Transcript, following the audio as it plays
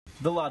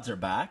The lads are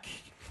back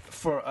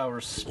for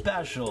our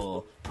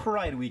special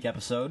Pride Week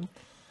episode.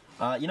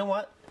 You know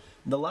what?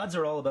 The lads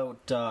are all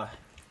about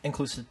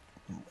inclusivity.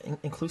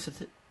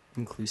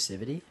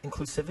 Inclusivity?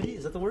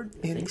 Is that the word?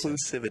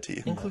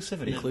 Inclusivity.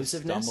 Inclusivity.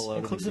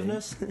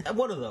 Inclusiveness?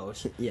 One of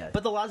those. Yeah.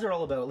 But the lads are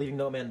all about leaving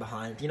no man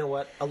behind. You know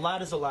what? A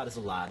lad is a lad is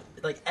a lad.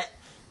 Like,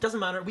 doesn't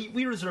matter.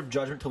 We reserve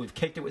judgment till we've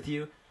kicked it with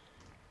you.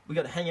 We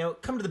got to hang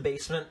out, come to the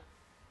basement,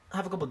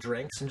 have a couple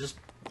drinks, and just...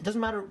 It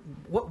doesn't matter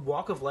what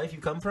walk of life you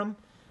come from.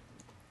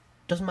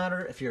 Doesn't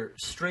matter if you're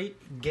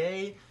straight,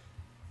 gay.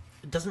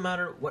 It doesn't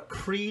matter what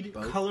creed,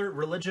 color,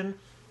 religion.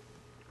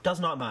 Does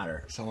not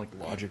matter. Sound like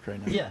logic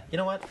right now. Yeah, you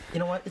know what?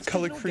 It's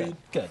Color, creed.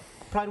 Good.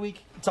 Pride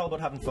Week, it's all about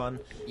having fun.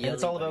 And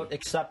it's all about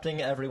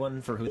accepting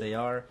everyone for who they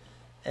are.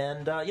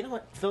 And you know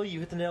what? Phil, you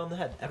hit the nail on the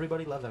head.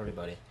 Everybody loves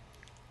everybody.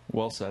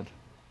 Well said.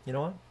 You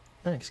know what?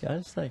 Thanks,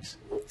 guys. Thanks.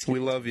 We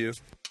love you.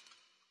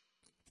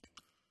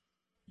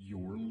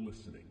 You're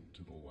listening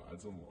to the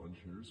Lads and Lawn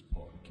Chairs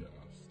podcast.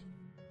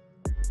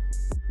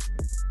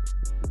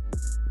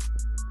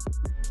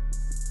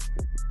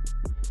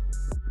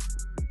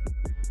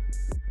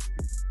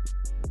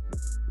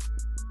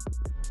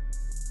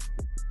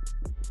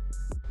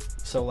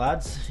 So,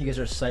 lads, you guys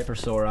are sight for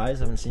sore eyes.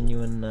 Haven't seen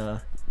you in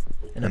a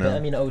bit. I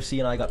mean, OC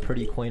and I got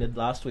pretty acquainted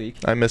last week.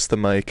 I missed the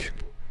mic.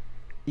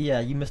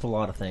 Yeah, you missed a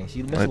lot of things.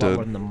 You missed I a lot did.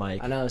 more than the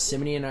mic. I know,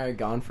 Cimini and I are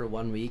gone for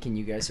 1 week, and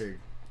you guys are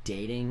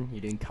dating.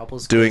 You're doing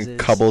couples Doing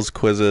quizzes. couples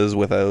quizzes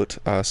without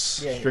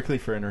us. Yeah. Strictly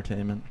for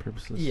entertainment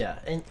purposes. Yeah,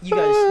 and you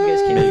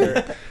guys came in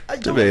here.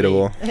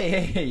 Debatable.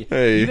 Hey.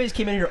 You guys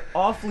came in here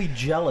awfully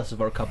jealous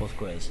of our couples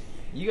quiz.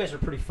 You guys are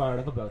pretty fired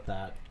up about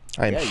that.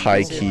 I'm Yeah, you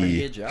guys did a pretty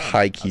good job.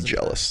 high key How's it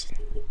jealous.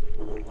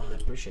 Well, I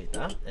appreciate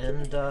that.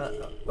 And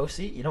OC,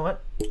 you know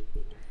what?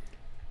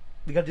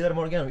 We gotta do that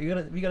more again.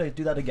 We gotta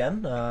do that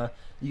again.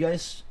 You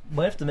guys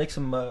might have to make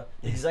some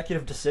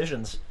executive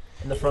decisions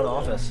in the front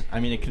office. I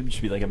mean, it could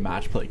just be like a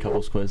match play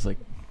couples quiz, like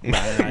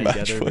Matt and I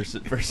Match together play.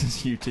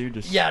 versus you two.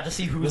 Just Yeah, to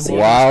see who's See if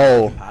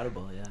Wow. it's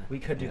compatible, yeah. We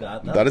could do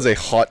that. That is a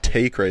hot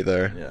take right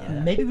there. Yeah.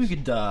 Maybe we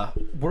could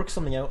work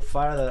something out.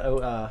 Fire that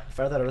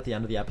out at the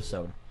end of the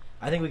episode.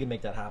 I think we can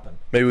make that happen.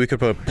 Maybe we could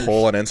put a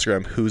poll on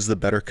Instagram. Who's the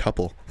better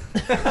couple?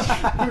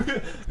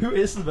 Who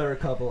is the better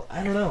couple?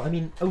 I don't know. I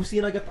mean, OC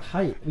and I got the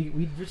height.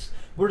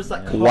 We're just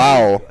that couple.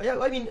 Wow. Yeah,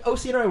 I mean,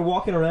 OC and I are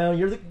walking around.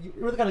 You're the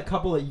kind of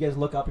couple that you guys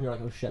look up and you're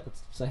like, oh shit,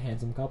 that's a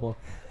handsome couple.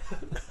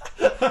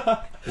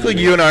 I feel like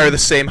you and I are the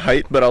same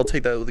height, but I'll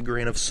take that with a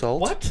grain of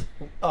salt. What?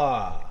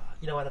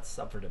 You know what? That's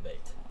up for debate.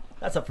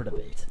 That's up for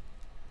debate.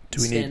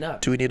 Do we Stand need?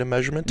 up. Do we need a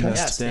measurement Yeah.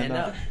 test? Stand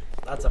up.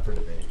 That's up for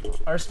debate.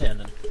 Our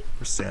standing.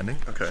 We're standing.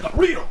 Okay.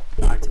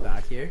 Back to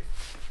back here.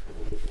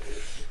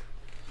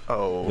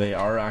 Oh, They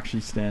are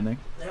actually standing.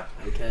 Yeah.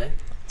 Okay.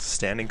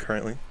 standing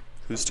currently.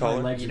 Who's My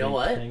taller? legs You are know getting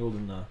what? tangled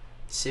in the...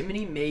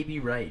 Cimini may be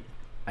right.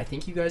 I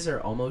think you guys are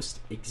almost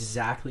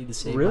exactly the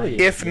same Really?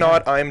 height. If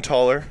not, I'm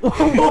taller.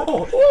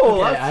 Oh,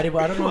 Okay, I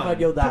don't know if I'd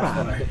go that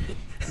far.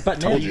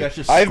 But You guys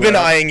just I've been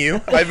square up. eyeing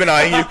you.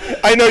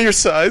 I know your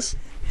size.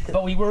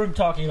 But we were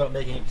talking about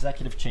making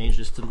executive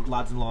changes to the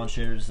Lads and Lawn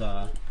Chairs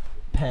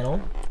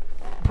panel.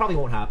 Probably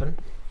won't happen.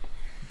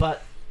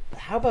 But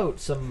how about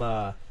some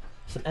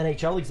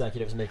NHL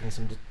executives making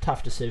some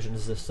tough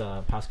decisions this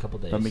past couple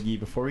days? But McGee,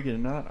 before we get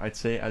into that, I'd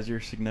say as your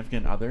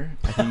significant other,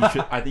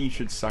 I think you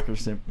should sucker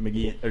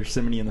McGee or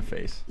Cimini in the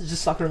face.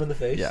 Just sucker him in the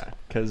face? Yeah,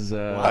 because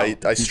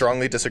I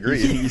strongly disagree.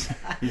 He's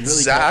really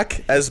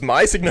Zach, as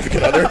my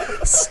significant other,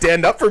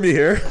 stand up for me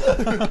here.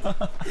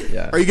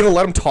 Yeah. Are you gonna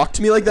let him talk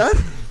to me like that?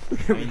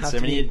 I mean, Have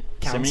to be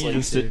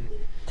counseling soon.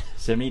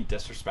 Cimini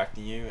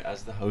disrespecting you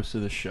as the host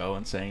of the show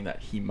and saying that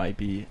he might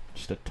be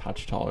just a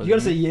touch taller. You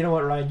gotta say, than you know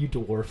what, Ryan, you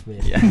dwarf me.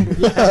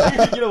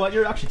 Yeah. You know what,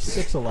 you're actually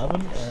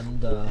 6'11",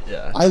 and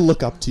Yeah. I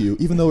look up to you,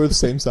 even though we're the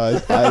same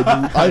size.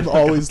 I'm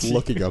always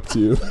looking up to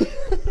you.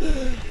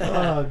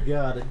 oh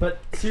god. But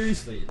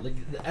seriously,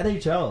 like the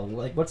NHL,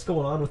 like what's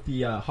going on with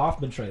the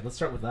Hoffman trade? Let's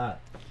start with that.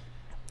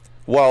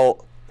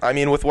 Well, I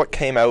mean, with what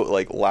came out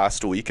like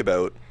last week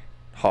about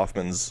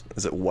Hoffman's,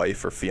 is it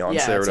wife or fiance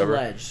Yeah, or it's whatever?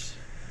 alleged.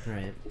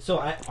 Right. So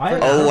I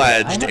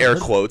Alleged, air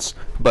quote. quotes.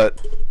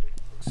 But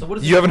So what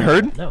is you haven't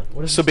heard? No.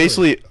 What is So the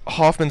story? basically,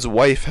 Hoffman's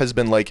wife has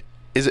been like,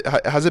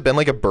 has it been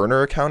like a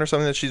burner account or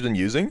something that she's been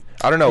using?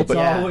 I don't know, It's but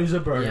always a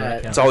burner Yeah,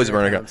 account. It's always a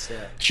burner accounts,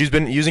 account. yeah. she's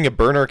been using a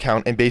burner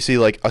account and basically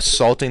like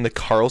assaulting the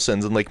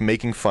Carlsons and like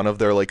making fun of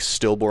their like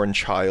stillborn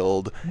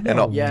child and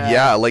all,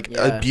 Yeah, like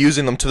yeah.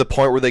 abusing them to the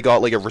point where they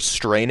got like a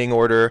restraining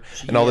order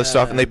and all this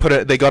stuff, and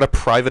they got a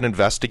private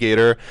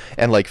investigator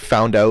and like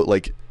found out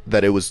like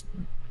that it was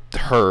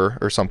her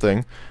or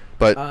something,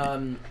 but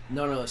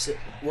No. So,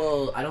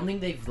 well, I don't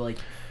think they've like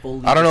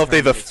fully. I don't know if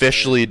they've determined it's her.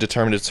 officially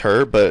determined it's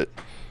her, but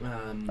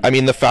I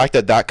mean the fact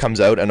that that comes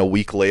out and a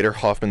week later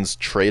Hoffman's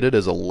traded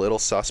is a little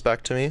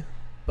suspect to me.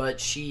 But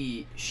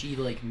she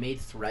like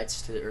made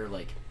threats to, or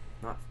like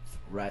not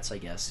threats, I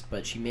guess,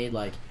 but she made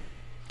like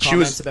She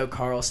comments was- about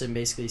Carlson,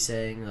 basically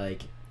saying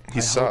like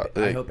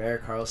I hope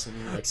Erik Karlsson,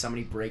 like,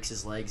 somebody breaks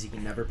his legs, he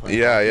can never play.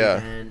 Yeah, hockey yeah.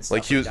 again,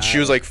 Like stuff she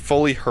was that. like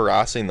fully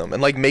harassing them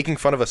and like making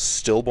fun of a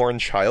stillborn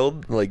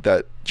child, like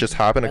that just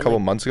happened a And, couple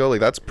like- months ago. Like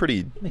that's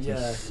pretty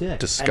Yeah. Sick.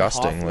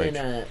 disgusting. And Like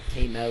Hoffman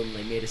came out and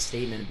like made a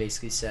statement and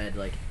basically said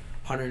like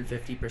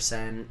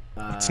 150%.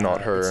 It's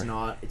not her.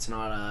 It's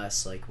not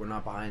us. Like, we're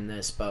not behind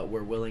this, but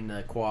we're willing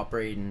to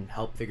cooperate and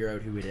help figure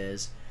out who it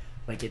is.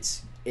 Like,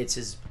 it's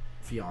his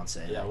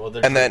fiance. Yeah, well,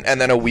 and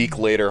then a week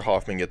later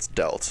Hoffman gets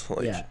dealt.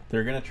 Like yeah.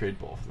 they're gonna trade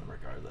both of them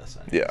regardless.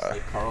 And Yeah.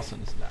 like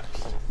Carlson's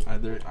next. I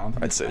don't think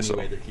I'd there's say any so.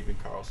 way they're keeping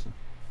Carlson.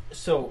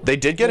 So They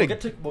did get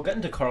we'll get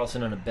into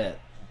Carlson in a bit,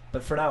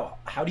 but for now,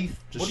 how do you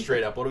Just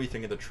straight up, what do we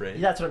think of the trade?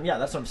 Yeah, that's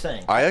what I'm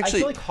saying. I feel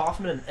actually- like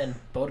Hoffman and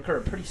Bodker are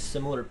pretty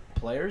similar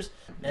players,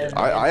 and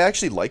I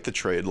actually like the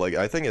trade. Like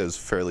I think it is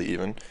fairly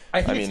even.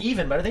 I think I it's mean,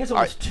 even, but I think it's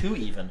almost too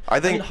even. I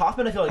think- mean,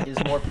 Hoffman, I feel like, is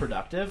more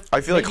productive.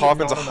 I feel like Maybe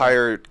Hoffman's a not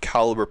higher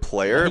caliber I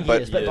player, think he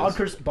but is, but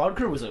He is.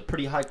 Bodker was a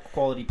pretty high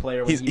quality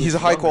player. When he's a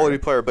high quality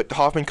player. But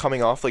Hoffman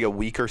coming off like a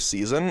weaker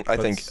season, I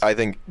think.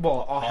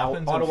 Well, how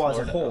Hoffman's in Ottawa as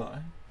a Florida whole. now, eh?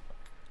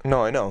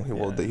 No, I know.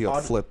 Well, Yeah. he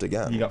got flipped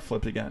again. He got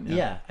flipped again. Yeah.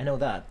 Yeah, I know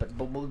that, but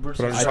we're But I'm just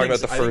just talking about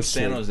the I think first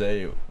San two.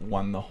 Jose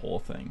won the whole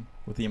thing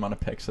with the amount of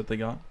picks that they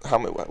got. How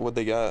many? What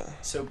they got?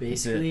 So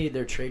basically,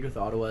 their trade with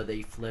Ottawa,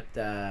 they flipped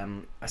a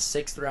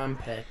 6th round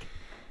pick,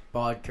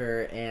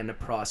 Bodker, and a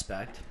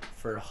prospect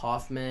for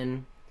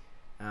Hoffman,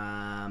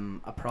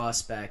 a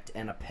prospect,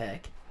 and a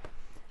pick.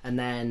 And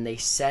then they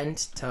sent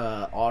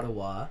to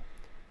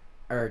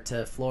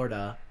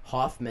Florida,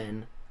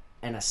 Hoffman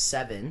and a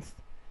 7th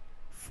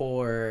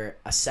for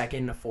a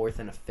 2nd, a 4th,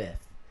 and a 5th.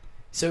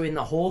 So in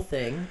the whole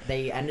thing,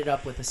 they ended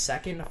up with a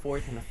 2nd, a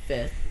 4th, and a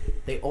 5th.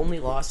 They only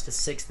lost a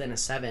 6th and a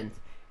 7th,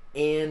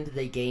 and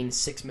they gained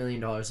 $6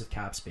 million of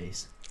cap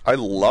space. I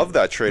love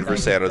that trade for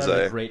San That'd be a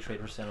Jose. great trade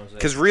for San Jose.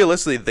 Because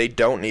realistically, they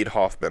don't need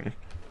Hoffman.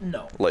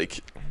 no, Like,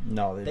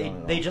 No,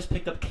 they just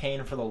picked up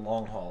Kane for the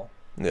long haul.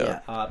 yeah.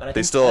 And I They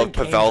think- still I have think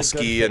Kane's a good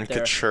Pavelski fit and there.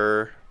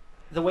 Couture.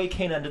 The way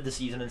Kane ended the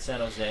season in San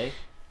Jose,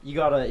 you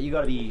gotta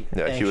be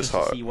Yeah, he anxious was to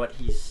hot. see what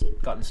he's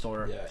got in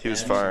store. Yeah, He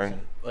was next firing.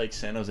 season. like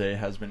San Jose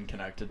has been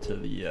connected to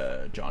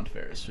the John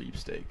Tavares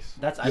sweepstakes.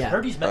 I've Yeah.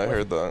 heard he's met. I with,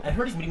 heard that. I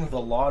heard he's meeting with a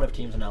lot of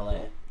teams in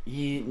LA.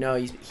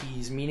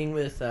 He's meeting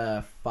with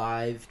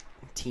 5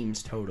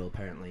 teams total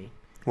apparently.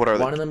 What are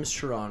One they? of them is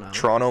Toronto,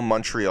 Toronto,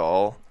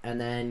 Montreal.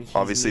 and then he's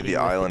Obviously meeting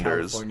the with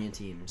Islanders. California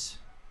teams.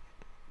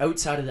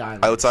 Outside of the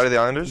Islanders. Outside of the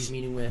he's Islanders?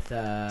 meeting with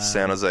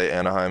San Jose,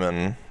 Anaheim,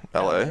 and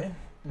LA.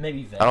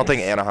 Maybe Vegas. I don't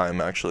think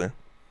Anaheim, actually.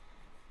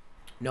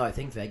 No, I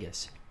think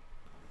Vegas.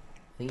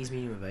 I think he's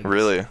meeting with Vegas.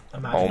 Really?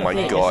 Imagine Oh if my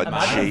Vegas, God,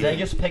 Imagine Jay. if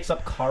Vegas picks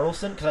up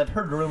Carlson, because I've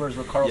heard rumors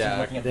where Carlson's Yeah,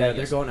 looking at They're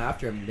Vegas. going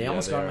after him. They Yeah,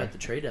 almost they got him are. at the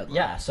trade deadline.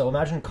 Yeah, so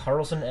imagine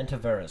Carlson and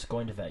Tavares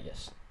going to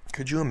Vegas.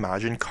 Could you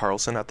imagine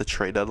Carlson at the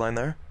trade deadline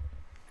there?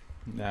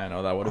 Yeah, I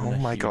know that would have been. Oh a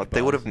my huge God, buzz.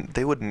 they would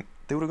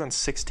have gone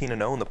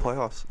 16-0 in the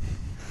playoffs.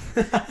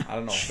 I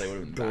don't know if they would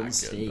have been Golden that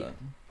State. good.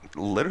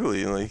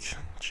 Literally, like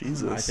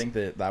Jesus. But I think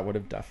that would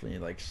have definitely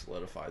like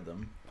solidified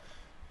them.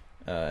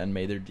 And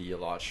made their D a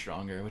lot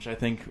stronger, which I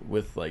think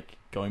with like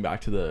going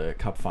back to the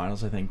Cup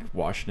Finals, I think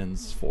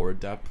Washington's forward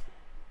depth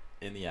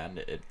in the end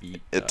it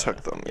beat. It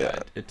took them, yeah.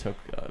 It took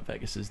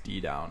Vegas's D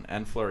down,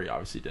 and Fleury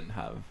obviously didn't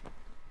have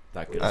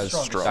that good As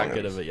strong that as-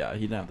 good of a he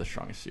didn't have the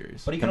strongest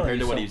series But he can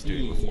compared only to what do he's so-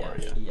 doing before.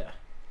 Yeah.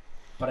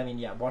 But I mean,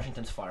 yeah,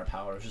 Washington's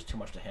firepower is just too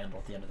much to handle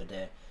at the end of the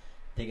day.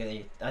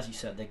 They as you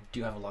said, they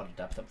do have a lot of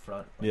depth up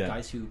front. Like Yeah.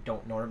 Guys who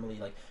don't normally,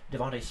 like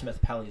Devontae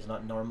Smith-Pelly is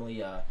not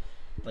normally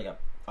like a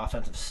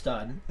offensive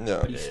stud, Yeah.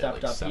 but he Yeah, stepped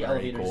like up. He 7 or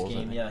 8 elevated his goals, I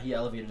game. think. Yeah, he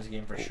elevated his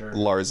game for sure.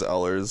 Lars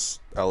Ellers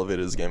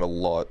elevated his game a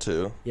lot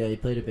too. Yeah, he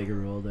played a bigger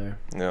role there.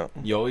 Yeah.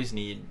 You always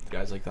need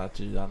guys like that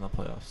to do that in the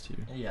playoffs too.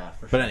 Yeah,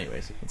 for sure. But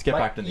anyways, let's get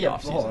back to the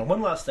off Hold on, season.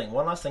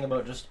 one last thing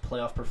about just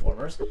playoff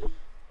performers.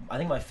 I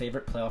think my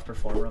favorite playoff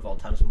performer of all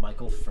time is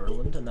Michael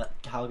Furland in that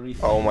Calgary.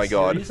 Oh my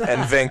God. series.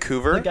 And The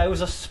Vancouver. guy was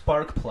a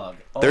spark plug.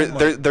 Oh my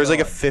There's like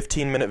a God.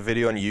 15-minute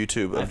video on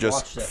YouTube of I've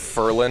just watched it.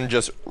 Furlan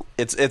just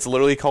it's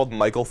literally called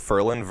Michael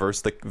Furlan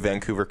versus the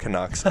Vancouver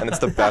Canucks, and it's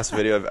the best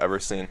video I've ever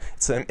seen.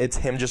 It's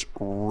him just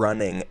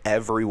running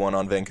everyone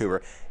on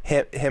Vancouver.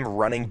 Him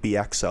running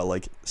BXL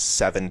like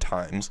 7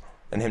 times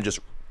and him just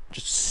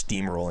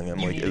steamrolling him.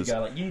 You Like need it a was, guy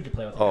like you need to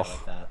play with a guy Oh.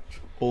 like that.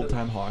 Old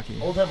time hockey.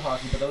 Old time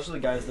hockey, but those are the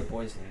guys the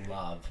boys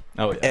love.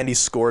 Oh yeah. and he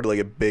scored like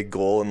a big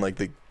goal in like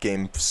the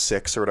game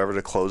 6 or whatever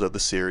to close out the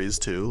series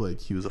too.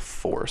 Like he was a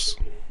force.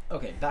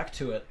 Okay, back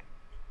to it.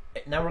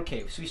 Now we're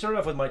okay. So we started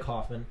off with Mike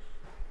Hoffman.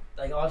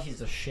 Like, obviously,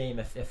 it's a shame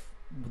if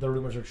the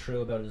rumors are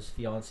true about his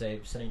fiance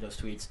sending those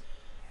tweets.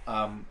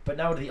 But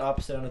now to the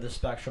opposite end of the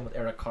spectrum with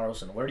Erik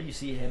Karlsson. Where do you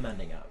see him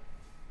ending up?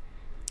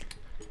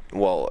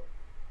 Well,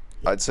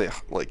 I'd say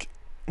like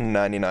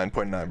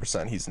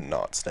 99.9% he's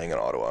not staying in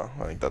Ottawa.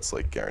 I think that's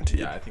like guaranteed.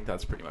 Yeah, I think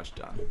that's pretty much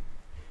done.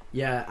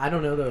 Yeah, I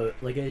don't know though.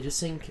 Like, I just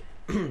think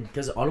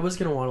because Ottawa's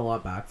gonna want a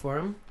lot back for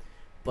him,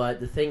 but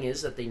the thing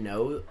is that they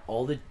know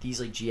all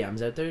these like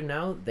GMs out there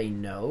now. They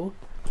know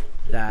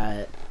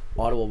that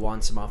Ottawa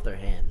wants him off their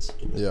hands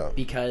Yeah.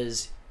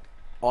 because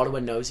Ottawa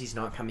knows he's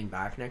not coming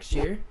back next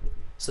year.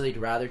 so they'd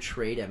rather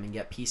trade him and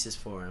get pieces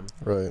for him.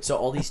 Right. So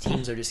all these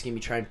teams are just gonna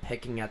be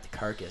picking at the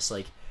carcass.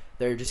 Like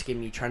they're just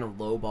gonna be trying to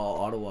lowball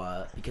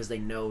Ottawa because they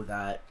know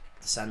that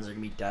the Sens are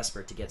gonna be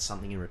desperate to get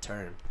something in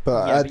return.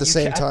 But Yeah, at the you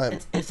same can't- time,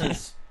 it's a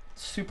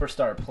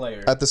superstar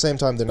player. at the same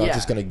time, they're not Yeah.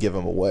 just going to give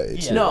him away.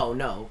 Yeah.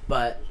 No,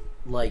 but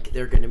like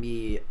they're gonna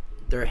be,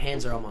 their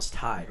hands are almost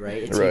tied,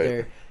 right? It's Right.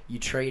 either you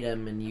trade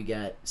him and you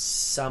get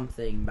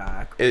something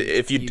back, or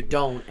If you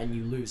don't and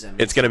you lose him.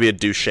 it's going to be a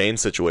Duchesne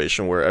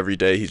situation where every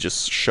day he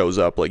just shows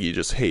up like he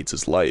just hates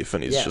his life,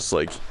 and he's Yeah. just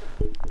like,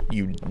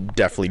 you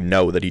definitely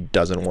know that he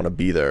doesn't want to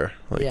be there.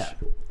 Like, Yeah,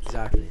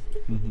 exactly.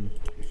 Mm-hmm.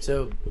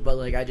 So, but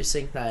like I just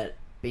think that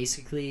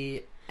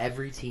basically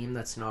every team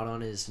that's not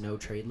on his no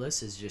trade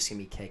list is just gonna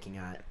be kicking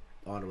at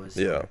Ottawa's.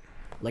 Yeah.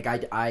 Like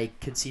I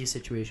could see a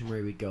situation where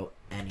he would go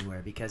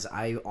anywhere, because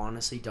I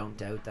honestly don't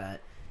doubt that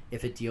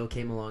if a deal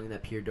came along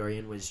that Pierre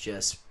Dorian was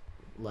just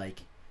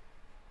like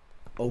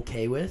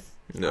okay with,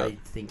 Yeah. I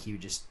think he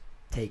would just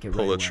take it.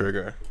 Pull right the away.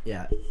 trigger.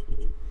 Yeah.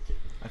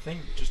 I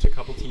think just a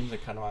couple teams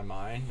that come to my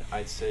mind.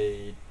 I'd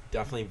say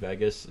definitely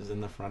Vegas is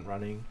in the front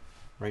running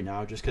right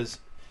now, just because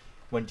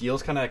when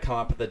deals kind of come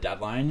up at the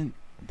deadline,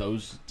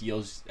 those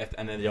deals,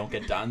 and then they don't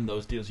get done,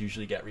 those deals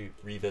usually get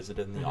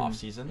revisited in the off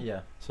season.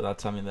 Yeah. So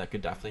that's something that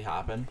could definitely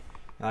happen.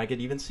 And I could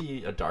even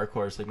see a dark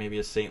horse, like maybe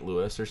a St.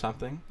 Louis or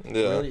something. Yeah.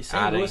 Really,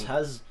 St. Adding- Louis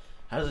has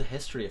a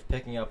history of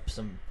picking up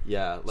some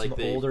Like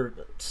they, older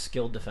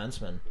skilled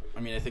defensemen. I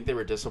mean, I think they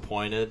were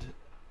disappointed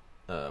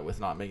with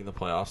not making the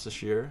playoffs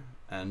this year,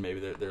 and maybe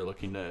they're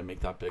looking to make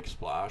that big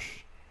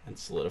splash and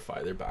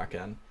solidify their back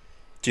end.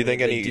 Do you think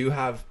they any do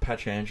have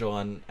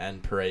Petrangelo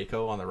and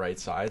Parayko on the right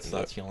side, so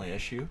that's the only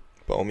issue.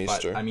 But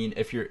Bouwmeester? I mean,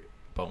 if you're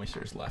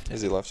Bouwmeester's left-handed.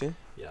 Is he lefty?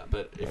 Yeah,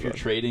 but if you're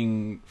bad.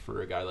 trading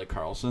for a guy like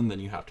Carlson, then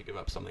you have to give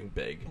up something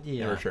big in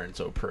Yeah. return.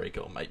 So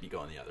Parayko might be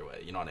going the other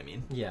way. You know what I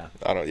mean? Yeah.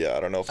 I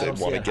don't know if I they don't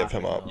see want to that give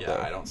him happening, up.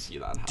 though. Yeah, I don't see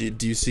that happening.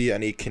 Do you see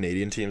any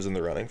Canadian teams in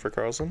the running for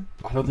Carlson?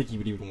 I don't think he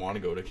would even want to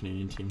go to a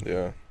Canadian team.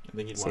 Yeah. I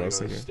think he'd That's what I want was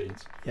to go to the thinking.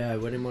 States. Yeah, I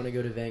wouldn't want to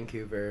go to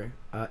Vancouver.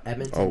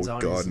 Edmonton's Oh, on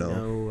God, his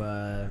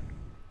no.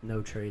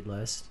 no trade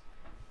list.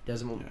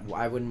 Doesn't. Yeah.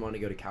 I wouldn't want to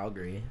go to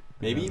Calgary.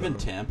 Maybe No, even no.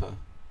 Tampa.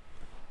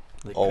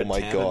 Like, Oh could my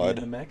Tampa be God.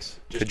 in the mix?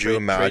 Could you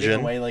imagine? trading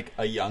away like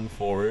a young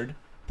forward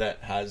that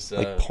has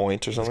Like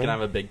Point or he's something? gonna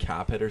have a big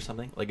cap hit or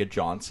something, like a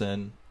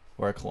Johnson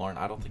or a Killorn.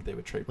 I don't think they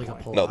would trade Like a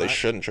Point. Palat. No, they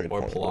shouldn't trade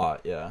Or Point.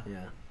 Plot, yeah.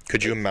 Yeah.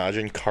 Could you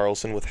imagine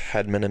Carlson with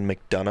Hedman and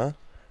McDonough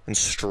and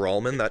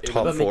Strawman, that It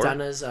top But four?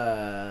 McDonough's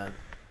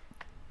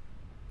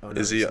Oh, no,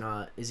 Is he he's a-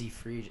 not? Is he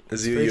free?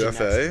 Is he's he a free agent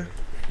UFA? next year.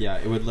 Yeah,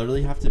 it would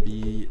literally have to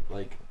be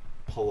like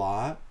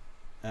Palat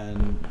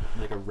and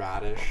like a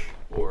Radish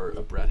or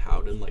a Brett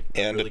Howden, like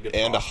And really good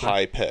a prospect.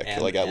 high pick,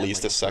 And- like at and,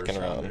 least a second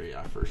first round. rounder,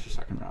 yeah, first or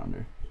second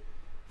rounder,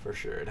 for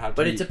sure. It'd have to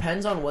But be, it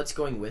depends on what's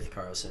going with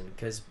Carlson,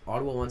 because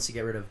Ottawa wants to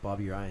get rid of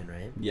Bobby Ryan,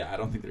 right? Yeah, I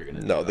don't think they're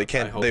gonna. No, do they that.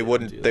 can't. I hope They don't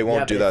wouldn't. do They that. won't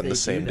Yeah, do but that if in the they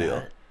same do deal.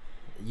 that,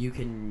 You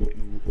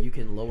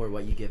can lower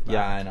what you give back.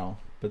 Yeah, I know,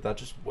 but that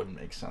just wouldn't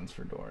make sense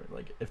for Dorian.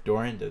 Like, if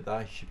Dorian did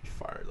that, he should be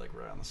fired like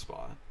right on the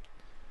spot.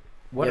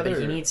 What yeah, other?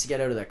 but he needs to get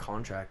out of that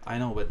contract. I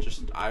know, but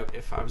just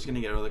if I was gonna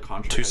get out of the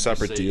contract, Two I'd just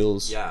separate say,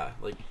 deals. Yeah,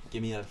 like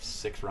give me a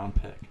 6th round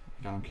pick.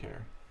 I don't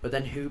care. But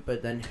then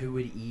who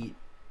would eat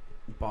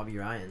Bobby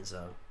Ryan's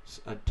though?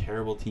 It's a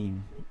terrible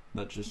team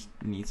that just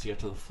needs to get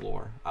to the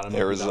floor. I don't know.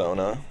 who that would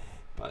Arizona. be,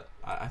 but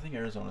I think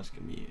Arizona's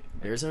gonna be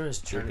Arizona's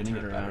trying to gonna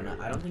turn get around.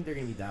 better, I don't think they're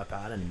gonna be that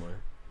bad anymore.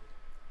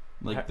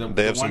 like They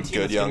the have one some team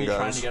good that's gonna young be trying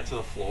guys. to get to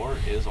the floor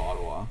is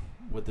Ottawa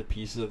with the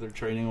pieces that they're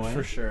trading away.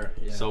 For sure.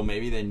 Yeah. So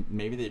maybe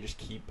they just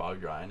keep Bobby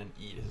Ryan and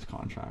eat his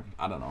contract.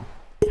 I don't know.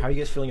 how are you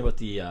guys feeling about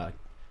the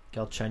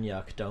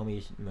Galchenyuk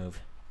Domi move?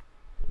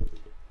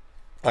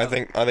 I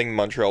think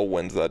Montreal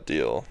wins that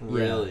deal.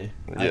 Really?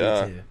 I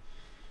Yeah. do too.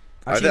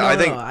 I Actually, thi- I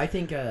think- I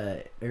think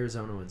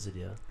Arizona wins the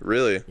deal.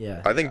 Really?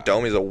 Yeah. I think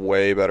Domi's a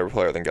way better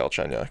player than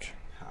Galchenyuk.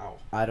 How?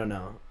 I don't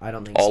know. I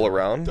don't think All so.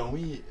 around?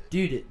 Domi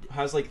Dude,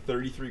 has like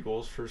 33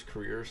 goals for his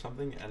career or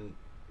something, and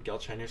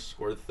Galchenyuk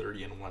scored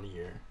 30 in 1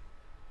 year.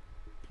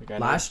 Like, I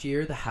know- last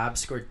year the Habs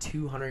scored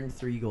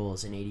 203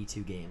 goals in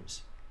 82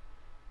 games.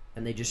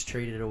 And they just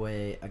traded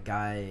away a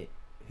guy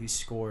who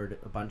scored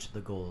a bunch of the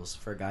goals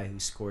for a guy who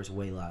scores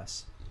way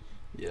less.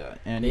 Yeah,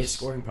 and They have he's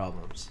scoring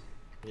problems.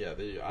 Yeah,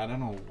 I don't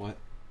know what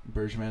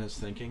Bergman is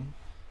thinking.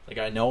 Like,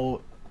 I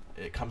know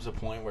it comes a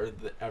point where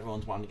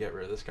everyone's wanting to get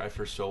rid of this guy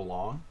for so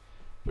long,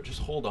 but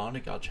just hold on to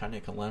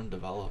Galchenyuk and let him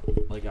develop.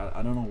 Like,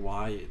 I don't know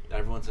why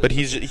everyone's. But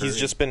he's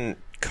just been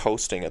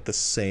coasting at the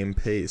same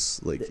pace.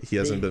 Like he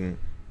hasn't been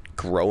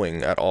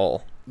growing at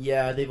all.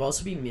 Yeah, they've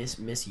also been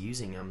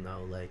misusing him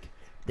though. Like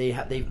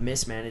they've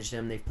mismanaged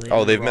him. They've played.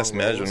 Oh, him they've the wrong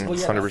mismanaged roles. him. Well,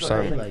 yeah, 100%. that's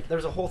the thing. Like- There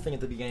was a whole thing at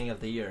the beginning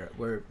of the year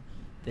where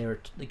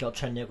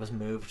Galchenyuk was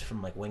moved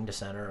from like wing to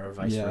center or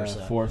vice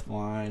versa. 4th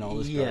line, all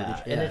this Yeah,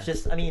 garbage. and it's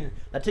just, I mean,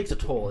 that takes a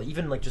toll.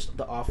 Even like just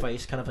the off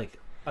ice kind of like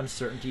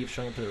uncertainty of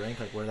showing up to the rink,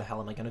 like where the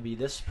hell am I going to be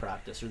this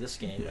practice or this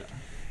game? Yeah. Like,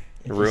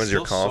 It ruins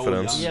your Still so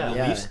confidence. young.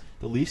 Yeah.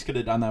 The Leafs could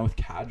have done that with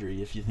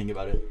Kadri if you think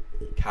about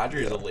it. Kadri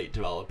is Yeah. a late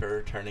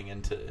developer turning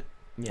into.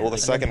 Yeah, Well, the like-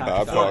 second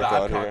Babcock Babcock got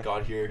Babcock here.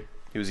 got here.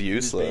 He was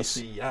useless.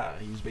 He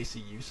was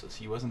basically useless.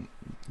 He wasn't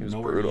He was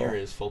nowhere brutal. near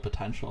his full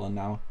potential, and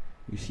now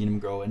we've seen him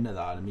grow into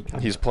that and become.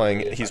 He's a playing.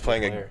 really He's effective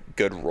playing a player.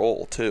 good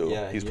role too.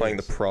 Yeah, he's he playing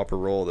is. the proper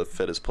role that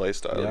fit his play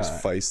style. He's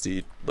Yeah.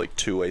 feisty, like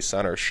two-way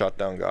center,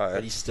 shutdown guy.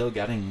 But he's still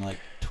getting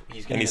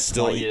he's getting he's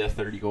still 20 to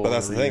 30 goals. But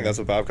that's the every thing. year. That's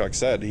what Babcock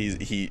said.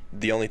 He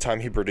the only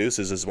time he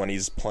produces is when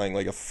he's playing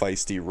like a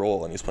feisty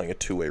role and he's playing a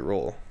two-way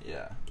role.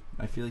 Yeah,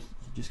 I feel like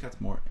he just got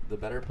more. The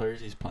better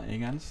players he's playing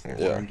against, the more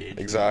Yeah, engaged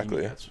the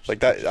exactly. team gets, which Like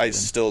is that. I interesting.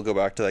 still go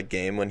back to that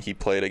game when he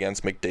played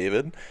against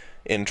McDavid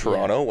in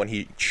Toronto when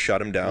he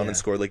shut him down Yeah. and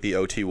scored like the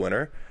OT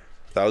winner.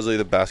 That was like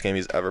the best game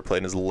he's ever played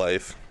in his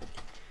life.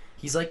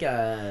 He's like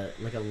a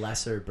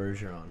lesser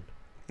Bergeron.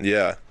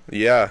 Yeah.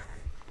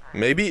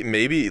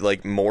 Maybe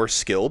like more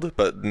skilled,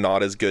 but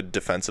not as good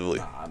defensively.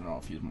 I don't know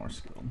if he's more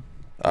skilled.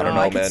 I don't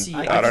No, know, I could man. see- I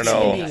I don't could see him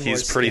know. being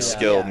He's more pretty skilled,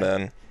 skilled, yeah.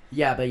 man.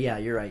 Yeah, but yeah,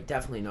 you're right.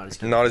 Definitely not as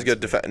good. Not as good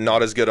defensively.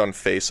 not as good on I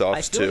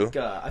face-offs feel too.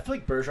 like I feel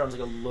like Bergeron's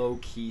like a low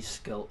key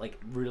skill, like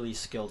really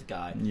skilled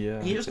guy.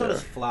 Yeah. He's just not Yeah.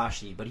 as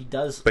flashy, but he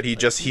does. But he like,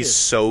 just he's is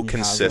so he has a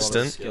lot of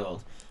consistent.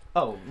 skilled.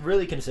 Oh,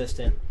 really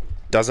consistent.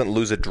 Doesn't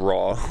lose a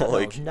draw.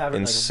 Like never,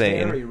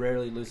 insane. Like, very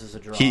rarely loses a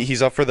draw.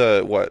 He's up for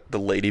the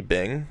Lady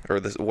Bing or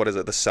what is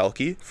it, the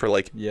Selkie for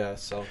like Yeah,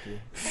 Selkie.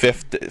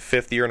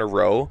 fifth year in a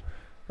row,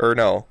 or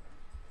no,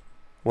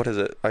 what is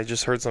it? I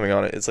just heard something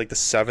on it. It's like the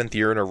 7th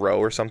year in a row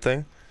or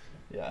something.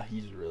 Yeah,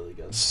 he's really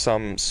good.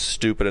 Some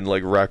stupid and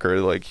like record.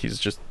 Like he's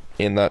just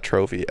in that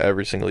trophy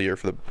every single year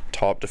for the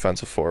top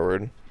defensive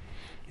forward.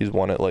 He's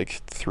won it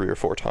like 3 or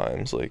 4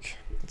 times. Like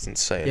it's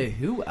insane. Yeah,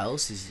 who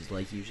else is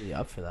like usually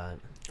up for that?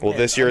 Well, Yeah,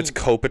 this year I it's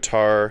mean-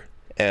 Kopitar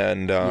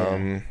and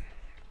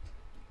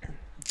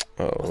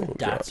Wasn't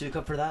God. Datsuk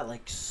up for that?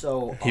 Like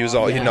so. He was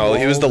often? all Yeah, no,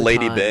 he was the all the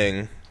Lady time.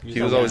 Bing.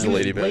 He was always the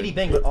Lady Bing. Lady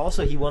Bing, but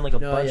also he won like a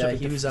No, bunch yeah, of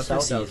he was up for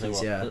Selkies as Selkies,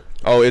 well. yeah.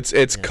 Oh, it's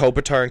Yeah.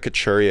 Kopitar and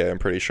Couturier, I'm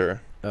pretty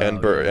sure.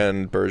 And Oh, yeah.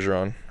 and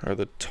Bergeron are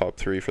the top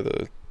 3 for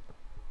the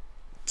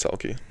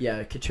Selkie.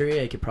 Yeah,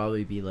 Couturier could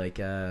probably be like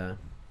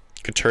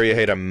Couturier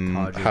had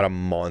Kadri. had a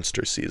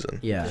monster season.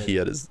 Yeah. He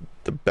had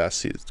the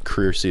best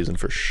career season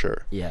for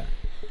sure. yeah.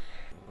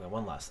 Okay,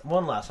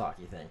 one last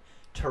hockey thing.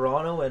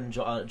 Toronto and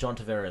John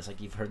Tavares, like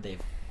you've heard,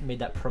 they've made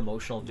that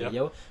promotional Yep.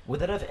 video. Would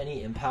that have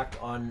any impact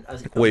on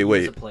as Wait.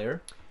 as a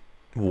player?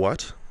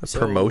 What? A So-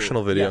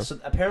 promotional video? Yeah, so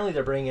apparently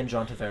they're bringing in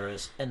John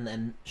Tavares and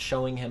then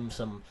showing him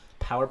some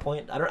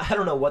PowerPoint. I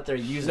don't know what they're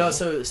using. No,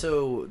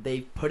 so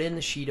they put in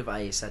the sheet of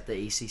ice at the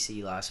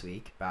ACC last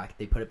week.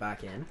 They put it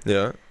back in.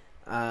 Yeah.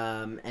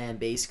 And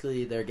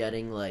basically they're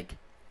getting like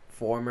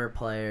former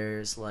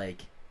players,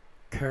 like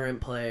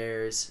current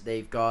players.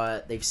 They've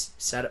put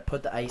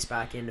the ice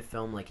back in to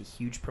film like a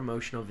huge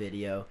promotional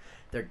video.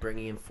 They're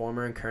bringing in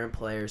former and current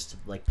players to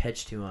like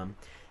pitch to them,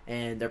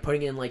 and they're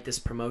putting in like this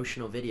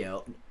promotional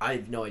video. I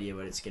have no idea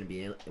what's gonna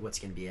be in it,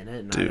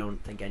 and I Dude.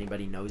 don't think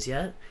anybody knows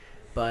yet.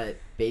 But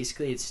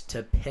basically, it's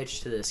to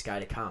pitch to this guy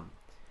to come.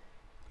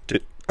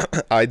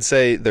 I'd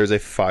say there's a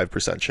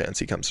 5% chance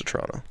he comes to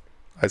Toronto.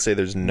 I'd say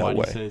there's no Why do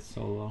you way. say it's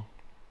so low?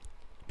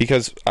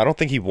 Because I don't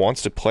think he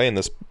wants to play in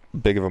this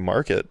big of a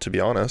market, to be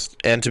honest.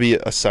 And to be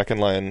a second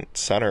line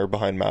center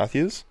behind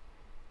Matthews.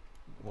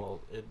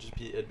 Well,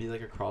 it'd be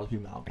like a Crosby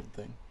Malkin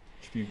thing.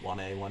 Should be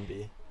 1A,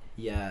 1B.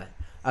 Yeah,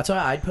 that's why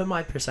I'd put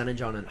my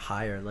percentage on it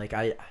higher. Like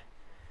I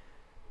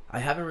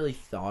haven't really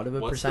thought of a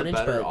What's percentage, the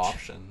better but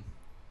option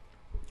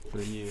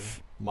for you?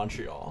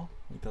 Montreal?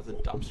 Like that's a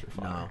dumpster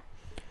fire. no. And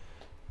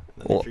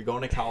then Well- if you're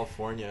going to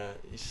California,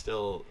 you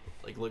still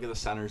like look at the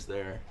centers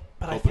there.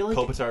 But I feel like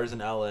Kopitar's in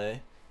LA.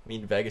 I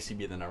mean, Vegas would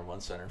be the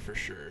 #1 center for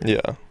sure. Yeah.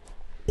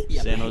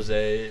 Yeah, San but-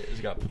 Jose has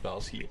got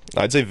Pavelski.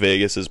 I'd say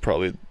Vegas is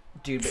probably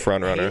dude,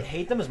 front runner.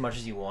 Hate them as much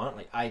as you want.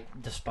 Like I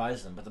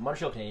despise them, but the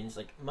Montreal Canadiens,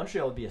 like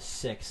Montreal would be a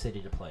sick city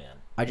to play in.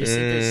 I just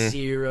think there's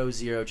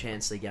zero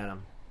chance they get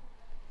him.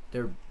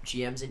 Their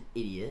GM's an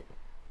idiot.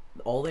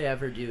 All they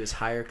ever do is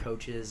hire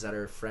coaches that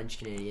are French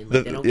Canadian.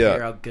 Like, they don't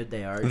care how good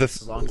they are,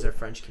 just as long as they're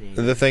French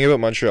Canadian. The thing about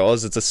Montreal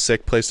is it's a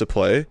sick place to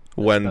play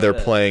when about they're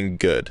it. playing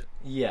good.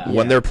 Yeah.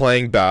 When they're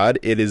playing bad,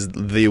 it is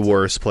the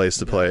worst place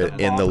to play Yeah,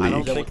 in the I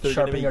don't league. think they're gonna be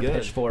sharpening our good.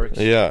 pitchforks.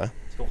 Yeah.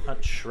 Let's go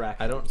hunt Shrek.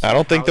 I don't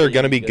think how they're they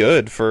going to be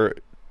good for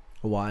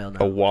A while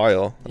now. a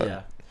while.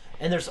 Yeah.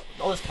 And there's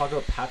all this talk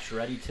about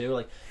Pacioretty too.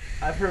 Like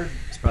I've heard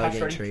probably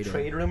getting Pacioretty traded.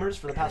 trade rumors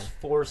for the past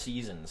 4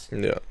 seasons.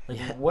 Yeah. Like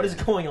Yeah. what is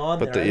going on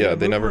But there? they- yeah, Are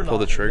they gonna never move or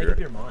pulled the not? trigger. Make up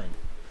your mind.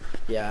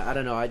 Yeah, I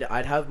don't know.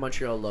 I'd have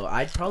Montreal low.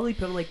 I'd probably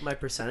put like my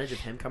percentage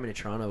of him coming to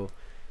Toronto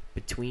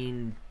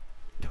between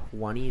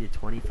 20 to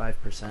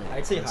 25%.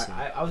 I'd say honestly.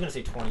 high. I was gonna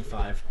say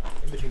 25,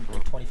 in between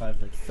like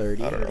 25 like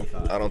 30. I don't know.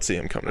 35. I don't see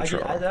him coming to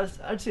Toronto.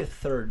 I'd say a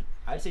third.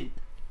 I'd say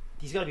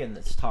he's got to be on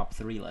this top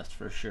 3 list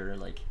for sure.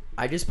 Like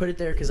I just put it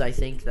there because I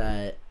think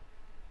that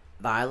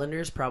the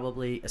Islanders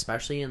probably,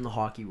 especially in the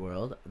hockey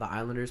world, the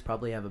Islanders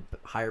probably have a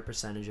higher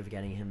percentage of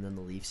getting him than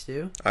the Leafs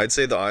do. I'd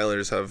say the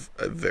Islanders have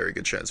a very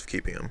good chance of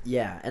keeping him.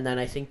 Yeah, and then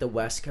I think the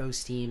West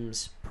Coast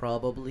teams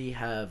probably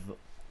have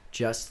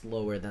just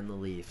lower than the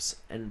Leafs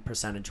and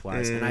percentage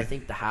wise, and I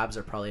think the Habs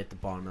are probably at the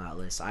bottom of that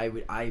list.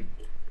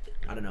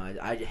 I don't know.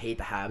 I hate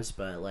the Habs,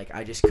 but like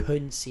I just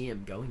couldn't see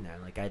him going there.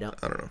 Like I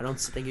don't know. I don't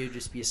think it would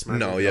just be a smart.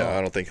 No, move at yeah, all.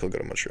 I don't think he'll go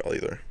to Montreal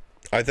either.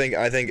 I think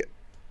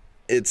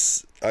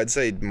I'd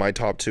say my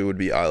top two would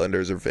be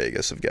Islanders or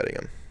Vegas of getting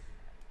him.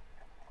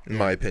 In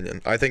my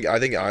opinion, I think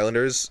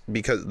Islanders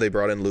because they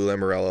brought in Lou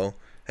Lamoriello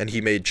and he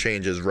made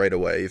changes right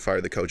away. He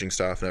fired the coaching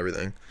staff and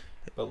everything.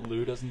 But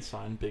Lou doesn't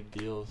sign big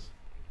deals.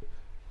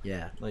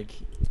 Yeah. Like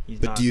he's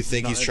But not, do you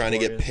think he's trying to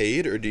get notorious.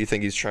 paid or do you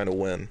think he's trying to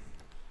win?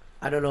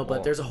 I don't know, but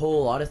Well- there's a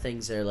whole lot of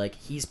things there. Like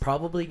he's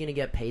probably gonna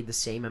get paid the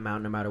same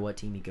amount no matter what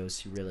team he goes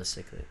to.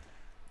 Realistically,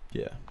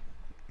 Yeah.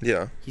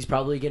 Yeah. he's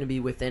probably gonna be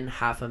within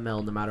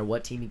 $500,000 no matter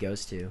what team he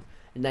goes to.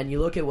 And then you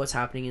look at what's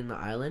happening in the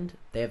island.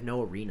 They have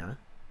no arena.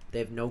 They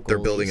have no goalies. They're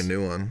building a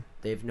new one.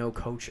 They have no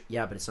coach.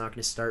 Yeah, but it's not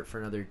going to start for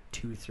another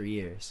 2-3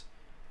 years.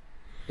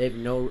 They have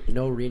no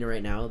arena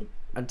right now.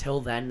 Until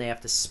then, they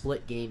have to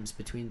split games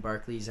between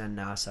Barclays and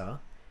Nassau.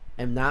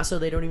 And Nassau,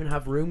 they don't even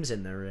have rooms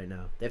in there right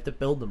now. They have to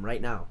build them right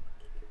now.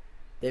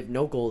 They have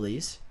no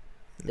goalies.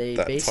 They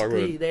Talk about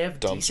a they have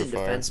dumpster decent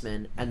fire.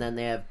 defensemen, and then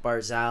they have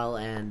Barzal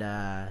and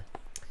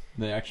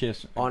They actually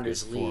have a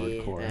Anders good forward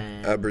Lee core.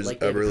 and Ebbers- like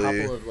they have a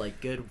Eberle. couple of like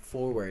good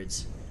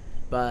forwards,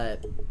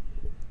 but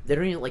they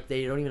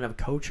don't even have a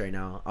coach right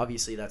now.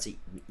 Obviously, that's an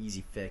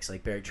easy fix.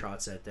 Like Barry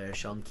Trott's out there,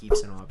 Sheldon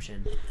Keefe's an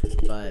option,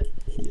 but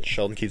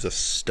Sheldon Keefe's a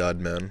stud,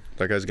 man.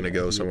 That guy's gonna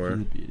go He's a somewhere.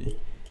 beauty.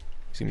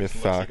 He's gonna be a He looks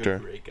like factor. a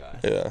great guy.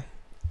 Yeah.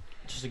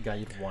 Just a guy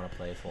you'd want to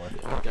play for.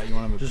 Guy you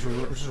want to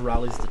Just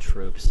rallies the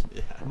troops.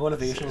 Yeah. Motivational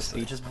Seriously.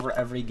 speeches before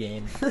every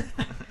game.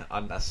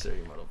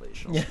 Unnecessary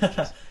motivational Yeah.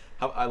 speeches.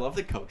 I love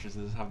the coaches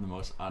that have the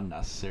most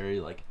unnecessary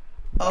like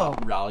Oh.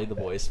 rally the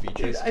boys Dude,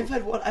 speeches. I've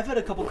had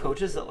a couple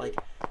coaches that like,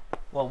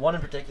 well, one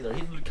in particular,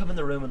 he would come in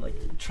the room and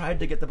like tried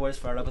to get the boys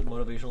fired up with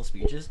motivational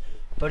speeches,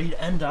 but he'd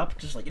end up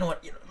just like,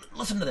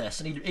 listen to this,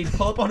 and he'd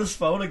pull up on his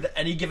phone like the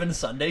Any Given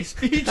Sunday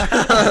speech,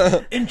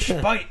 inch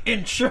by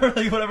inch, or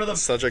like whatever the.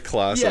 Such a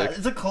classic. Yeah,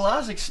 it's a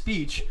classic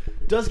speech.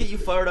 Does get you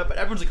fired up, and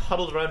everyone's like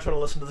huddled around trying to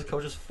listen to the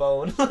coach's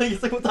phone. Like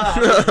it's like, what the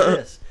hell is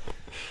this?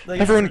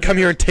 Like, Everyone come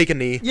here and take a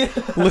knee. Yeah.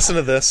 Listen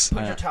to this.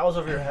 Put your towels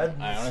over your head.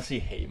 I honestly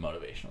hate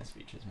motivational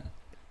speeches, man.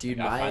 dude,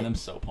 I find my them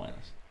so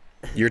pointless.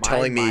 You're My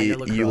telling me minor you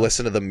lacrosse.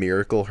 listen to the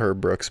Miracle Herb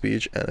Brooks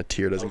speech and a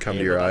tear doesn't come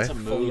to your but eye? That's a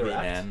Fully movie,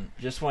 erect. man.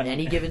 Just when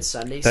Any Given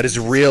Sunday. That is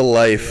speech real real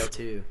life.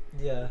 too.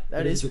 Yeah,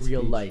 That is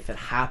real life. It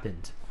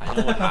happened. I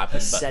know what happened,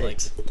 but Said like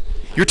it.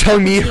 You're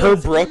telling me Herb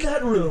In Brooks,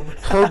 that room.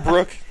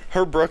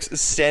 Herb Brooks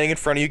is standing in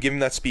front of you giving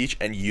that speech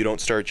and you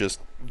don't start just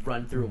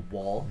Run through a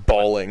wall.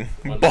 bawling.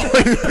 When-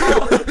 Bawling.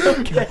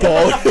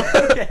 Bawling.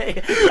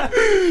 Okay.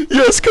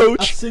 Yes, A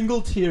coach.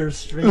 single tear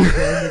streams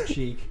down your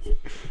cheek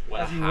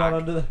when a as you run hack,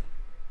 onto the.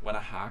 when a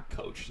hack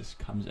coach just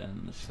comes in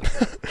and just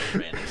like a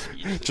random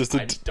speech, Just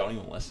I a just don't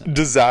even listen.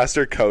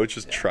 Disaster coach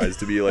just tries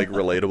to be like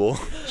relatable.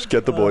 Just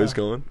get the boys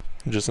going.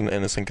 I'm just an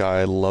innocent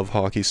guy. I love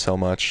hockey so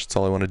much. It's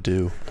all I want to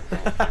do.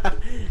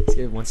 It's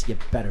good once you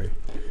get better.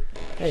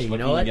 Hey, you looking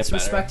know to what? get It's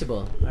better.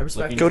 respectable. I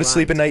respect. Looking Go your to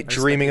sleep at grind. night I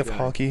respect dreaming your of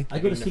grind. hockey. I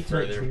go to Taking sleep it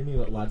tonight further. dreaming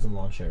about lads and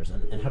lawn chairs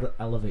and how to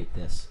elevate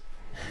this.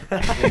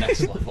 the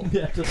next level.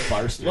 Yeah, to the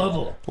Barstool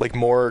level. Like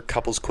more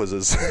couples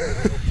quizzes.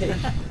 Okay,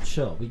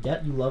 chill. We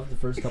get you love the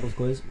first couple's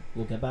quiz.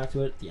 We'll get back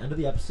to it at the end of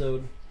the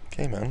episode.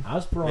 Okay, man.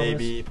 As promised.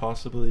 Maybe,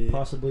 possibly,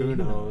 Possibly, Who who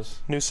knows? knows?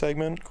 New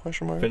segment?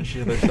 Question mark. Finish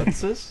their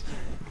sentences.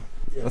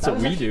 Yeah, That's that what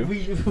was we actually- do.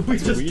 We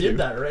That's just what we did do.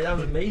 that, right? That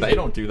was amazing. They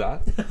don't do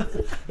that.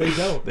 They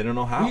don't. They don't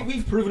know how.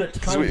 We've proven it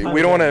 'Cause time and time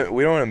we don't want again. to.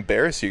 We don't want to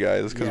embarrass you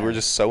guys because Yeah. we're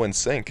just so in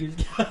sync.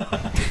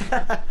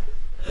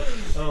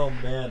 Oh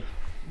man,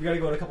 we gotta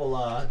go on a couple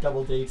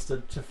double dates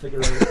to figure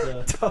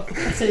out.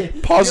 Say,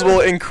 Possible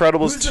we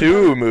Incredibles who's the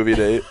 2 better- movie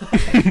date.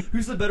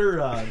 who's the better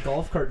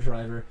golf cart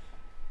driver?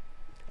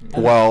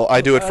 Well,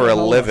 I do it for a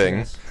All living.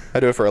 options. I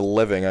do it for a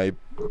living. I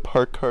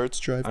park carts,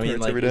 drive I mean,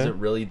 carts like, every is day. it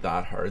really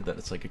that hard that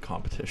it's like a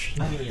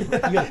competition? I mean, you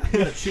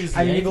gotta choose the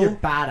I mean, if angle. you're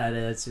bad at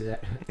it, it's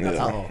That's Yeah.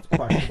 all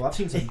questionable. I've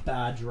seen some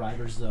bad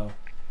drivers though.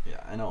 Yeah,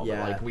 I know.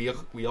 Yeah. But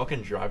like, we all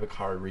can drive a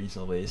car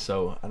reasonably,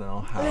 so I don't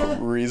know how.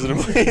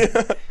 Reasonably.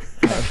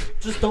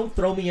 Just don't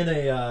throw me in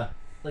a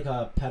like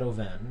a pedo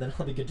van, then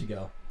I'll be good to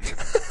go.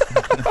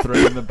 Throw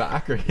it in the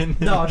back or in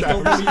the No,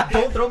 just driver's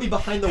don't throw me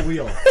behind the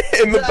wheel.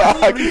 In the back.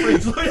 Let me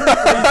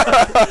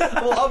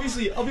rephrase. Well,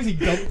 obviously,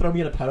 don't throw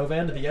me in a pedo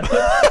van to begin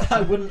with.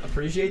 I wouldn't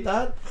appreciate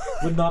that.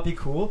 Would not be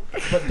cool.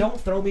 But don't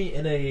throw me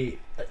in a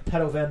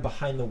pedo van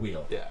behind the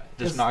wheel. Yeah, Just-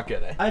 just not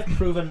good, eh? I've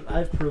proven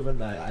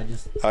that I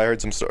just I heard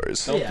some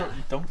stories. Don't, yeah.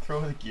 don't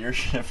throw the gear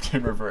shift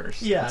in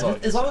reverse. yeah. That's all I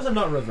As can long say. as I'm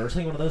not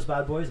reversing one of those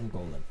bad boys, I'm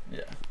golden.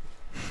 Yeah.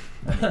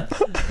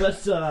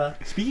 But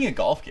Speaking of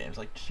golf games,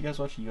 like, did you guys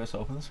watch the U.S.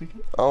 Open this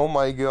weekend? Oh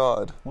my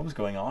god. What was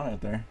going on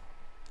out there?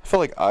 I feel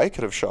like I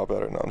could have shot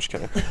better. No, I'm just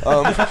kidding.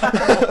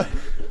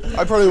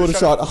 I probably would have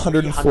shot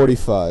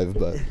 145,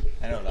 but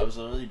I know, that was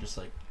literally just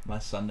like my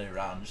Sunday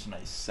round, just a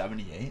nice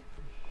 78.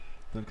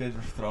 Those guys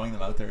were throwing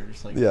them out there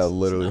just like Yeah, it's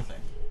literally.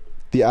 nothing.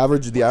 the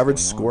average going on?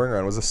 scoring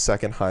round was the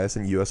second highest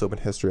in U.S. Open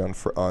history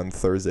on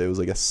Thursday. It was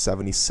like a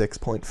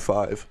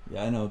 76.5.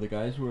 Yeah, I know. The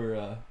guys were.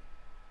 I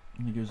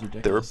think it was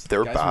ridiculous. They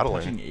were The guys battling.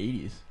 Were touching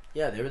 80s.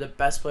 Yeah, they were the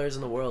best players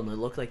in the world, and it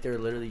looked like they were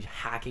literally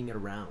hacking it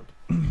around.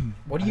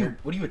 What do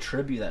you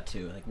attribute that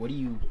to? Like, what do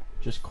you?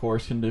 Just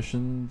course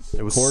conditions.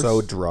 It was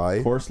so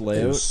dry. Course It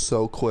layout. was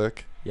so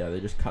quick. Yeah, they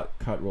just cut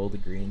rolled the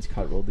greens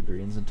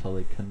until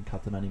they couldn't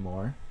cut them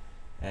anymore.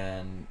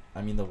 And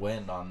I mean, the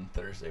wind on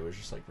Thursday was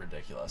just like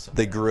ridiculous.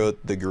 They grew out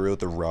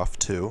the rough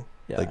too.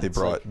 Yeah, like it's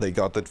they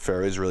got the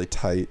fairways really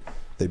tight.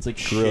 They It's like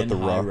grew out the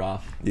shin-high rough.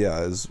 rough.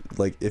 Yeah, it was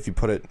like if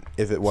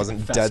it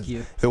wasn't fescue.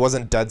 if it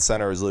wasn't dead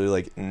center, it was literally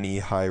like knee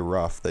high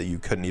rough that you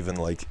couldn't even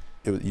like.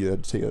 You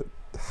had to take a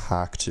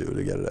hack to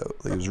get it out.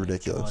 Like, it was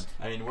ridiculous.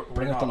 I mean, we're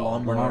Bring out not the all,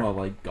 we're lawnmower. not all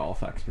like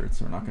golf experts,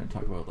 so we're not going to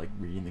talk about like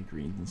reading the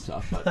greens and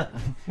stuff. But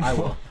I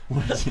will.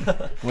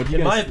 what do you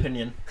In my guys?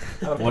 opinion,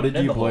 I would What put it did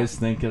in you the hole. boys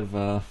think of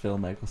Phil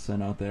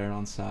Mickelson out there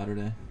on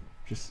Saturday?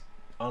 Just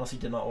Honestly,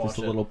 did not watch just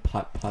a it. little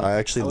putt. I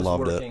actually I was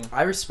loved working.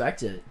 I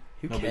respect it.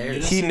 Who No, but you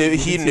cares? didn't- it.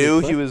 He You knew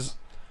didn't see the he clip? was.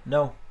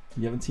 No,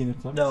 You haven't seen the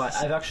clip? No,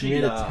 I've actually, He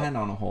made a 10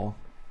 on a hole.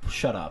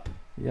 shut up.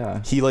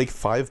 Yeah. He like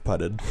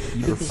 5-putted.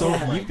 You've been so Oh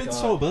my you've been God.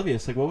 so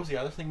oblivious. Like, what was the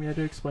other thing we had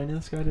to explain to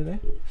this guy today?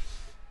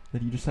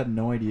 That you just had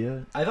no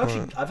idea. I've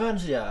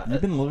actually,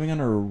 You've been living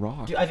under a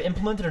rock. dude, I've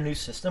implemented a new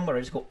system where I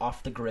just go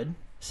off the grid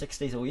 6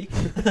 days a week,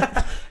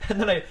 and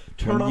then I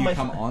turn when on do you my.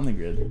 come on the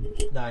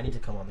grid? Nah, I need to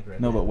come on the grid.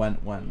 No, but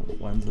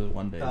when's the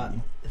one day?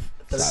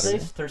 Saturday?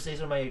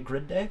 Thursdays are my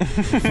grid day.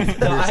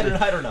 No,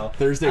 I don't know.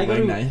 Thursday I go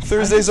wing to- night.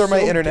 Thursdays are my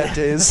so internet bad.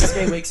 days. This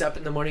guy wakes up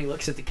in the morning,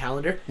 looks at the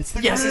calendar. It's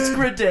the Yes, grid. it's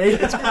grid day.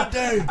 It's grid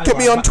day. Get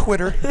me on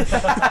Twitter.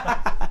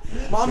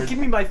 Mom, give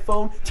me my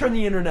phone. Turn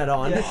the internet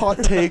on. Yeah. Hot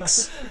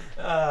takes.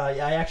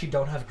 Yeah, I actually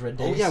don't have grid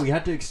days. Oh yeah, we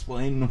had to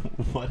explain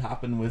what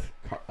happened with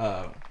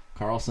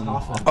Carlson.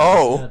 Hoffman.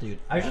 Oh. Yeah, dude.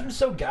 I've just been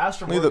so gassed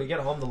from Look at work. the- We get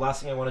home, the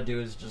last thing I want to do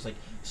is just like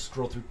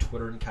scroll through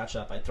Twitter and catch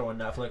up. I throw on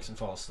Netflix and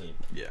fall asleep.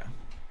 Yeah,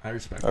 I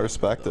respect. I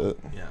respect though. it.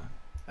 Yeah.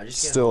 I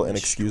just get Still home and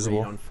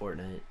inexcusable. straight on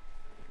Fortnite.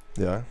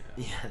 Yeah.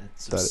 Yeah,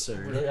 it's That-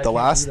 absurd. Really? I The can't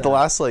last do the that.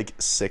 last like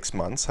 6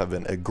 months have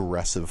been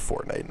aggressive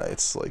Fortnite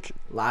nights. Like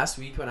Last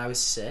week when I was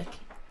sick,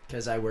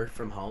 because I worked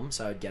from home,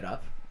 so I would get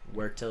up,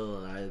 work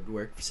till I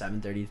work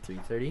 7:30 to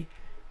 3:30,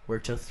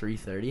 work till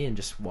 3:30, and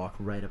just walk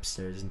right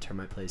upstairs and turn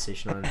my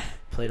PlayStation on.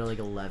 Play till like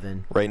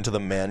 11. right into the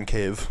man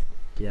cave.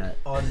 Yeah,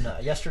 On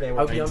yesterday, I I would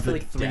worked be on from, for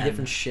like 3 den.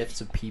 different shifts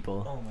of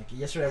people. oh my god!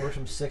 Yesterday I worked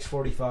from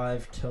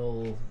 6:45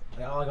 till I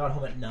got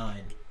home at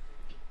 9,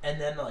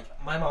 and then like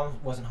my mom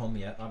wasn't home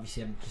yet.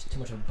 Obviously, I'm just too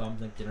much of a bum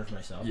to make dinner for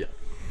myself. Yeah.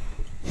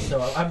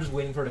 So I'm just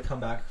waiting for her to come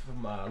back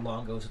from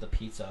Longo's with a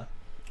pizza,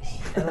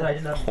 and then I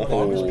didn't have.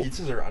 Oh. Those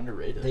pizzas are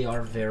underrated. They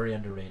are very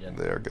underrated.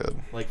 They are good.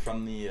 Like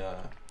from the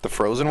The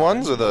frozen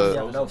ones or Yeah,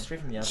 the no, straight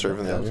from the oven. Straight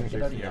from the oven.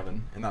 Get out of here.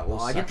 oven in that Oh,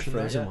 little I get the section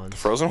there. frozen yeah. ones.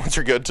 frozen ones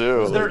are good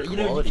too. They're- you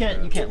know, quality, you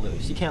bro. can't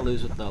lose. You can't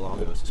lose with the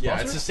Longos. Yeah,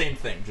 Sponsor? it's the same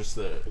thing. Just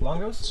the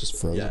Longos. It's just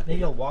frozen. Yeah.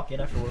 Maybe I'll walk in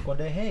after work one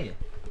day. Hey,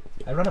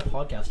 I run a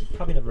podcast. You've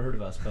probably never heard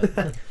of us, but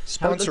I would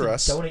Sponsor like to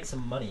us. donate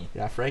some money.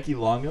 yeah Frankie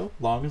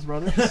Longo's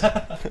brothers.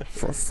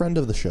 Friend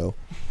of the show.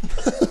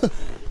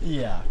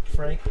 Yeah,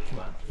 Frank, come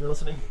on. If you're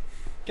listening,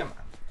 Come on.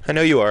 I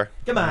know you are.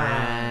 come on.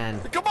 Man.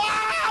 Come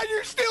on!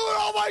 You're stealing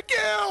all my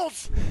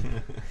kills!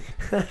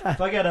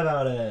 If I get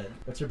about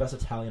what's your best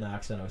Italian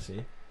accent,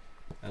 OC?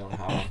 I don't have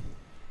one.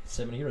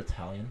 Simon, you're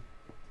Italian.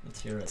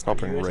 Let's hear it. Let's not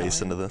bring You're race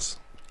Italian? into this.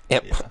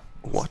 Yep. Yeah.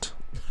 What?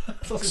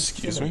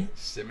 Excuse me?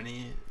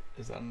 Cimini,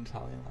 is that an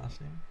Italian last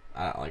name?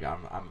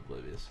 I'm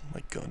oblivious.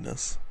 My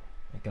goodness.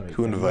 I gotta-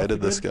 Who invited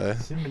this guy?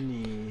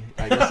 Cimini.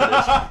 I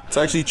guess It's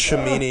actually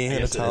Cimini in Yes,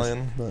 it is. Italian.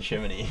 it is. But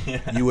Chimney.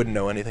 you wouldn't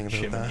know anything about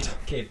Chimney. that.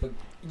 Okay, but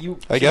you.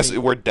 I guess Jimmy,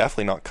 we're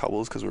definitely not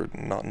couples because we're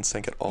not in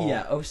sync at all.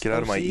 Yeah, Get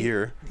out of my OC,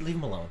 ear. Leave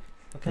him alone.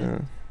 Okay. Yeah.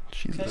 Does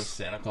Jesus.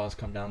 Santa Claus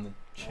come down the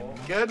chimney?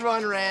 Good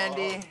one,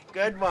 Randy.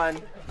 Good one.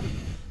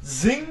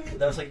 Zing!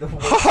 That was like the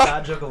worst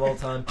bad joke of all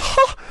time.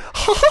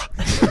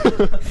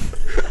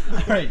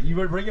 Alright, you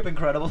were bringing up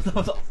Incredibles. That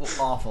was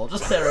awful.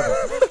 Just terrible.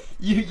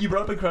 You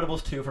brought up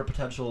Incredibles 2 for a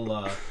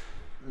potential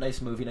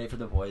nice movie night for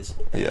the boys.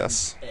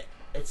 Yes.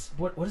 It's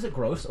what is it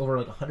gross? Over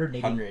like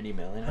 180 180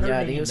 million. Yeah,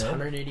 I think it was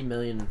 180 180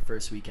 million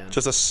first weekend.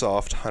 Just a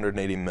soft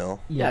 180 mil.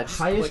 Yeah, just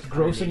highest click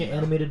grossing 180.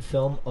 animated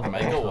film of I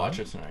might all go time. watch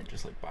it tonight,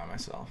 just like by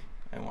myself.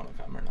 I want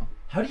to come or no.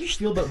 How do you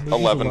feel about movies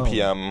 11 alone?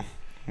 p.m.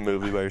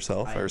 movie by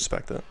yourself. I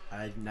respect it.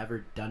 I've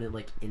never done it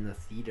like in the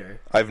theater.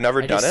 I've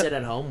never I done just sit it.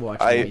 at home watch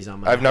movies on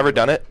my I've never iPad.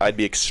 done it. I'd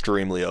be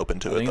extremely open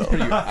to it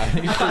though. I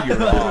think it's pretty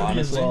raw,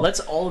 honestly. well. Let's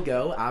all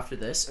go after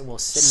this, and we'll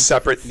sit in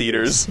Separate different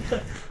theaters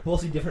We'll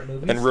see different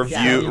movies and review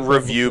Yeah.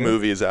 review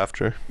movies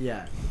after.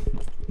 Yeah,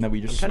 No, we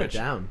I'm just kind of switch.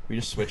 down. We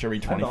just switch every I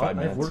don't know, 25 I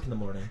minutes. have work in the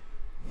morning.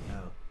 Oh,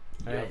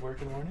 You Alright. have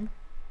work in the morning?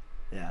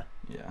 yeah.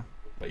 Yeah.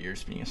 But you're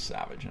just being a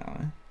savage now,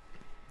 eh?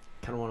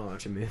 Kind of want to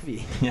watch a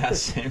movie. Yeah,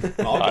 same.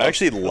 I'll go. I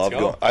actually Let's love go.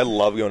 going. I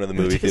love going to the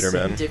movie theater, Just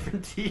in man.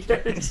 different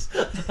theaters.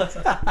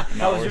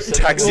 No, we're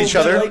sitting- Text Well, each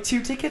would you other. like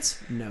 2 tickets?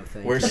 No,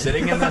 thanks. We're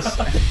sitting in this.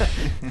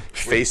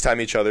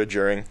 FaceTime each other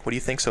during. What do you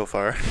think so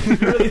far?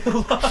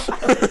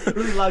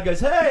 Really loud guys.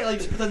 Hey, like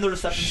but then the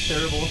reception's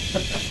terrible.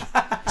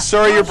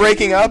 Sorry, you're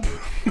breaking up.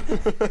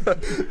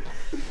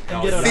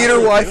 And get out Theater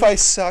after, Wi-Fi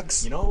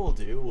sucks. You know what we'll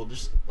do? We'll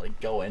just like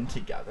go in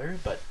together,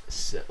 but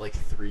sit like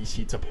 3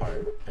 seats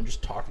apart and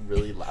just talk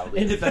really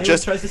loudly. And if anyone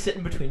Just- tries to sit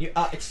in between you,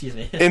 excuse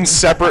me. In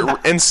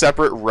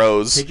separate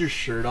rows. Take your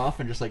shirt off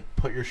and just like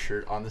put your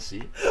shirt on the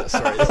seat.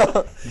 Sorry,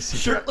 you see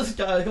Shirtless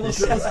guys, come on,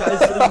 shirtless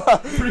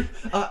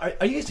guys.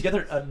 Are you guys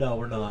together? No,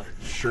 we're not.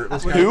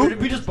 shirtless We're- guy. Who?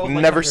 We just both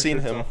like Never having seen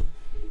our shirts him. off.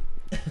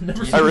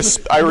 Never I seen-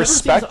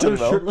 respect never him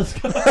seen though. this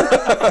other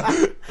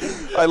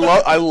shirtless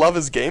guy. I love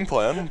his game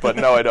plan, but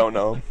no, I don't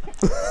know.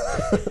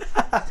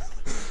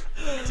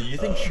 Do you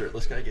think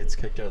shirtless guy gets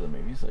kicked out of the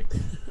movies? Like,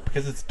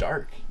 because it's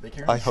dark. They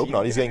can't. I really hope see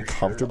not. He's behind getting your shirt.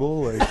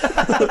 comfortable. Like, You know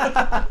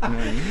what I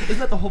mean? Isn't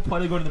that the whole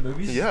point of going to the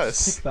movies?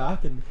 Yes. Just kick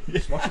back and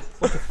just watch a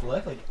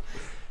flick. Like,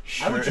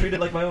 I would treat it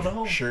like my own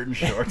home. Shirt and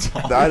shorts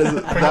on. that is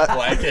Bring a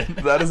blanket.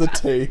 that is a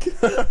take.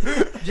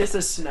 Just a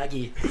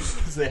snuggie.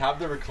 Because they have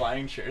the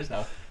reclining chairs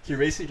now. You're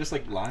basically just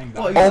like lying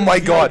down. Well, Oh my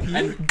VIP? god,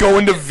 And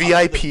going to Up to the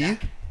VIP.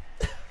 neck.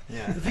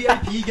 Yeah.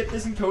 VIP, get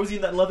this and cozy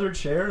in that leather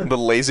chair. The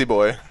lazy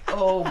boy.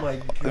 Oh my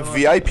god.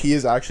 VIP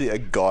is actually a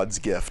god's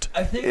gift.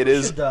 I think It we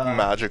is should,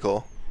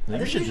 magical. I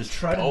think we should just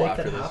try to go make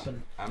after that this.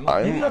 happen. I'm,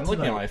 Maybe I'm not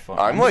looking at tonight. my phone.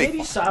 I'm Maybe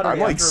like Saturday I'm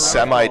like after a round of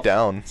semi golf.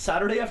 down.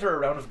 Saturday after a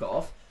round of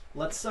golf,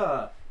 let's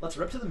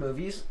rip to the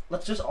movies.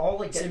 Let's just all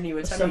like get Cimini,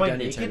 what time are you semi done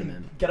your naked,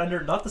 tournament? get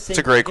under not the same. It's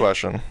a great blanket.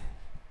 question.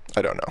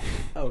 I don't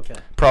know. Okay.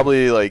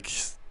 Probably like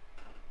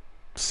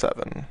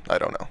 7. I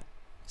don't know.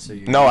 So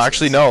you No,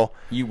 actually no.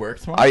 You work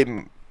tomorrow?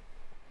 I'm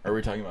Or are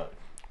we talking about?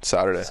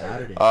 Saturday.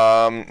 Saturday.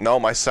 No,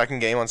 my second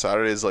game on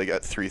Saturday is like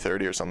at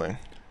 3:30 or something.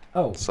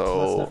 Oh, So-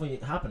 that's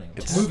definitely happening.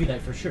 It's- Movie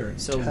night for sure.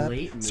 So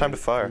late. It's time to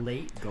fire.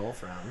 Late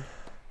golf round,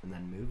 and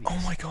then movies.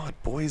 Oh my god,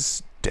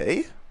 boys'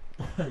 day?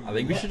 I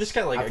think we should just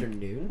get like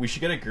Afternoon. we should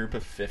get a group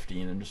of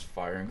 15 and just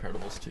fire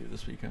Incredibles 2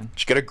 this weekend.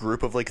 Just get a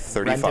group of like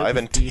Rent out 35 the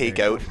and theater. take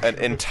out an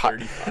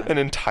 35.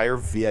 entire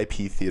VIP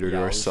theater to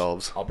Yeah,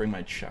 ourselves. I'll bring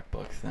my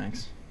checkbook,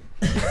 thanks.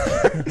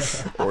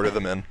 Order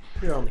them in.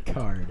 You're on the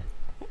card.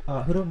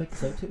 Who do I make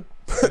this out to?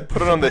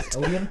 Put it on the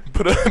Odeon?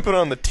 put it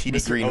on the TD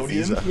Mr. Green Odeon?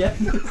 visa. Yeah.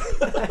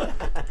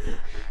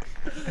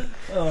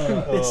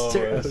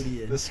 Mr. this,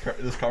 Odeon.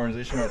 this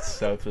conversation went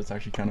south, but it's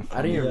actually kind of I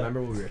funny. don't even Yeah.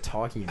 remember what we were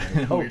talking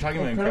about. We were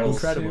talking about Incredibles,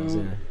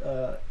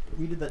 Incredibles.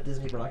 We did that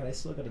Disney Brock, and I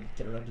still gotta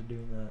get around to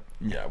doing that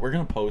Yeah, we're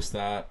gonna post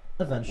that.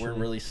 eventually. We're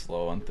really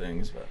slow on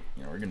things, but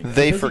you know we're gonna. Get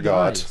They Busy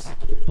forgot. guys.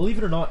 Believe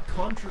it or not,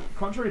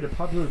 contrary to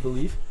popular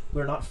belief,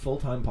 we're not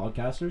full-time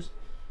podcasters.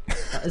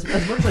 As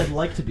much as I'd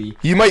like to be.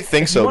 You might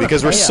think If you so wanna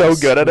because we're pay so us,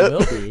 good at We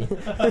it.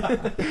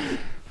 will be.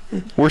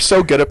 We're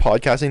so good at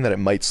podcasting that it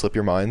might slip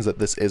your minds that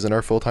this isn't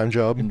our full-time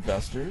job.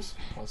 investors,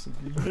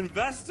 possibly.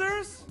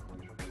 Investors?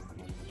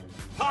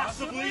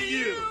 Possibly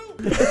you!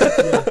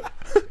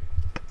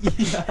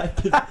 Yeah,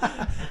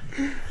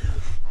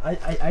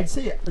 I'd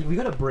say like, we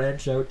gotta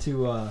branch out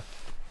to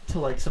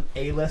like some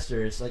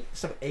A-listers, like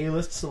some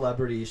A-list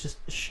celebrities. Just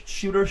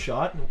shoot our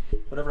shot, and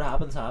whatever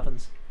happens,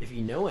 happens. If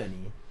you know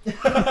any.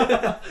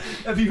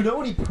 If you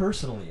know any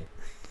personally,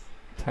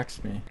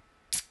 Text me.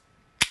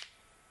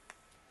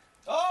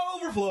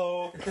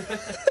 Overflow!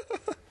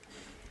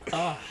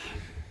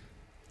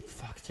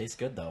 fuck, tastes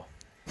good though.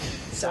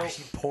 It's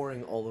actually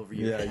pouring all over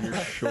you. Yeah, your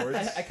shorts.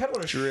 I kind of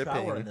want to shower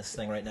Dripping. in this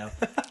thing right now.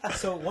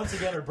 So once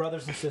again, our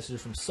brothers and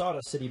sisters from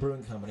Sawdust City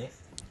Brewing Company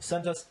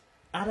sent us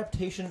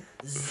Adaptation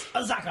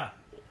Azaka.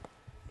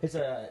 It's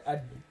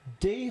a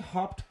day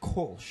hopped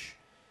kolsch.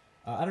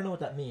 I don't know what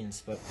that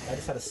means, but I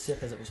just had a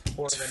sip as it was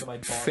pouring into my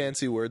body.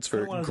 Fancy words I for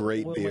don't wanna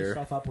great oil beer.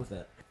 myself up with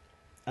it.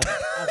 As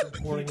I'm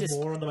pouring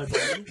more into my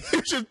body.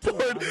 You just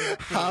poured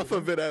half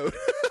of it out.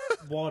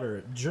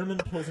 Water, German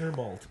Pilsner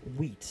malt,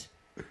 wheat,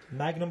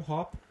 Magnum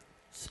hop,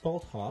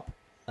 spalt hop,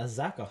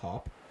 Azaka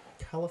hop,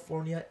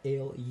 California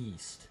ale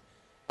yeast.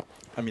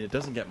 I mean, it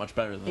doesn't get much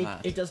better than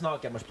that. It does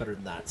not get much better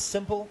than that.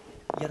 Simple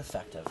yet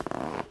effective.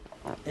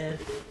 And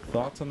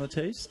Thoughts on the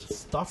taste?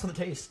 thoughts on the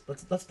taste.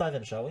 Let's dive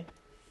in, shall we?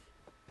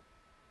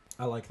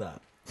 I like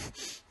that.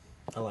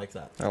 I like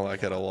that. I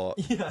like it a lot.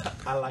 Yeah,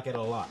 I like it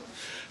a lot.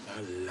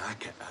 I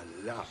like it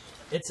a lot.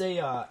 It's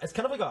it's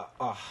kind of like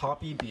a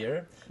hoppy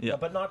beer, Yeah.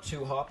 but not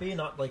too hoppy.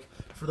 Not like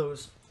for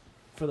those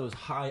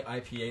high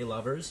IPA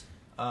lovers,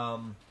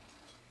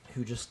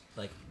 who just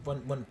like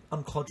when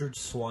uncultured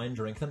swine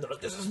drink them, they're like,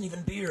 this isn't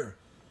even beer.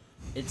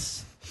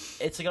 It's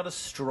got a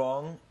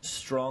strong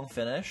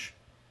finish,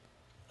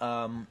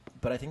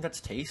 but I think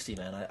that's tasty,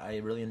 man. I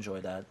really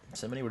enjoy that.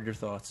 Cimini, what are your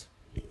thoughts?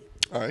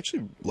 I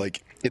actually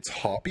like it's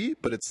hoppy,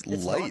 but it's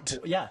light.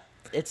 Yeah,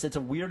 it's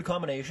a weird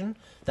combination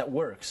that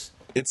works.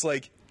 It's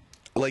like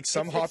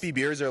some It's- hoppy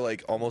beers are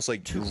like almost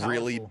like too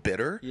really powerful.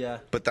 bitter. Yeah.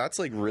 But that's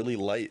like really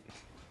light.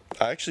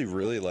 I actually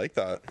really like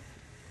that.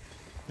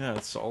 Yeah,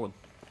 it's solid.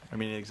 I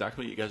mean,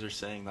 exactly what you guys are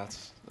saying.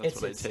 That's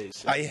It's- what it's- I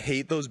taste. I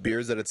hate those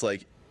beers that it's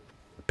like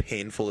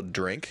painful to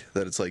drink,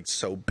 that it's like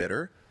so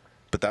bitter.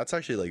 But that's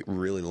actually like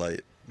really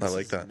light. I This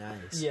like is that.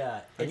 Nice. Yeah,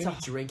 Are it's you a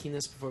drinking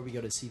this before we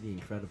go to see The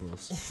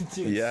Incredibles?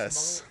 Dude,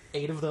 Yes. smuggle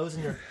 8 of those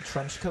in your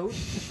trench coat.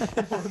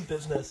 We're in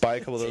business. Buy a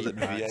couple of those at Eight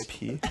packs.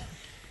 VIP.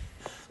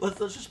 Let's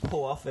just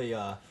pull off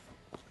a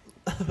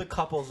the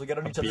couples will get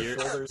on each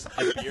other's shoulders.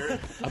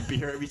 A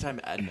beer every time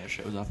Edna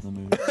shows up in the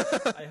movie.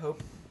 I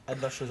hope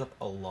Edna shows up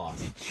a lot.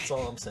 That's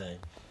all I'm saying.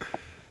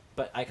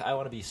 But I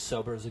want to be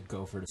sober as a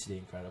gopher to see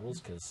The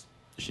Incredibles because.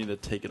 You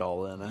need to take it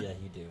all in. Yeah,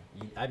 you do.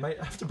 I might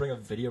have to bring a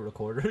video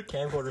recorder,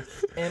 camcorder,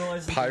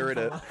 analyze the Pirate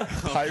game it. film.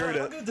 Pirate I'm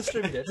it. going to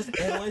distribute it. Just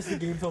analyze the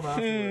game film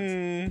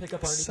afterwards. Pick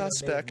up on anything I may have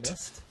Suspect.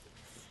 missed.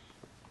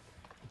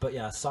 But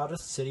yeah,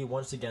 Sawdust City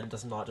once again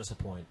does not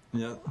disappoint.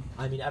 Yeah.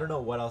 I mean, I don't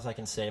know what else I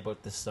can say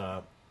about this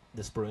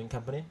this brewing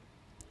company.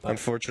 But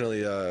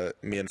Unfortunately,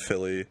 me and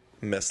Philly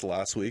missed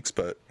last week's,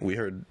 but we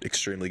heard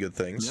extremely good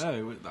things.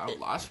 Yeah,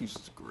 last week's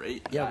was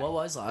great. Yeah, what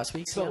was last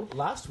week's? so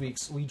last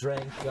week's we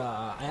drank.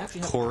 I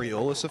actually have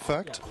Coriolis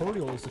effect. Yeah,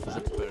 Coriolis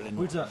effect.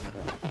 Which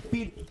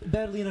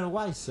Berliner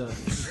Weiss. You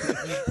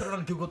put it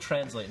on Google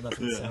Translate, and that's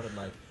what it sounded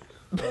like.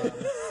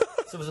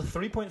 So it was a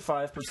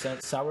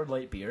 3.5% sour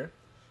light beer.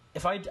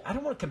 If I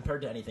don't want to compare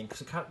it to anything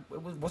because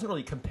it wasn't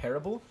really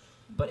comparable,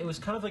 but it was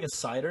kind of like a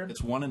cider.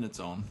 It's one in its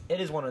own. It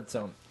is one on its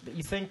own. But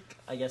you think,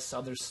 I guess,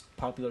 other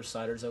popular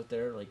ciders out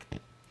there, like...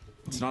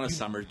 It's not a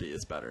Summersby,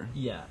 it's better.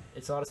 Yeah,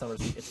 it's not a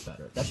Summersby, it's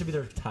better. That should be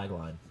their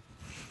tagline.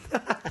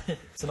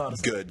 It's not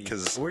a Good,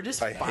 because We're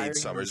just I firing hate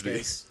Summersby.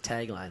 these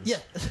taglines. Yeah,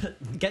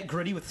 get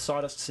gritty with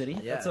Sawdust City.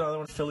 Yeah. That's another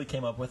one Philly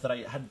came up with that I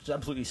had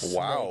absolutely smoked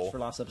Wow. for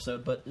last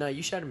episode, but No,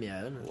 you shouted me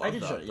out. I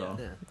did that, shut it, though.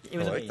 yeah. Yeah. It I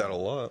was like amazing. that a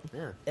lot.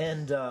 Yeah.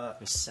 And,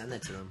 Just send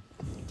it to them.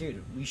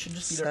 dude, we should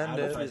just be their Send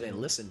it. Hopefully they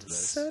advertising. listen to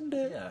this. Send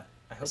it. Yeah,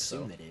 I hope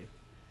Assume so. they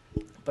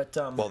do. But,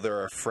 Well,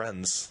 they're our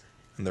friends,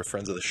 and they're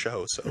friends of the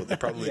show, so they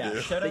probably yeah, do.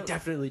 shout They out,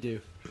 definitely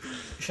do.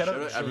 shout Shout out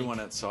out Jake. everyone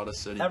at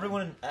Sawdust City.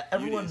 Everyone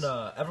Beauties.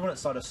 at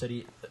Sawdust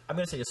City. I'm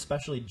gonna say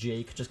especially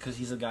Jake, just because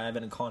he's a guy I've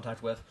been in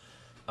contact with.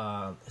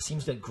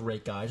 Seems like a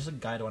great guy, just a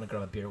guy I want to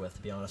grab a beer with,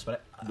 to be honest.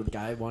 But The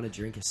guy I want to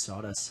drink is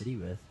Sawdust City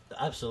with.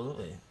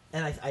 absolutely,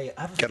 and I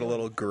have Get a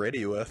little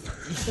gritty with.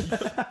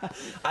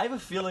 I have a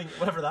feeling,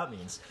 whatever that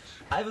means.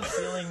 I have a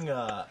feeling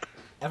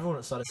everyone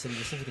at Sawdust City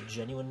just seems like a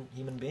genuine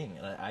human being,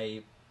 and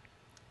I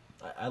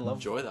love.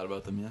 Enjoy that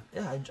about them, yeah.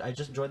 Yeah, I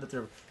just enjoy that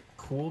they're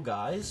cool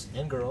guys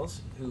and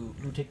girls who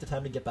take the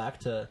time to get back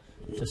to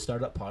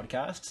start up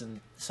podcasts and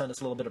send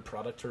us a little bit of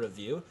product to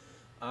review.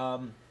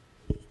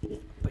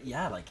 But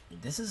yeah, like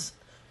this is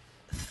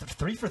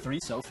 3 for 3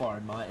 so far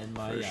in my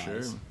For eyes.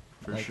 sure.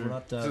 For Like sure. we're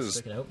not This is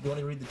sticking out. Do you want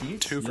to read the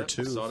deeds? 2 for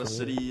 2. Sawdust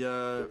City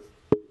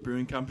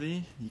Brewing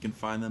Company. You can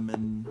find them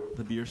in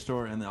the Beer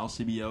Store and the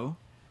LCBO.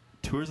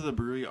 Tours of the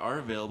brewery are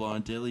available on a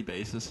daily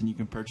basis, and you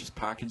can purchase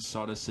packaged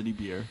Sawdust City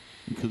beer,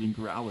 including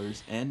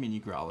growlers and mini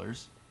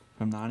growlers,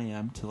 from 9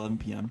 a.m. to 11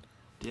 p.m.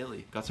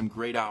 daily. Got some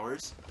great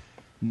hours.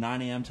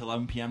 9 a.m. to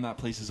 11 p.m. That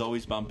place is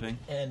always bumping.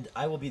 And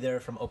I will be there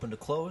from open to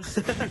close.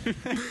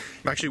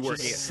 I'm actually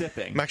working.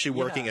 sipping. I'm actually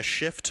working Yeah. a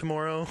shift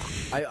tomorrow.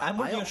 I'm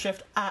working a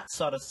shift at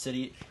Sawdust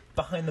City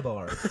behind the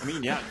bar. I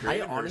mean, yeah, I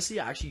great. honestly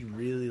actually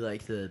really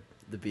like the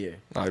beer.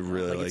 I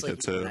really Like, it's like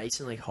it too.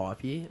 nice and like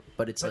hoppy,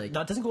 but it's But like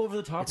no, it doesn't go over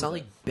the top. it's not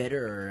with like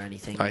bitter or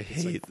anything. I Like,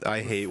 it's,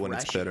 like, hate when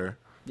it's refreshing. bitter. it.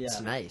 Yeah,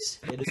 It's nice,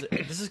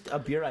 This is a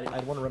beer I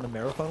want to run a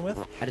marathon with.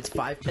 and it's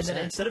 5%. And then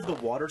instead of the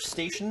water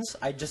stations,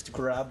 I just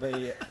grab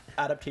a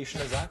adaptation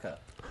of Zaka.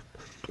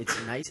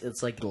 It's nice.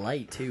 It's like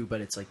light too,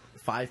 but it's like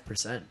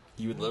 5%.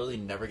 You would literally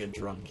never get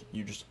drunk.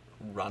 You just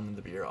run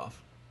the beer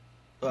off.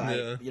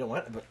 Yeah. You know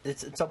what? But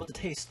it's up with the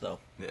taste though.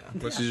 Yeah.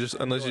 Unless you just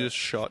Put it in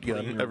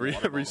shotgun your every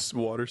water every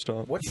water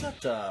stop. What's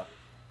that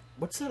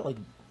like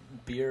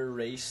beer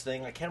race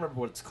thing? I can't remember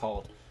what it's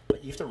called.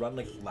 But you have to run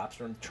like laps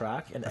around the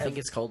track, and I think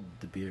it's called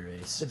the beer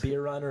race. the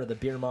beer run or the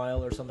beer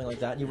mile or something like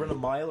that. And you run a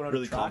mile around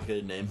Really the track.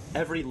 complicated name.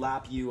 Every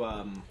lap you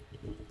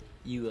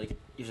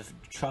just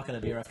chuck in a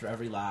beer after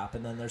every lap,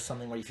 and then there's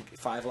something where you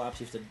 5 laps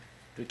you have to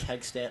do a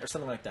keg stand or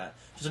something like that.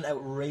 Just an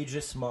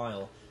outrageous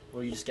mile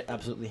where you just get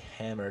absolutely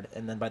hammered,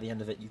 and then by the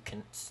end of it you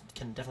can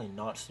definitely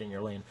not stay in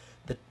your lane.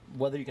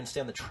 Whether you can stay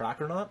on the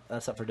track or not,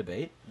 that's up for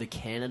debate. The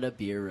Canada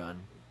Beer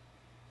Run.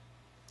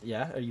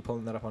 Yeah, are you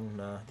pulling that up on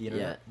the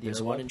internet? Yeah, The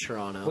there's interweb? one in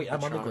Toronto. Wait,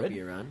 I'm on the Toronto grid?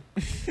 Beer Run.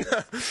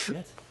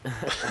 Shit.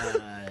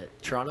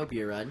 Toronto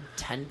Beer Run,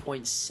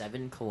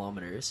 10.7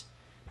 kilometers,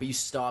 but you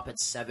stop at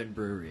 7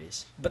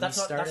 breweries. But that's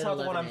You not start at the one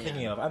 11 I'm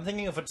thinking a.m. of. I'm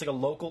thinking if it's like a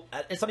local.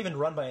 It's not even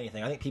run by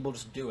anything. I think people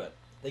just do it.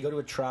 They go to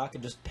a track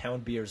and just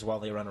pound beers while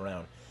they run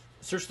around.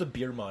 Search the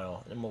beer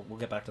mile, and we'll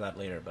get back to that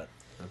later. But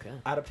Okay.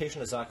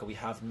 adaptation of Zaka, we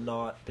have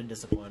not been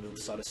disappointed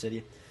with Sawdust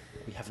City.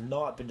 We have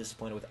not been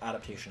disappointed with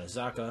adaptation of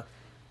Zaka.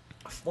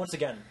 Once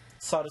again,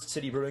 Sawdust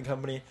City Brewing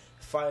Company,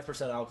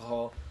 5%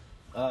 alcohol.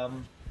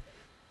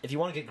 If you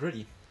want to get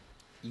gritty,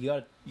 you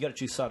gotta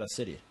choose Sawdust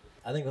City.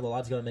 I think the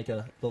lad's gonna make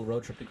a little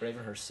road trip to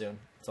Gravenhurst soon.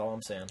 That's all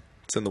I'm saying.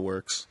 It's in the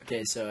works.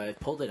 Okay, so I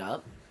pulled it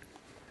up.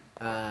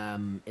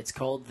 It's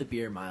called the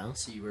Beer Mile,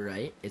 so you were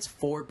right. It's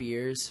 4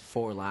 beers,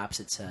 4 laps,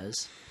 it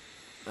says.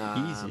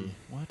 Easy.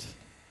 What?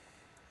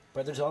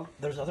 But there's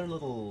other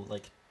little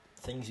like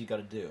things you got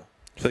to do.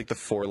 I think the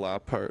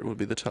 4-lap part would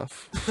be the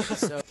tough.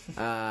 So,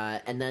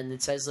 and then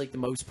it says like the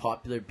most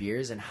popular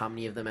beers and how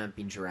many of them have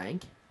been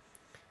drank.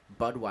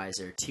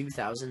 Budweiser,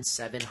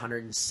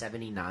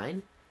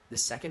 2,779. The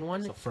second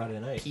one, So Friday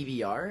night.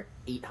 PBR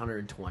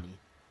 820.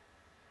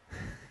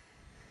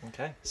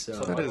 Okay. So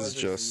That what is was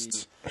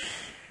just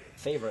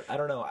favorite. I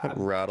don't know. That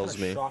I'm rattles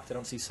kinda me. shocked I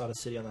don't see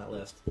Sawdust City on that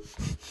list.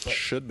 But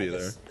should be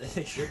there.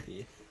 They should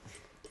be.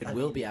 it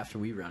will be after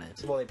we run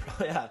it. Well, they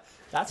probably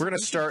That's We're gonna we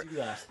should start. do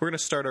that. We're gonna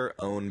start our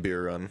own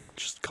beer run.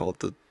 Just call it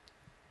the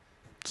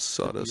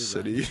Sawdust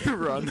City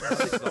Run.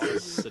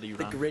 City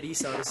The run. gritty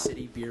Sawdust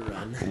City beer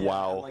run. I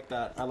Wow. like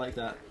that. I like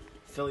that.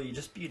 Phil, you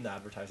just be in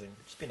advertising.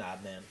 Just be an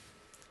ad man.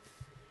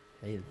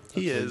 Hey,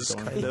 He is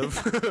kind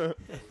of.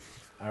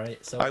 All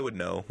right. So I would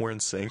know. We're in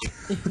sync.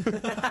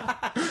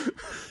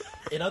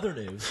 in other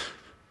news,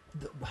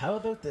 how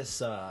about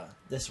this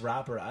this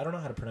rapper? I don't know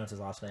how to pronounce his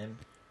last name.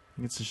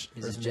 It's his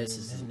Is it His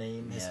just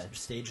name, his yeah.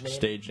 stage name.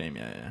 stage name,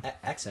 yeah.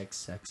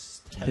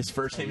 XXX? His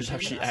first name is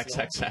actually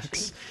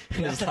XXX,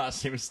 and his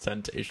last name is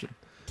Temptation.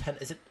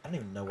 Is it? I don't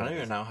even know. I What don't it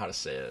even is. know how to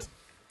say it.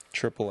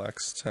 Triple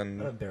X I'm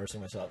 10.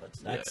 embarrassing myself.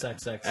 It's Yeah.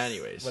 XXX.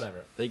 Anyways,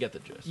 whatever. They get the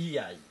gist.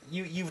 Yeah,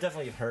 you've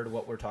definitely heard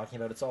what we're talking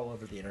about. It's all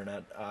over the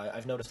internet.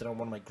 I've noticed it on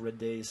one of my grid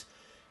days,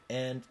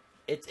 and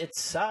it's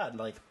sad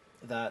like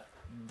that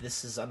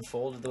this has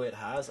unfolded the way it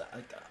has.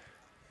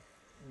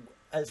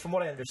 As from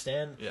what I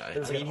understand, Yeah,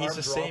 there's I like mean an he's the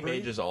armed same robbery.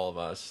 age as all of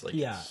us. Like,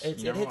 Yeah, you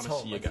it never hits want to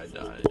home, see a like- guy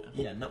die.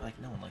 Yeah, no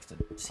one likes to.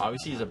 See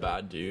Obviously, that he's a happen.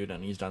 bad dude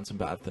and he's done some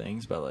bad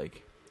things, but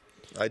like,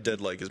 I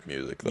did like his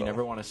music though. you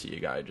never want to see a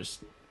guy just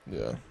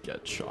Yeah.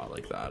 get shot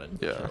like that and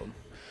Yeah. killed.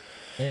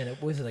 And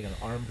it was like an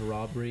armed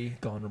robbery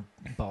gone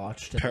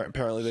botched.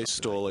 Apparently, they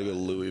stole like a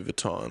Louis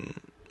Vuitton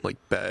like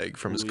bag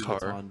from his Louis car.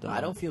 Vuitton done. I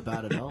don't feel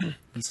bad at all.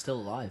 He's still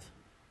alive.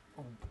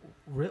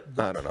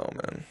 I don't know,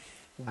 man.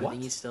 I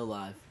think he's still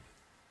alive.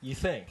 You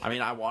think? I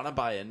mean, I want to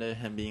buy into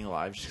him being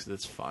alive just because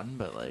it's fun,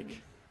 but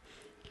like,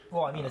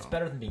 Well, I mean, it's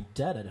better than being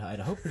dead. I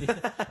hope.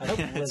 I hope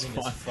living It's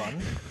is fun.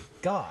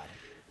 God.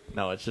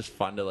 no, it's just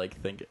fun to like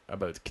think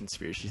about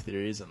conspiracy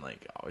theories and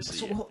like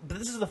obviously. So, but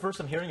this is the first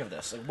I'm hearing of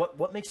this. Like,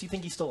 what makes you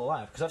think he's still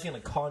alive? Because I've seen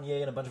like Kanye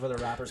and a bunch of other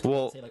rappers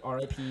Well, say like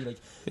R.I.P. Like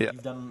yeah.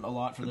 you've done a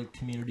lot for the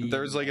community.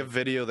 There's like a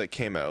video that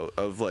came out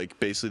of like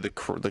basically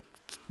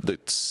the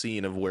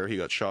scene of where he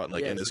got shot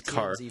like Yeah, in it's his a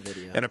car, TMZ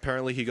video. and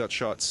apparently he got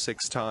shot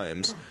 6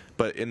 times.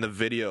 But in the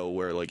video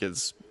where like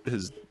his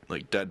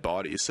like dead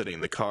body is sitting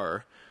in the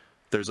car,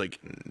 there's like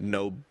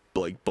no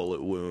like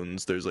bullet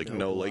wounds. There's like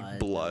no like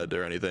blood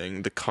or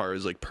anything. The car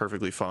is like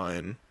perfectly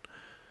fine.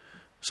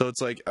 So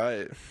it's like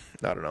I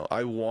don't know.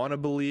 I want to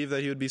believe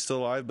that he would be still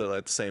alive, but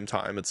at the same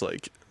time, it's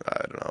like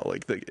I don't know.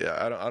 Like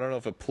I don't know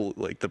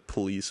if the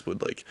police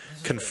would like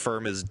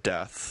confirm his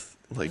death.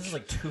 Like this is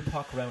like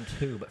Tupac round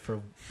 2, but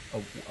for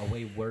a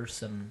way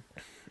worse and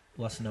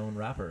less known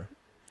rapper.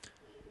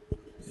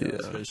 yeah.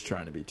 So he's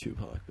trying to be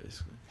Tupac,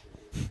 basically.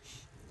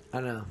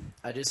 I don't know.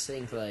 I just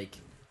think like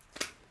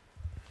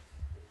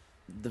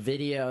the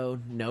video,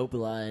 no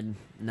blood,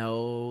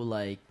 no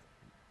like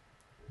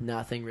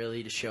nothing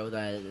really to show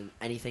that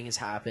anything has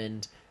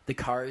happened. The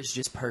car is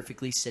just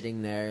perfectly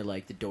sitting there,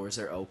 like the doors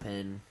are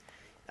open.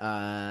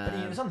 But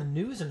he was on the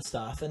news and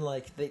stuff, and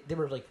like they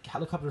were like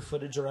helicopter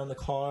footage around the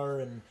car,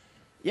 and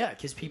Yeah,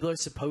 because people are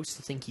supposed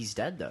to think he's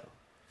dead though,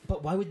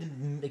 but why would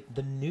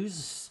the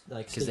news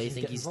like? because they stations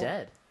think get he's involved?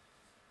 dead.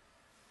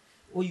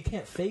 Well, you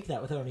can't fake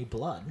that without any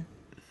blood.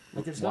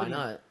 Like, there's Why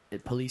gotta be-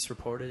 not? Police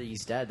reported that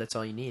he's dead. That's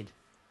all you need.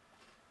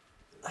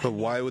 But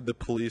why would the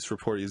police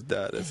report he's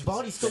dead? His If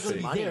body's still going to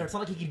be money. there. It's not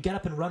like he could get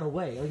up and run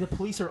away. Like the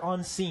police are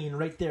on scene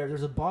right there.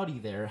 There's a body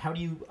there. How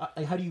do you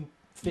You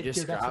fit just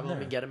your death grab in him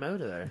there? and get him out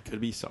of there.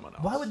 Could be someone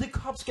else. Why would the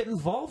cops get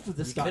involved with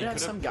this You guy? could have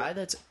some guy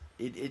that's.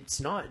 It's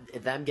not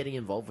them getting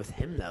involved with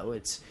him though.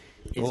 It's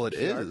Well, it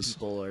PR is.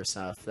 people or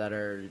stuff that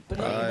are. But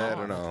putting him I on.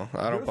 don't know.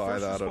 I You're don't a buy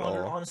first that at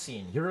responder all. On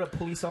scene, you're a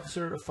police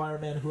officer, a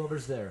fireman,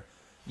 whoever's there.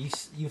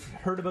 You've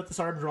heard about this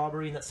armed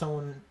robbery and that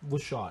someone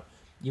was shot.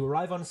 You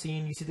arrive on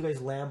scene. You see the guy's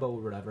Lambo or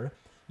whatever.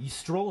 You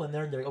stroll in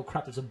there and they're like, oh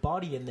crap, there's a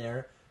body in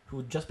there who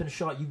had just been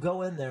shot. You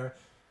go in there.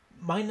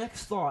 My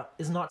next thought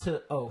is not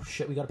to, oh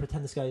shit, we got to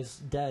pretend this guy's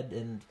dead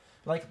and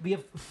like we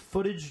have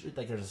footage.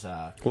 Like there's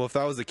Well, if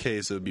that was the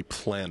case, it would be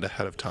planned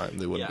ahead of time.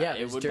 They wouldn't. Yeah, it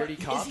there's would- dirty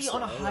is cops. he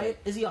on a though, high?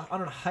 like- Is he on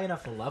a high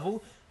enough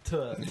level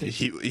to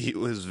He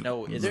was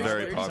No, it's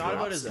very it's not popular.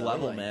 about his Though,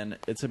 level, like- man.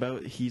 It's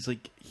about he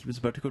was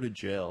about to go to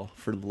jail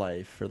for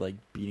life for like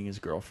beating his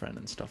girlfriend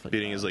and stuff like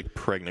beating that. his like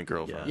pregnant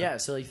girlfriend. Yeah,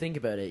 so like think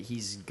about it.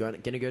 He's gonna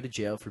go to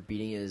jail for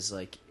beating his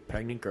like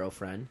pregnant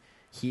girlfriend.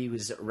 He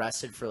was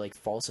arrested for like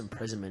false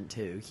imprisonment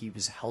too. He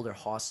was held her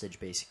hostage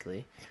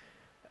basically.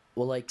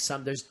 Well, like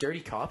there's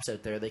dirty cops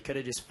out there. They could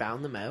have just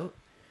found them out,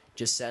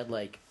 just said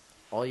like,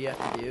 all you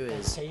have to do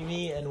is pay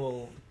me and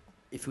we'll.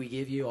 if we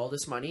give you all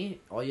this money,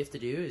 all you have to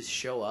do is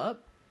show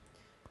up,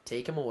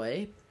 take him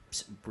away,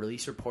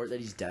 release report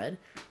that he's dead.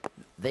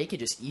 They could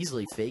just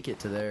easily fake it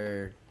to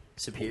their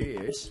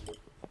superiors.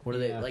 What are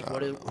they Yeah. like?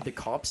 What are the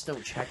cops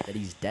don't check that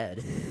he's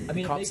dead? I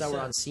mean, it cops makes that were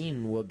on sense.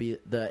 scene will be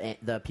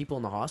the people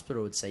in the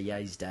hospital would say, yeah,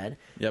 he's dead.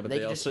 Yeah, but they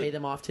they could just also pay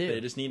them off too.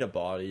 They just need a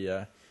body.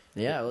 Yeah.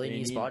 Yeah, well, they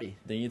need his body.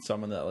 They need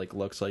someone that like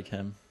looks like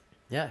him.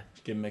 Yeah,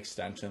 Give him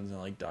extensions and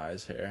like dye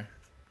his hair.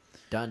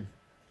 done.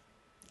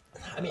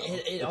 I mean,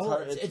 it It's all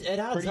hard- it it's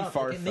adds pretty up.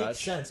 Like, it makes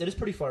far-fetched. sense. It is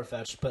pretty far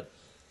fetched, but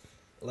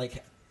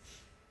like,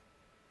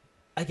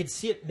 I could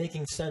see it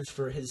making sense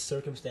for his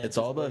circumstances. It's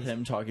all where about he's-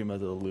 him talking about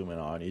the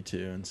Illuminati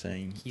too, and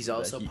saying He's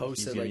also that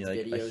posted giving, like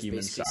a videos human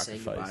basically saying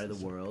sacrifice goodbye to and the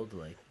stuff. world.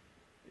 Like,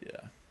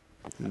 Yeah.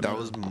 That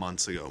was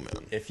months ago,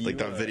 man. If you, Like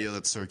that video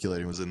that's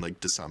circulating was in like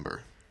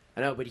December.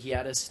 I know, but he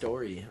had a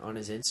story on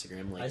his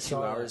Instagram like I 2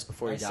 saw hours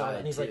before he I saw died. it,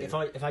 and he's too.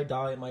 like, if I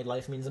die, my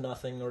life means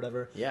nothing or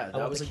whatever. Yeah, I that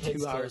want was the like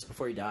kids 2 to- hours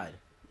before he died.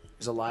 It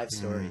was a live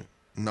story.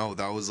 No,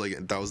 that was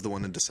the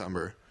one in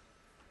December.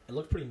 It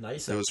looked pretty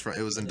nice. It was in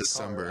his car.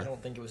 December. I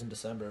don't think it was in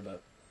December,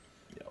 but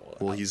Yeah,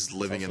 Well, he's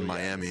living in also,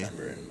 Miami.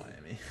 December in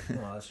Miami.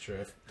 well, that's true.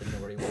 I didn't know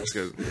where he was. It's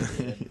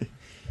good.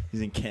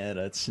 He's in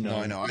Canada. It's No,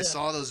 snowing. I know. I Yeah.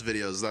 saw those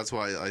videos. That's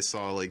why I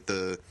saw like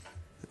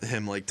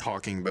him like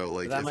talking about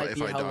like That might if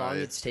be I how long die.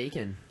 it's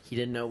taken. He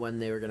didn't know when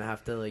they were gonna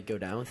have to like go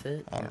down with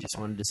it. I don't He just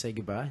wanted to say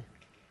goodbye.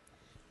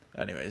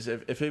 Anyways,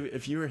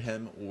 if you were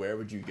him, where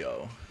would you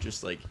go?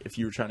 Just like if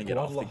you were trying to get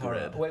off the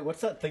Guadalajara. grid. Wait,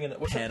 what's that thing in?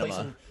 What's that Panama.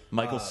 place in?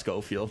 Michael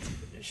Schofield.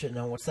 Shit,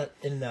 no. What's that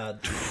in the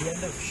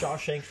end of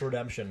Shawshank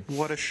Redemption?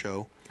 What a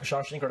show!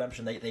 Shawshank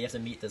Redemption. They have to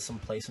meet at some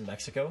place in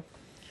Mexico.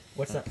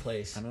 What's that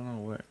place? I don't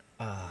know where.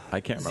 I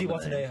can't remember.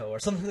 the name. Zihuatanejo or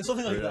something like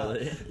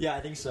Really? that. Yeah,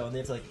 I think so. And they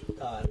have to like.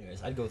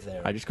 Anyways, I'd go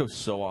there. I just go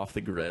so off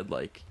the grid,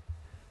 like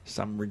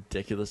some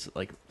ridiculous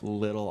like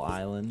little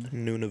island.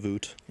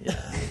 Nunavut, Yeah,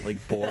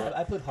 like Bora,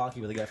 I played hockey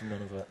with a guy from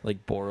Nunavut.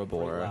 like Bora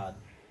Pretty Bora, rad.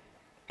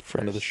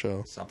 friend of the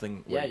show.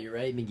 something. Yeah, where- you're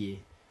right, Miggy.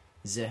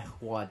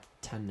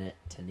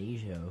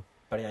 Zihuatanejo.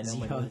 Buddy, I know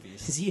my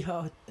movies.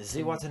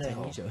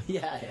 Zihuatanejo.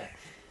 Yeah, yeah.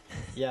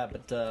 Yeah,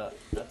 but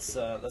that's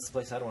the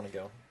place I'd want to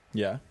go.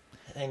 yeah.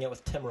 Hang out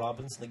with Tim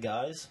Robbins and the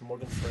guys,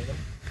 Morgan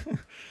Freeman.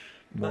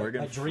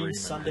 Morgan my dream Freeman.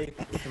 Sunday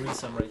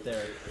threesome right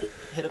there.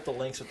 Hit up the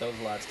links with those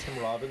lads, Tim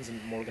Robbins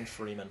and Morgan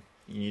Freeman.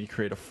 You need to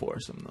create a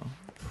foursome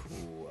though.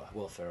 Ooh,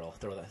 Will Ferrell,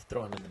 throw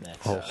him in the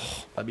mix. Oh,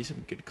 That'd be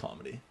some good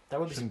comedy. That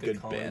would be some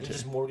good comedy. banter.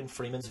 Just Morgan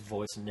Freeman's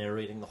voice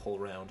narrating the whole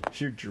round. It's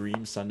your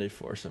dream Sunday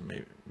foursome.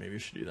 Maybe we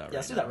should do that. Yeah,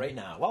 let's do that right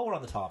now. While we're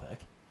on the topic.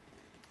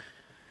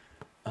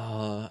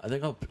 I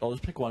think I'll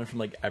just pick one from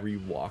like every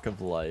walk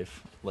of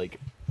life. Like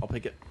I'll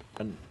pick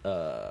like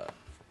a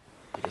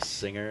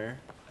singer,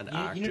 an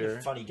actor. You need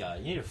a funny guy.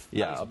 You need a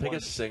Yeah, at least I'll pick one.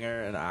 a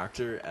singer, an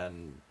actor,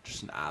 and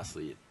just an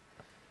athlete.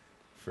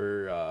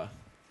 For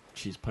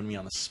she's putting me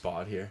on the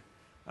spot here.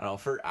 I don't know.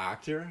 For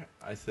actor,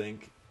 I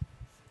think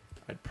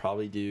I'd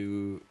probably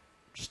do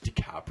just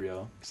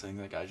DiCaprio because I think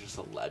that guy's just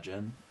a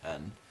legend.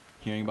 And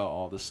hearing about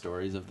all the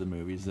stories of the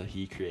movies that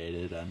he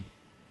created and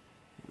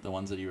the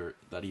ones that he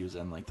was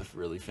in, like the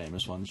really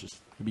famous ones, just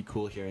it'd be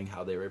cool hearing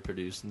how they were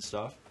produced and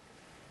stuff.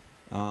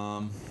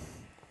 I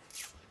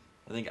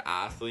think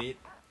athlete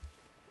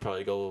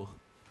probably go.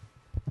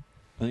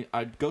 I think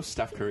I'd go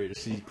Steph Curry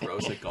just 'cause he's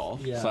gross at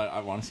golf. Yeah. So I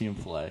want to see him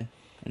play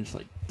and just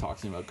like talk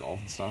to him about golf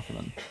and stuff, and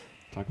then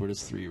talk about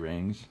his 3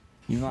 rings.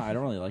 Even though I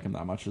don't really like him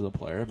that much as a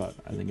player, but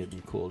I think it'd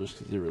be cool just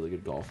because he's a really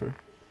good golfer.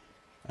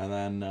 And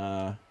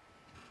then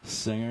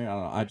singer, I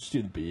don't know. I'd just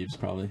do the Biebs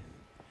probably.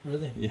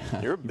 Really?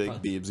 Yeah, you're a big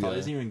Probably Biebs guy.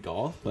 doesn't even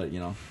golf, but you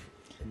know,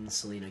 And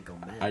Selena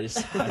Gomez. I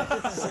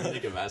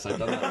think a mess. I've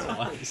done that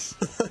twice.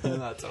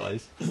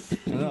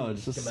 I don't know.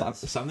 It's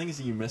just some things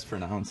that you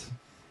mispronounce.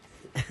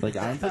 Like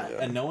I don't think,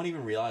 and no one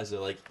even realized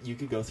that. Like you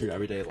could go through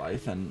everyday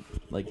life, and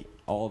like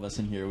all of us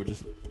in here would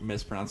just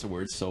mispronounce a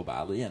word so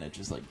badly, and it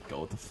just like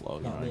go with the flow.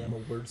 You know Not what I me, I'm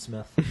mean? a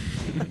wordsmith.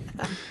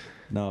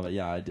 No, but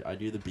yeah, I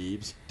do the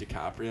Biebs,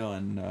 DiCaprio,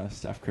 and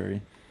Steph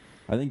Curry.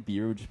 I think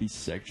Bieber would just be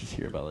sick. Just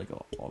hear about like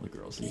all the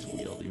girls he's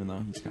wheeled, even though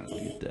he's kind of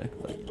like a dick.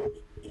 But you know,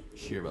 just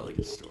hear about like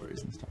his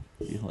stories and stuff.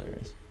 It'd be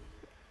hilarious.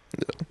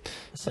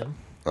 Sim?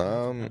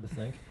 Um, Hard to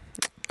think.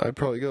 I'd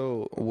probably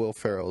go Will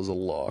Ferrell as a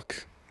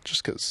lock,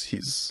 just because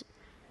he's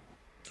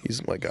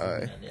my guy.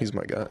 man, yeah. He's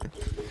my guy.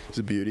 He's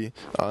a beauty.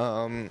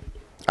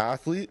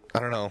 Athlete, I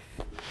don't know.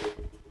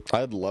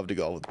 I'd love to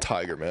golf with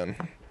Tiger, man.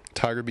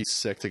 Tiger'd be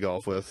sick to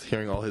golf with.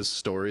 Hearing all his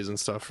stories and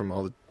stuff from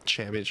all the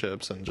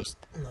championships and just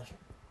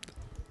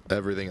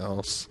everything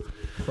else.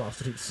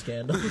 Prostitute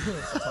scandal.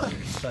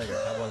 Tiger,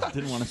 how was it?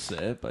 Didn't want to say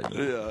it, but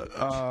you know.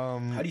 Yeah.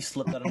 How do you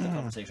slip that into the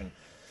conversation?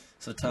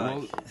 So,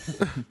 Ty,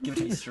 give it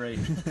to me straight.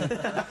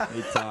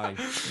 Hey, Ty.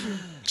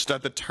 Just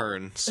at the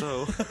turn.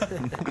 So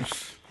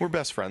we're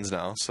best friends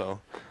now. So,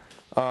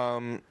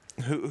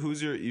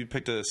 who's you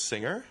picked a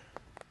singer?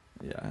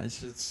 Yeah, it's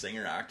just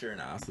singer, actor,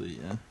 and athlete.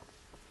 Yeah.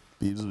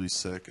 Biebs would be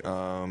sick.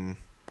 That's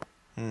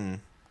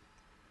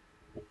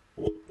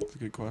a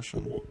good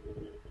question.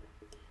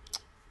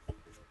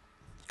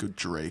 Good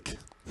Drake.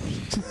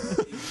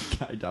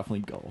 Guy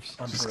definitely golfs.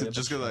 Just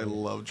because I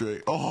love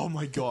Drake. Oh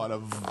my god, a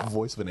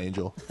voice of an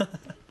angel.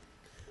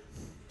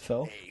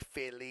 Phil? Hey,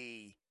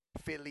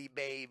 Philly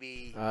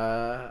baby.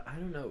 I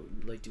don't know.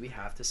 Like, do we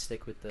have to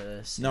stick with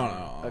the?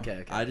 No.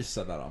 Okay. I just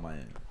said that on my.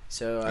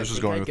 So I was just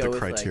think going I'd with go the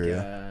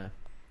criteria. Like,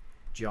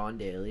 John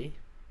Daly.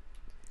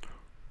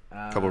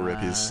 Couple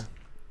rippies.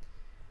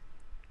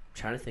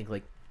 Trying to think.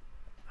 Like,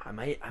 I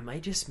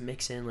might just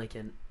mix in like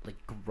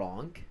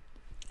Gronk.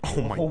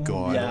 Oh my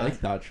god. yeah. I like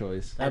that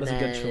choice. That And is a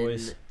good then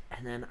choice.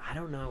 And then I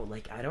don't know.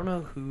 Like I don't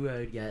know who I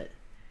would get.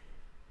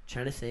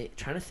 Trying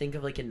to think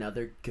of like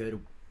another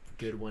good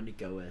one to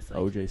go with. Like,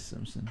 OJ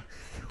Simpson.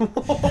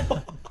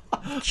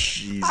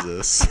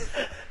 Jesus.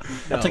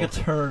 That took a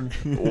turn.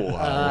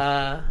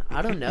 Wow.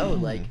 I don't know.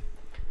 Like,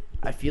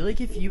 I feel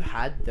like if you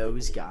had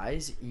those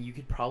guys, you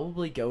could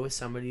probably go with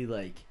somebody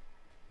like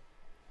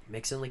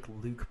mix in like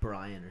Luke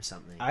Bryan or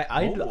something.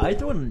 I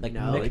throw in like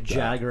No, Mick like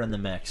Jagger in the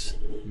mix.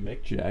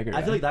 Mick Jagger.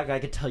 I feel like that guy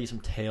could tell you some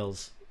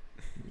tales.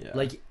 Yeah.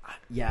 Like,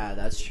 yeah,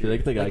 that's true.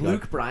 Like the guy got-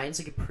 Luke Bryan's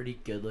like a pretty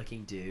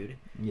good-looking dude.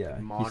 yeah,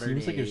 modern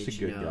he seems like age, just a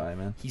good you know. guy,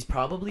 man. He's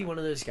probably one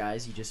of those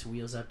guys you just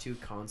wheels up to a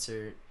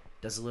concert,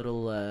 does a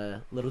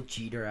little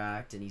Jeter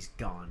act, and he's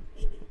gone.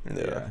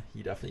 Yeah.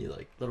 He definitely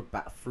like. Little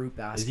fruit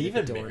basket he at the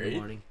even door in the married?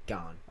 morning,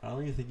 gone. I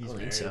don't even think I he's don't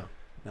married. think so.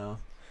 No.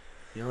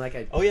 You know, like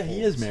I. Oh yeah,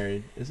 he is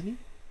married, isn't he?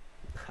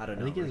 I don't I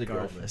know. think he has a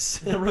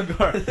regardless.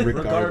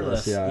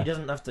 Regardless, yeah. he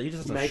doesn't have to. He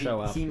just has to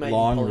show up. He might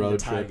Long be pulling road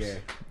the trips.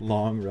 Tiger.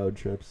 Long road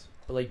trips.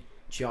 But like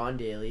John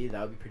Daly, that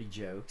would be pretty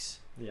jokes.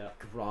 Yeah.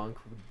 Gronk,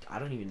 I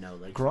don't even know.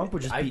 Like Gronk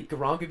would just be.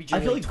 Gronk would be I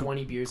drinking feel like like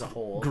 20 beers a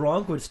hole,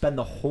 Gronk would spend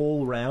the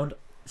whole round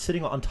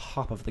sitting on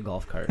top of the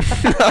golf cart.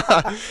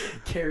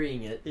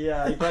 carrying it.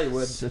 Yeah, he probably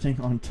would. Sitting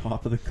on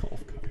top of the golf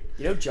cart.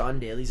 You know, John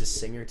Daly's a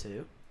singer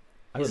too.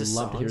 I would His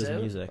love to hear his songs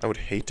out? music. I would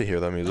hate to hear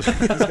that music.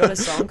 He's got a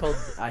song called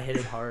 "I Hit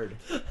It Hard."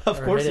 Of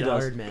or course Hit he It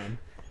does. Hard, man.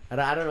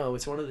 And I don't know.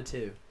 It's one of the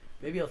two.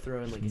 Maybe I'll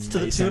throw in like It's to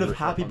the Mason tune of Rip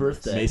 "Happy on this.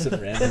 Birthday."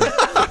 Mason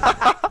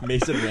Ramsey.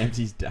 Mason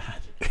Ramsey's dad.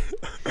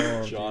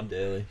 Oh, John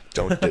Daly.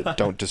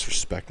 Don't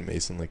disrespect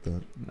Mason like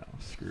that. No,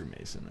 screw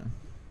Mason, man.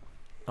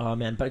 Oh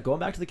man, but going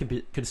back to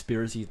the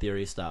conspiracy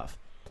theory stuff,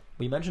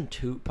 we mentioned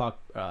Tupac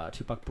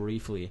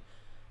briefly,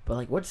 but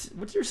like, what's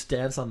your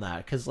stance on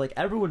that? Because like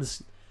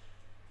everyone's,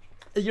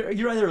 you're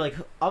either like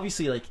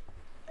obviously like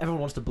everyone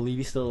wants to believe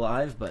he's still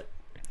alive, but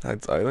I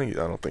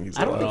don't think he's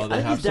I don't alive. think, they I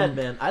think have he's dead, some-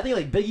 man. I think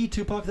like Biggie,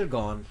 Tupac, they're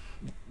gone.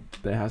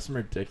 They have some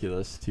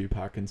ridiculous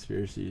Tupac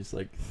conspiracies,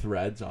 like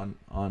threads on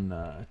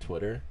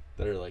Twitter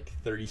that are like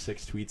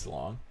 36 tweets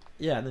long.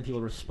 Yeah, and then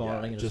people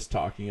responding. Yeah, and just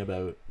talking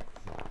about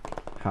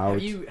how.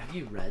 Have you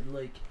read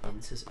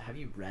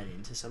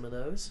into some of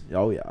those?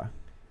 Oh yeah,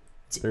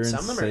 They're some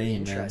of them are insane,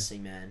 man.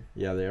 interesting, man.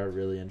 yeah, they are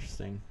really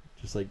interesting.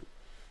 Just like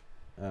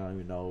I don't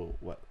even know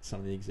what some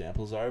of the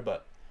examples are,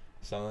 but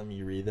some of them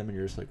you read them and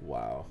you're just like,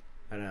 wow.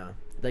 I don't know,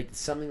 like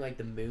something like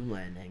the moon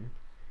landing.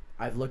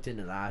 I've looked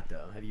into that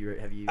though. Have you?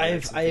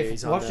 I've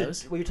theories on watched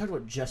those? it. Well, you talked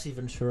about Jesse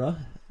Ventura.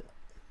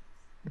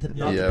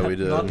 Yeah, we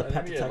did. Not the I think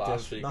pet we did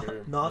last detective. week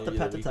or Not the maybe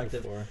pet week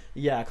detective. before.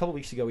 Yeah, a couple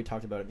weeks ago we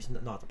talked about it. He's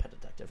not the pet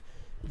detective.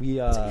 We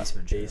It's Ace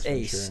Ventura.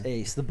 Ace.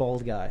 Ace, the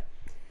bald guy,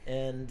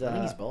 and I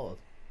think he's bald.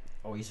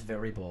 oh, he's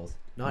very bald.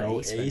 Not No,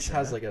 Ace. Ace Ventura.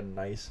 has like a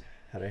nice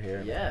head of hair.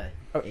 man. Yeah.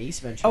 Oh, Ace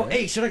Ventura. Oh,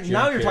 Ace. Now Jim you're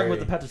talking about Carrey.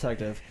 the pet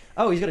detective.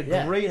 Oh, he's got a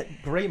Yeah.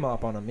 gray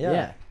mop on him. Yeah.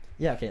 Yeah.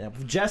 Yeah. Okay. Now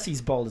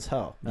Jesse's bald as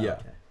hell. Oh, Yeah.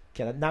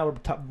 Okay. Okay. Now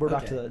we're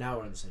back to the now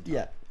we're on the same.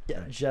 yeah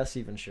Right.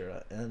 Jesse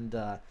Ventura, and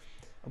I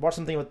watched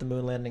something about the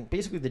moon landing.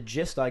 Basically, the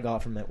gist I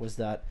got from it was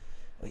that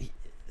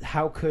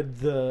how could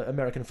the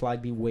American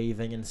flag be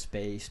waving in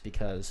space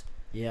because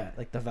Yeah.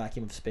 like the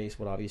vacuum of space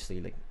would obviously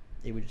like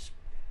it would just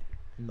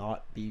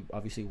not be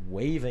obviously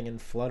waving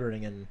and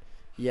fluttering and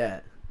Yeah.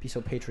 be so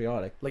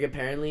patriotic. Like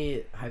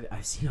apparently,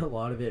 I've seen a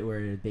lot of it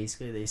where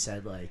basically they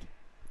said like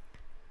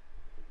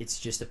it's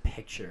just a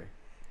picture.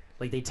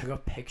 Like they took a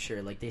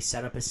picture, like they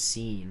set up a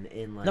scene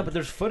in like No, but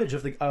there's footage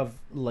of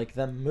like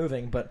them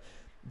moving, but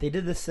they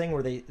did this thing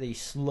where they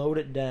slowed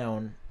it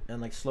down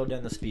and like slowed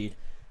down the speed,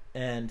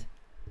 and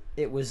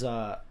it was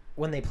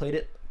when they played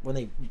it when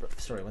they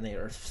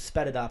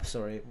sped it up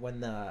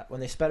when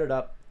they sped it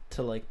up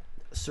to like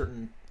a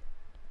certain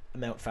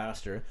amount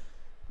faster,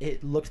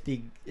 it looked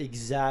the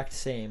exact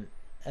same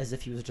as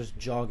if he was just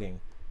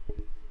jogging.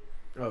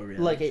 Oh really?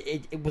 Like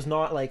it was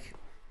not like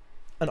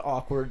an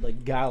awkward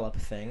like gallop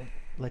thing.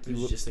 Like It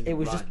was just like a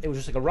run. it was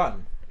just like a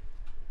run.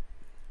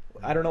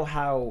 I don't know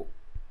how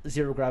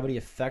zero gravity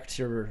affects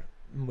your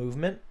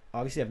movement.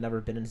 Obviously, I've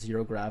never been in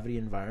zero gravity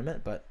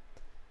environment, but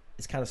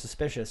it's kind of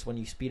suspicious when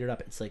you speed it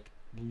up. It's like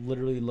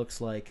literally looks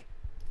like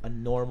a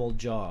normal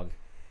jog.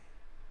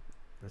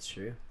 That's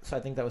true. So I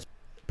think that was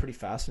pretty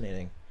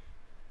fascinating.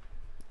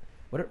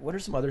 What are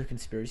some other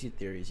conspiracy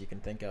theories you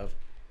can think of?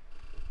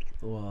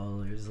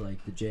 Well, there's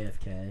like the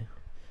JFK,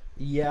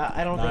 Yeah,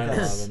 I don't think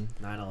that's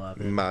 9/11. 9/11.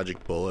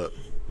 Magic bullet.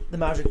 the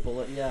magic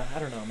bullet. Yeah, I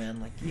don't know, man.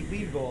 Like we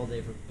could go all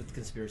day with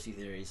conspiracy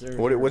theories.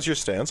 What's your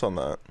stance on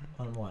that?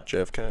 on what?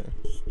 JFK.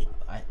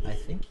 I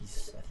think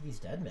he's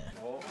dead, man.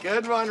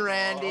 Good one,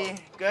 Randy.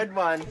 Good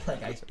one.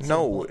 Like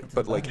No,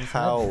 but like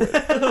how?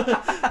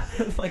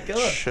 Oh my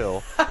god.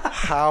 Chill.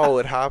 How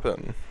it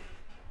happened?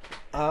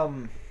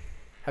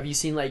 Have you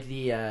seen like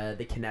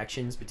the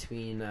connections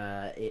between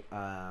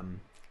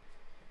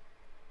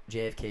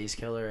JFK's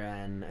killer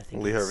and I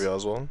think Lee it's- Harvey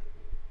Oswald.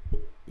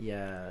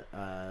 Yeah,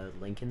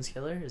 Lincoln's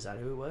killer. Is that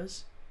who it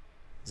was?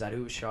 Is that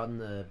who was shot in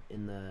the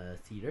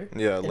theater?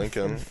 Yeah, In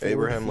Lincoln. Ford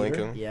Abraham Theater?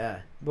 Lincoln. Yeah.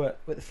 But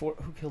who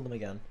killed him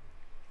again?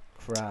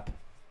 Crap.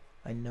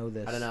 I know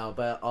this. I don't know,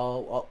 but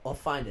I'll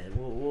find it.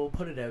 We'll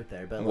put it out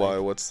there. But Why?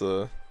 like, What's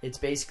the? it's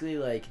basically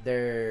like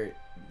they're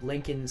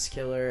Lincoln's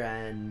killer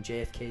and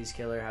JFK's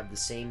killer have the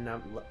same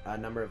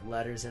number of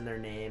letters in their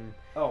name.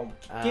 Oh,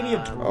 give me a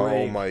break.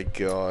 Oh my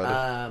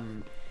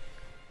god.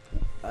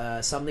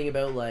 Something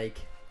about like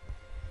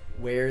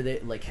where they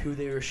like who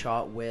they were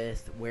shot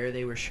with, where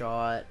they were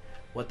shot,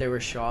 what they were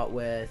shot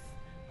with.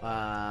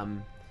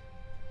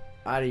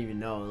 I don't even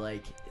know.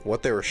 Like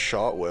What they were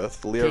shot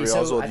with? Lee okay, Harvey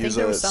so Oswald I think used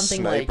there a was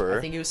something sniper. like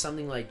I think it was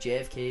something like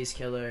JFK's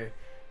killer.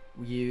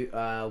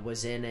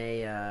 Was in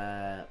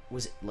a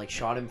was like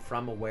shot him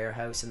from a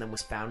warehouse and then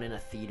was found in a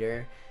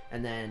theater,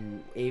 and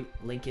then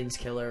Lincoln's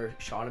killer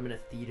shot him in a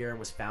theater and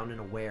was found in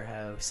a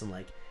warehouse, and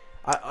like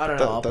I don't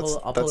know. I'll pull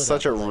it That's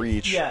such up, a like,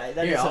 reach. Yeah,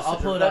 that Here, is I'll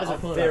pull it that up. is I'll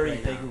pull a it up very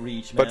right big now.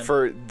 reach, man. But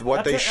for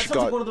what that they sounds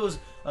got, like one of those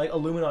like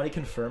Illuminati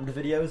confirmed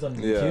videos on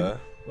YouTube, yeah,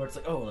 where it's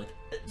like, oh, like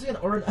it's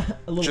like or a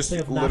little just thing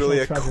of literally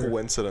a national treasure.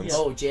 coincidence.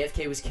 Oh,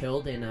 JFK was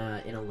killed in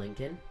a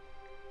Lincoln.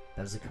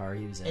 That was the car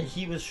he was in. And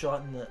he was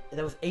shot in the.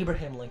 That was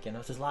Abraham Lincoln. That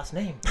was his last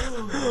name.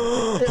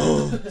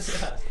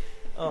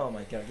 Oh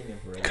my god, give me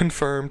a break.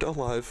 Confirmed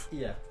alive.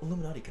 Yeah,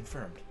 Illuminati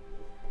confirmed.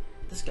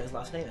 This guy's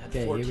last name had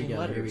Okay, 14 here we go.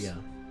 letters. Here we go.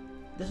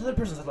 This other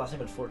person's last name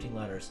had 14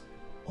 letters.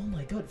 Oh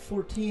my god,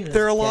 14 is...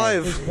 They're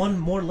alive. Is one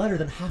more letter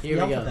than half Here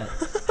the we go. alphabet.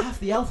 Half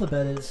the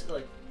alphabet is,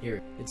 like...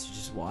 Here, it's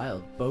just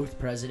wild. Both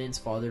presidents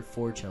fathered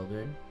 4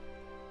 children,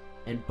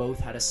 and both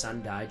had a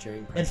son die during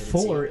And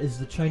presidency. 4 is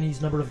the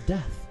Chinese number of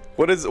death.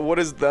 What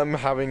is them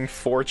having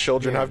 4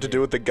 children have to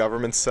do with the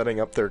government setting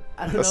up their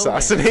I don't know, man.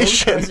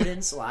 assassination? Both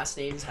presidents' last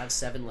names have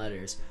 7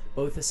 letters.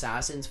 Both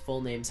assassins'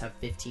 full names have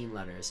 15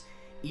 letters.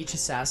 Each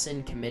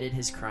assassin committed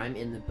his crime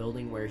in the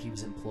building where he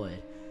was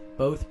employed.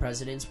 Both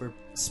presidents were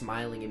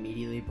smiling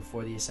immediately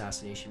before the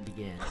assassination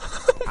began.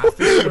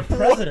 They're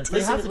presidents.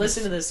 They have to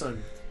Listen to this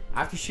one.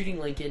 After shooting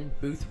Lincoln,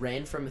 Booth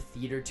ran from a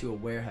theater to a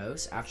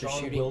warehouse. After John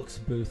shooting Wilkes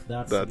Booth.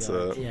 That's That's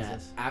the guy. Yeah.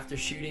 Jesus. After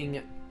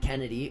shooting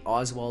Kennedy,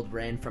 Oswald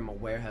ran from a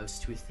warehouse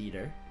to a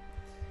theater.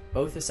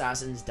 Both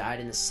assassins died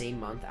in the same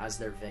month as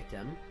their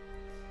victim.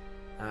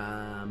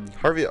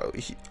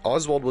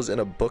 Oswald was in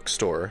a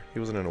bookstore. He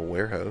wasn't in a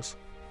warehouse.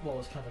 Well,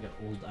 it's kind of like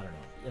an old... I don't know.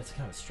 That's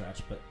kind of a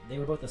stretch, but they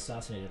were both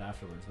assassinated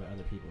afterwards by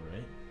other people,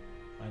 right?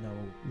 I know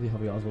Lee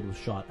Harvey Oswald was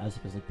shot as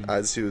he was like being...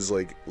 As he was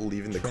like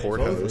leaving the Both Both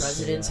courthouse.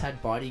 presidents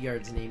had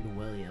bodyguards named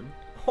William.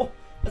 Oh,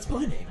 that's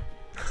my name.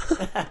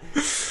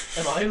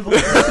 Am I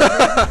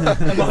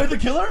the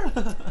killer?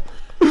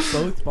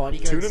 Both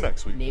bodyguards Tune in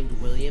next week. named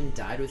William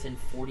died within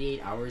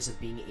 48 hours of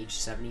being aged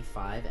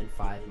 75 and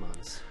 5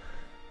 months.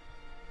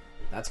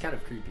 That's kind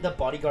of creepy. The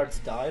bodyguards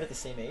died at the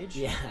same age?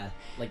 Yeah,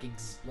 like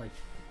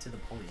to the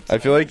point. I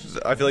feel like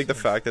the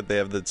fact that they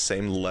have the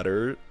same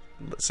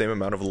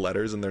amount of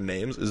letters in their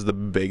names is the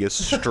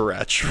biggest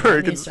stretch for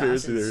a The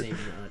conspiracy assassins theory. same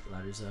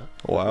letters though.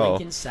 Wow.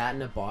 Lincoln sat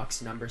in a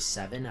box number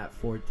 7 at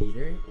Ford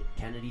Theater.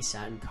 Kennedy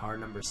sat in car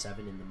number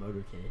 7 in the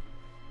motorcade.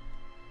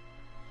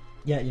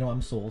 Yeah, you know,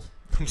 I'm sold.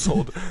 I'm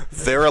sold.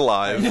 They're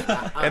alive.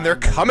 And they're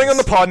I'm coming on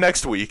the pod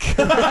next week.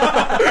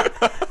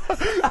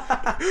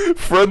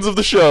 Friends of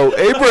the show,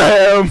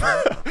 Abraham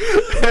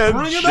and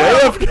Bring it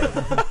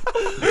JFK.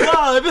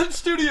 Live in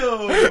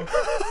studio!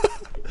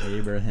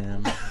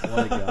 Abraham.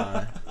 What a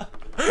guy.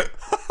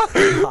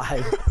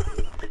 Live.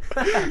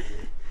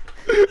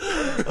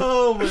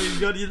 Oh my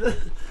god,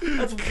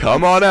 that's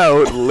Come on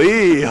out,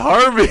 Lee,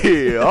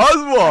 Harvey,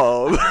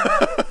 Oswald.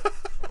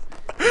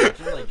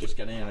 Imagine, like, just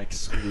getting an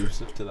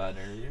exclusive to that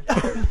interview.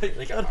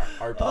 Like,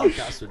 our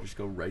podcast would just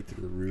go right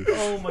through the roof.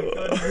 Oh my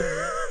god.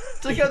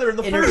 Together in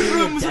the first Interviewing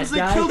a room dead since they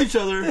guy? killed each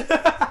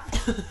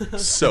other.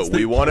 So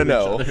we want to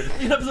know.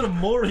 An episode of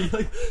Maury,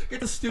 like, you get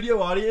the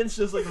studio audience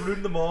just like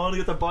rooting them on, you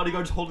get the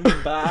bodyguards holding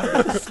them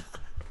back.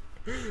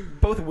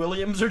 Both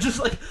Williams are just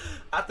like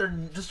out there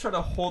just trying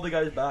to hold the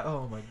guys back.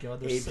 Oh my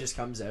god. Abe just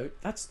comes out.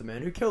 That's the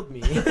man who killed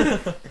me.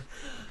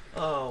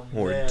 Oh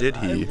Or man, did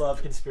he? I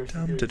love conspiracy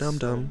Dum theories da dum so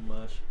dum.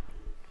 much.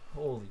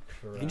 Holy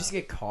crap. You can just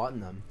get caught in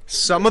them.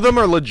 Some of them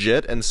are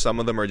legit, and some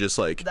of them are just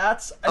like, I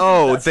think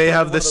oh, that's they like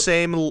have one the of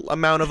same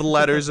amount of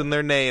letters in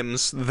their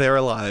names. They're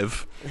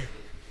alive.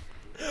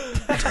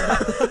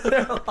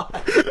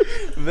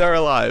 They're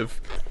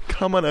alive.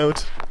 Come on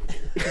out.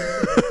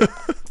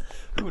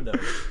 Who knows?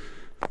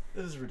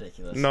 This is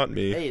ridiculous. Not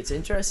me. Hey, it's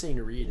interesting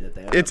to read that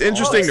they have It's all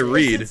interesting this to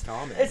read.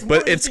 common. It's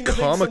But more it's interesting to think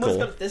someone's comical.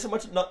 got this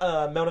much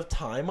amount of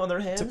time on their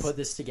hands to put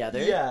this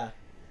together. Yeah.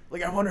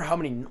 Like, I wonder how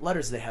many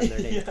letters they have in their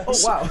name. Yeah. Oh,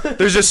 wow.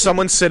 There's just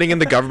someone sitting in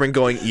the government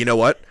going, you know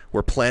what?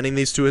 We're planning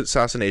these 2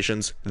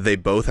 assassinations. They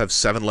both have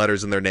 7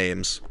 letters in their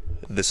names.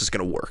 This is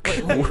going to work.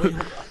 Wait,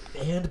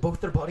 and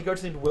both their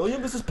bodyguards named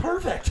William? This is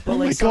perfect. But, Oh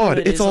my like, some of God,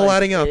 it it's is, all like,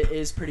 adding up. It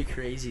is pretty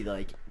crazy.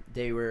 Like,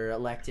 they were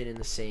elected in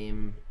the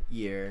same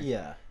year.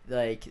 Yeah.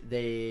 Like,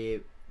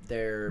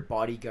 their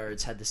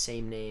bodyguards had the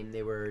same name.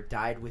 They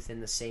died within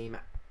the same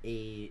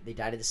age. They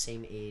died at the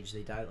same age.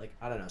 They died, like,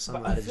 I don't know. Some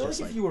of But that I is feel just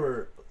like if you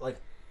were like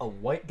a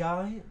white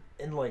guy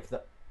in like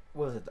the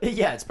what was it?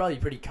 yeah, it's probably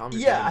pretty common.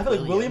 Yeah, I feel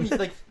like William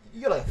like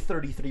you got a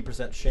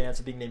 33% chance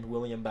of being named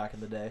William back in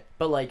the day.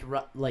 But like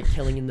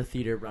killing in the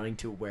theater, running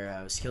to a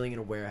warehouse, killing in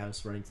a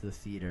warehouse, running to the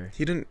theater.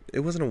 He didn't. It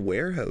wasn't a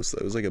warehouse though.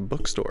 It was like a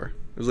bookstore.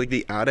 It was like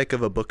the attic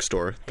of a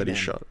bookstore that he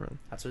Again. shot around.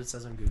 That's what it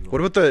says on Google.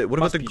 What about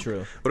Must be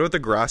true. the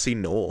grassy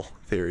knoll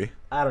theory?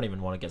 I don't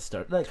even want to get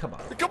started. Like, come on.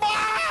 Come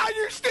on,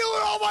 you're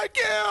stealing all my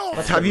kills.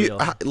 Let's Have get you?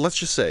 real. Let's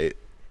just say,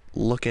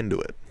 look into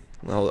it.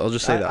 I'll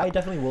just say that. I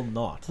definitely will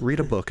not. Read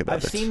a book about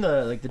I've it. seen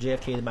the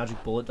JFK, the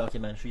Magic Bullet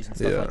documentaries and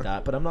stuff Yeah. like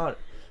that, but I'm not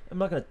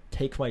gonna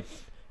take my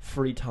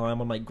free time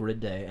on my grid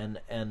day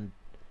and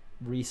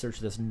research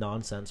this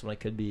nonsense when I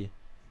could be.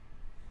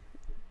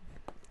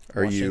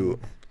 Are watching you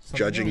something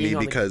judging else. me Being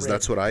on the because grid.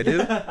 that's what I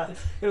do? I I'm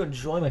gonna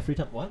enjoy my free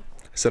time. What?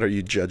 said, are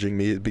you judging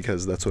me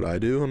because that's what I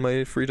do on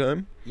my free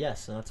time?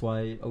 Yes, and that's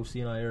why OC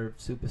and I are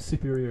super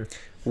superior.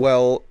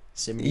 Well,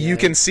 Cimini you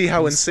can see how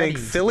and in sync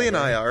studies Philly and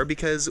I together. are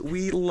because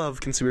we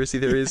love conspiracy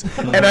theories,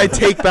 and I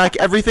take back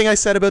everything I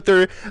said about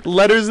their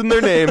letters and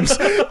their names.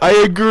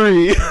 I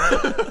agree.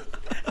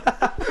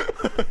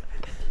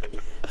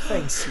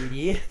 Thanks,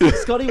 sweetie.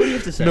 Scotty, what do you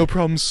have to say? No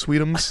problem,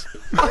 sweetums.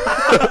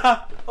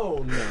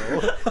 Oh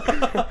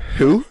no.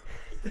 Who?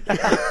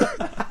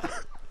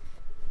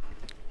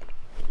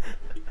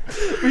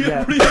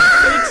 Yeah.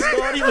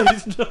 Scotty,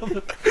 ladies and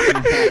gentlemen.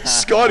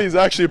 Scotty's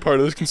actually a part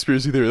of this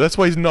conspiracy theory. That's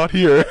why he's not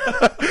here.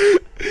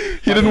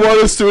 He didn't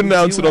want us to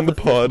announce it on the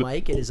pod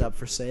Mike, it is up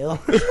for sale.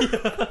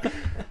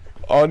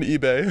 on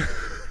eBay.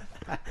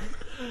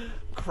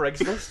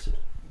 Craigslist.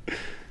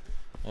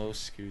 Oh,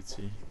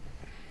 Scootsy.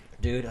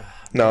 Dude.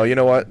 No, you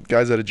know what?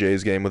 Guy's at a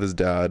Jays game with his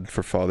dad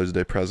for Father's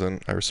Day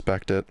present. I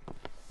respect it.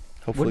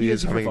 Hopefully you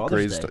he's guys do for having a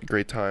Father's Day?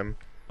 great time.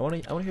 I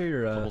want to hear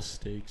your Couple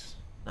steaks.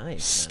 nice. Man.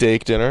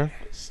 Steak dinner.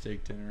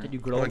 Steak dinner. Did you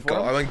I grill it went, for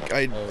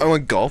him? I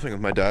went golfing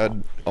with my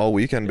dad all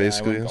weekend, Yeah, I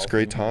basically. went It was a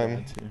great golfing with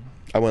my time. dad, too.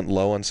 I went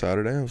low on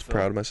Saturday. I was Phil.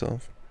 proud of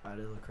myself. I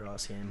did a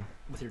lacrosse game.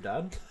 With your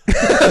dad?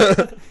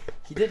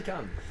 He did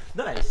come.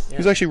 Nice. He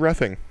was actually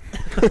reffing.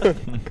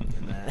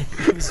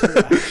 He was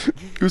around.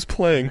 He was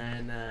playing.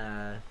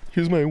 And He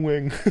was my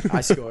wing.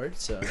 I scored,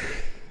 so.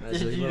 that was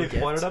Did a you little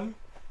gift. point at him?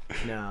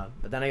 No,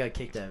 but then I got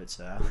kicked out,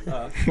 so.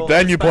 Well,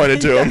 Then you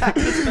pointed to him.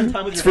 spend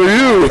time with It's your for dad.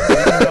 you.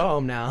 I can go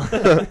home now.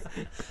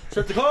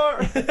 Start the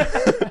car.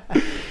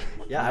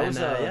 Yeah, I And, was.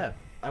 yeah.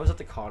 I was at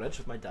the cottage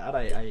with my dad.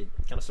 I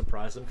kind of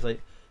surprised him because I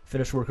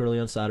finished work early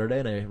on Saturday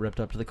and I ripped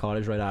up to the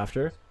cottage right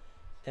after,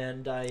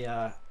 and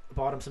I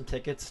bought him some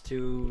tickets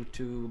to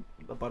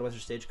a Budweiser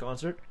stage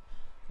concert.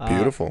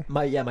 Beautiful.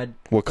 My What for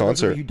those of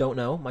concert? you who don't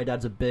know, my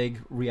dad's a big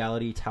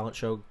reality talent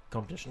show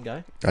competition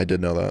guy. I did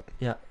know that.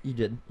 Yeah, you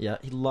did. Yeah,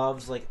 he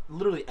loves like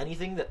literally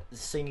anything that is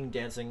singing,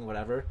 dancing,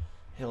 whatever.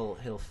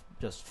 He'll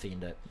just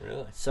fiend it.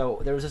 Really?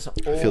 So there was this old.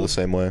 I feel the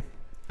same way.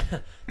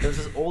 There was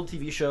this old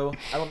TV show.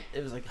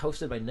 It was like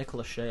hosted by Nick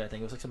Lachey, I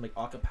think. It was like some like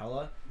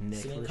acapella Nick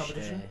singing Lachey.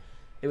 competition.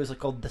 It was like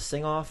called the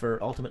Sing Off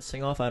or Ultimate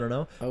Sing Off. I don't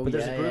know. Oh, But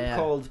there's yeah, a group yeah.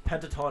 called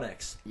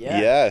Pentatonics Yeah.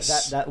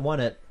 Yes. that won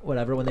it.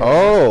 Whatever when they.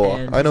 Oh, won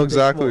it. And I know he's a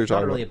big- exactly what you're not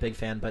talking really about. a big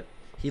fan, but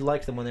he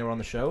liked them when they were on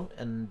the show,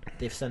 and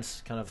they've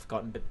since kind of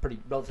gotten pretty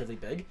relatively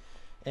big.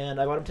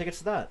 And I bought him tickets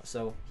to that,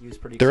 so he was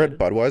pretty. They're at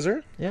excited.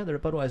 Budweiser? Yeah, they're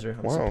at Budweiser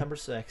on Wow. September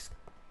 6th.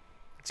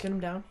 Let's get him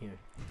down here.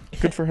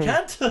 Good for him.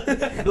 Kent,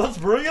 let's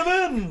bring him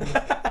in.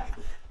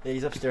 Yeah,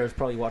 he's upstairs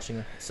probably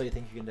watching. So You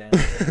Think You Can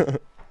Dance?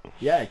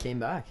 Yeah, it came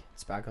back.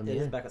 It's back on the Yeah,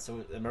 he's air. back.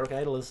 So American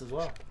Idol is as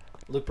well.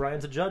 Luke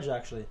Bryan's a judge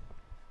actually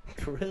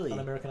Really? on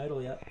American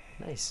Idol. Yeah,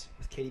 Nice.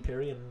 with Katy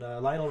Perry and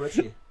Lionel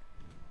Richie.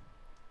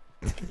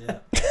 Yeah,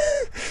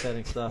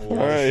 exciting stuff. What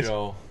Alright. a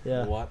show.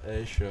 Yeah. What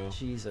a show.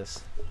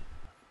 Jesus.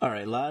 All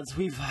right, lads,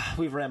 we've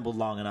rambled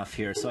long enough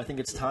here, so I think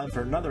it's time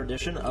for another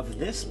edition of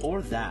This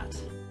or That.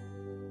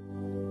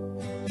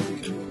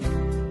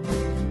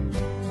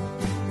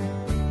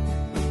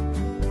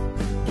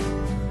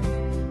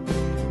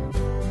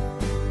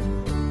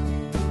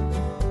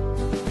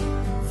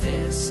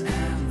 This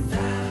and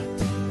that,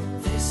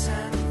 this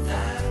and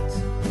that,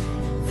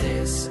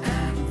 this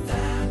and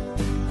that,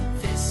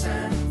 this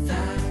and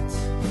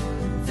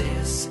that.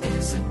 This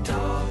is a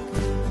dog,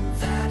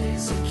 that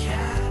is a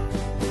cat.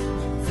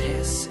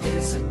 This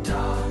is a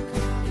dog,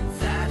 and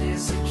that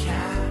is a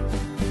cat.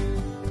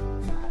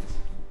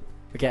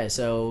 Okay,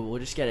 so we'll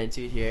just get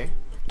into it here.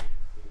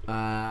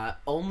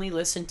 Only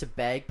listen to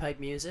bagpipe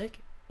music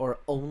or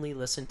only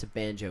listen to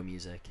banjo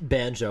music?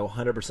 Banjo,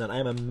 100%. I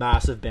am a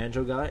massive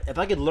banjo guy. If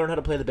I could learn how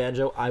to play the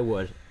banjo, I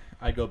would.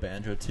 I'd go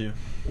banjo too.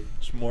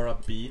 Just more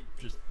upbeat.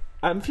 Just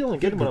I'm feeling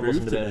good when I'm groove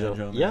listening to to banjo.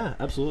 banjo, man. Yeah,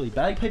 absolutely.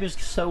 Bagpipe is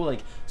so like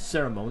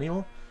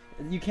ceremonial.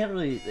 You can't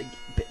really.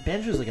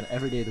 Banjo is like an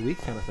everyday of the week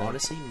kind of thing.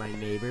 Honestly, my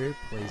neighbor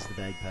plays the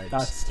bagpipes.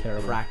 That's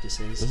terrible.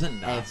 Practices Isn't it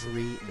nuts?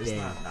 every It's day.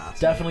 not nuts.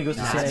 Definitely goes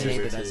to Nah, St. my Andrews.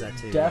 neighbor does that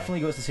too. Definitely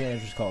goes to St.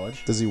 Andrews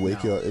College. Does he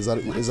wake No. you up? Is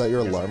that your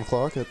alarm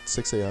clock at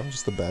 6 a.m.?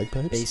 Just the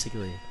bagpipes?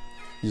 Basically.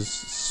 He just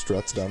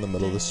struts down the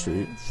middle of the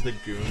street. It's the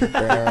goon.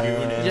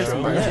 Just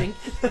intro. marching.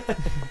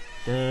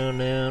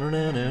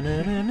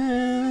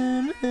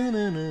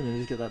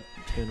 Just get that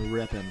tune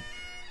ripping.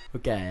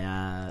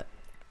 Okay,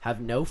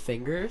 have no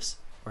fingers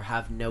or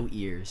have no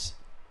ears?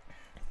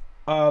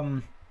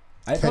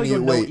 I'd Can probably you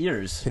go no wait?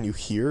 ears. Can you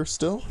hear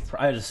still?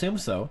 I'd assume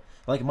so.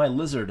 Like my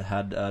lizard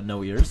had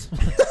no ears,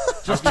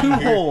 just two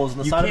holes in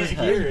the side of his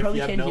head. You probably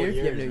can't hear if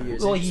you have no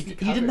ears. Well, It'd he just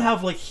be didn't covered.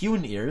 have like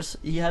human ears.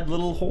 He had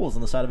little holes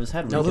in the side of his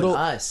head. No, where he little could-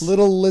 us.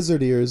 Little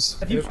lizard ears.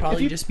 If It would if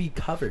probably you- just be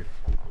covered.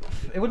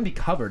 It wouldn't be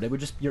covered. It would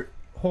just your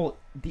whole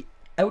the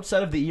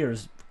outside of the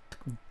ears.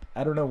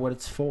 I don't know what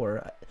it's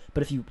for,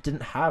 but if you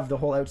didn't have the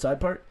whole outside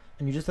part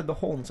and you just had the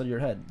hole inside your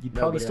head, you'd No,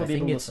 probably but still I be able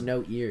think to it's listen.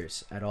 no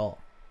ears at all.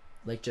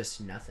 Like just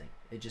nothing.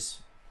 It just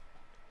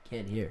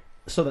can't hear.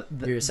 So the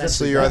You're the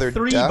essentially you're either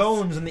three deaf-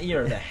 bones in the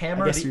ear, the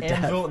hammer, guess the you're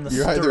deaf. anvil, and the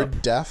You're either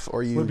stirrup. deaf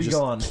or you would be just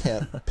gone.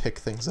 can't pick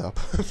things up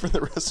for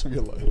the rest of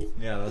your life.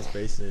 Yeah, that's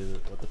basically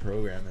what the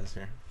program is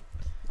here.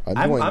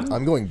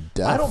 I'm going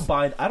deaf.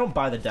 I don't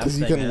buy the deaf because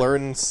thing. you can man.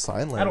 learn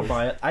sign language. I don't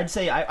buy it. I'd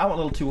say I want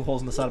little two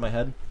holes in the side of my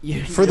head.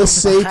 For the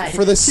sake,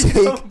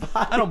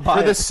 I don't buy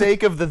for the it.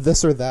 sake of the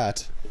this or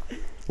that.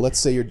 Let's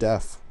say you're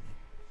deaf.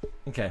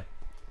 Okay,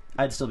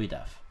 I'd still be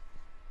deaf.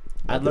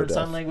 I'd I'd go learn deaf.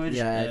 sign language.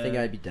 Yeah, I think and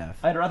I'd be deaf.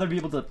 I'd rather be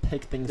able to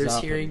pick things There's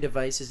up. hearing and-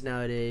 devices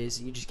nowadays.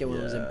 You just get one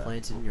of those Yeah.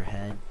 implanted in your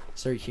head.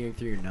 Start hearing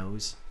through your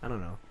nose. I don't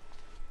know.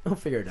 I'll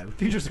figure it out.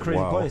 Future's a crazy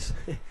Wow. place.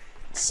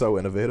 So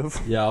innovative.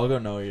 Yeah, I'll go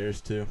no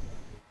ears too.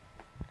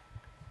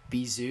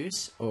 Be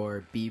Zeus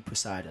or be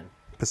Poseidon?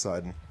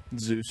 Poseidon.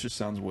 Zeus just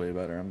sounds way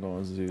better. I'm going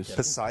with Zeus. Yeah.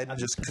 Poseidon I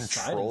just think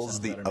Poseidon controls sounds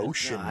the better, man.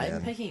 ocean, No, I'm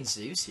man. picking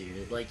Zeus here.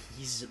 Like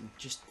he's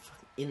just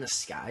fucking in the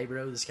sky,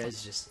 bro. This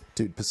guy's just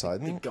Dude, the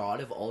Poseidon.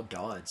 god of all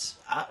gods.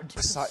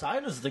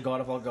 Poseidon is the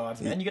god of all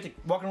gods, man. You get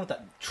to walk around with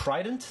that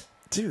trident.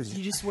 Dude,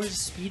 He just wears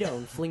a speedo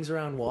and flings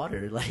around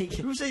water. Like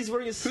Who says he's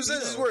wearing a who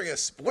says he's wearing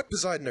a? What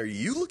Poseidon are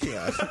you looking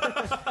at?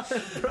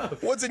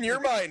 What's in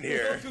your mind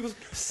here?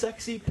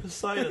 Sexy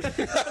Poseidon.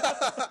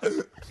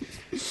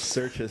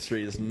 Search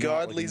history is not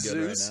Godly looking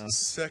good Zeus, right now.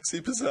 sexy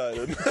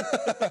Poseidon.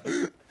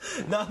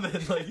 Nah, man.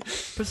 Like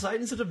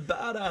Poseidon's such a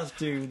badass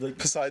dude. Like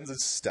Poseidon's a yeah,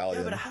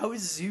 stallion. but how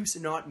is Zeus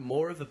not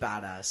more of a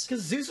badass?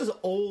 because Zeus is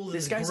old.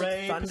 This and guy's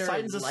gray. like thunder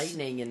Poseidon's and a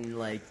lightning and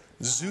like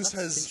Zeus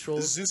has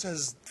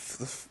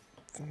controls-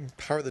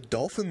 power of the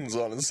dolphins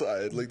on his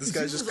side. Like this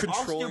guy's Zeus just is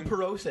controlling.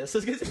 osteoporosis.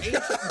 This guy's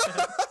ancient.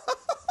 Man.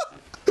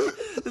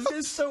 This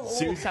guy's so old.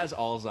 Zeus has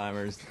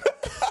Alzheimer's.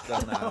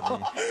 Doesn't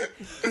have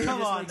me.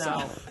 Come on makes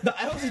now. No,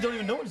 I honestly don't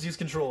even know what Zeus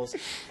controls.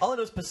 All I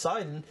know is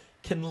Poseidon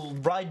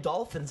can ride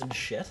dolphins and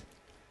shit.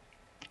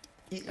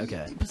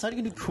 Okay. Poseidon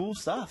can do cool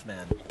stuff,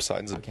 man.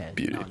 Poseidon's a Okay,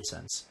 beauty.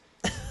 nonsense.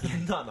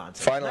 Not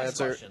nonsense. Final Next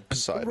answer: question.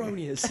 Poseidon.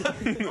 Erroneous.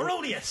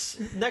 Erroneous.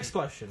 Next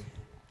question.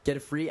 Get a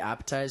free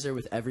appetizer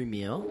with every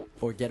meal,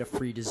 or get a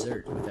free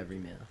dessert with every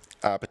meal.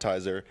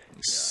 Appetizer,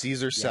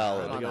 Caesar I'm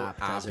salad. on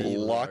appetizer.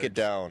 Lock it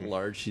down.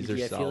 Large Caesar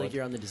Yeah, I feel salad. like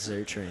you're on the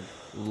dessert train.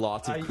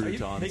 Lots of Are you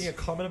croutons. making a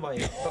comment about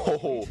my?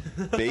 Oh,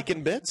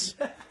 bacon bits?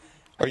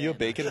 Are you a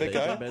bacon bit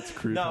guy? Bits,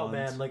 croutons. No,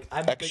 man. Like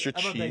I'm Extra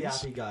I'm a big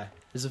cheese? happy guy.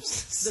 There's a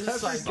This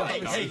is like,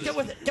 hey, get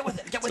with it. Get with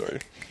it. Get with Sorry.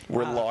 it.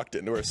 We're locked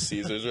into our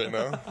Caesars right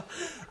now.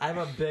 I'm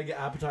a big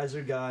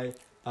appetizer guy.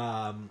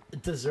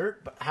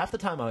 Dessert, but half the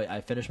time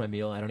I finish my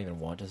meal, I don't even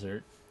want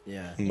dessert.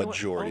 Yeah. You know what?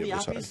 Majority All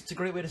of the the time. yappies, it's a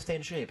great way to stay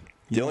in shape.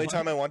 The only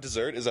time I want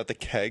dessert is at the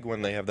keg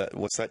when they have that.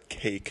 What's that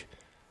cake?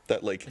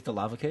 That like Like the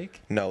lava cake,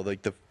 no,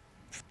 like the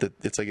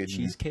it's like a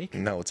Cheesecake?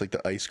 No, it's like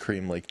the ice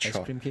cream like ice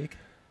chop. cream cake.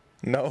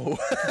 No,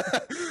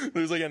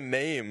 there's like a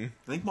name.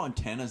 I think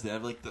Montana's, they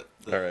have like the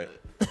All right.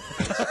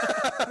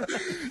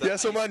 Yeah,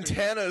 so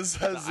Montana's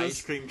has the ice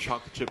this. cream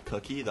chocolate chip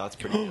cookie. That's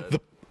pretty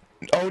good.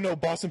 Oh no,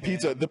 Boston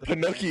Pizza, the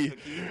Panucci,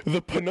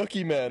 the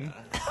Panucci man.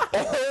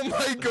 Oh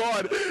my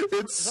god,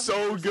 it's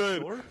so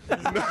good.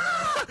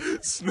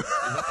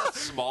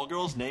 Small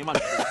girl's name on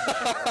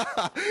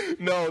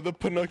No, the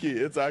Panucci,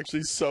 it's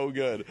actually so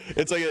good.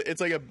 It's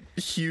like a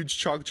huge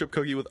chocolate chip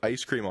cookie with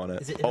ice cream on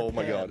it. Is it in a Oh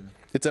my pan? god,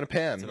 it's in a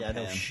pan. Yeah,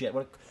 no pan. shit.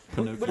 What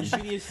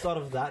genius thought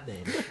of that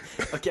name?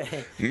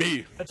 Okay.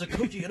 Me. It's a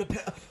cookie in a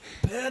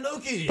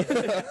panucci.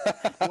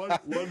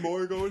 one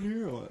more going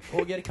here.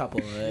 We'll get a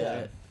couple.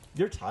 Yeah.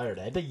 You're tired,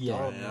 eh? Big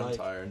yawn. Yeah, I'm like,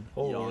 tired.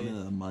 holy- Yawn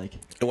into the mic.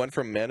 It went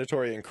from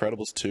mandatory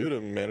Incredibles 2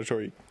 to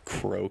mandatory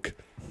Croak.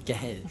 Go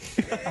ahead.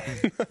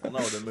 Well, no,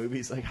 the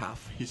movie's like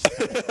halfway.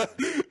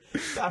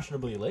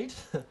 Fashionably late.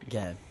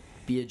 Okay.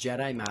 Be a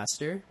Jedi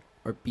Master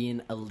or be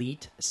an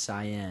elite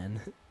Cyan.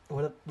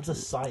 What's a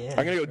cyan?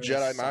 I'm gonna go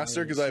Jedi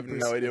Master because I have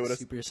no idea what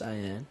it's. Super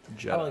Cyan.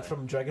 Jedi. Oh, like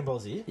from Dragon Ball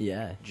Z?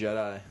 Yeah.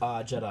 Jedi.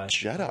 Jedi.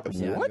 Jedi?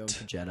 Yeah, I'm going What?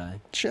 for Jedi.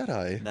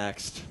 Jedi?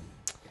 Next.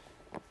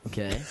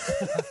 Okay.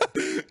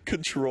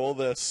 Control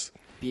this.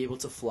 Be able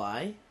to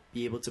fly.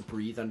 Be able to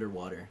breathe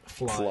underwater.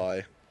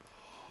 Fly.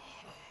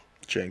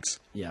 Jinx.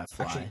 Yeah,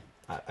 fly. Actually,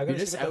 I'm You're gonna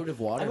just stick with out of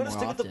water more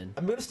often.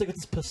 I'm gonna stick with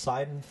this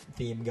Poseidon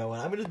theme going.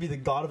 I'm gonna be the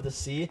god of the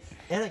sea,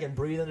 and I can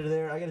breathe under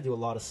there. I gotta do a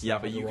lot of stuff. Yeah,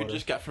 but you could underwater.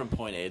 just get from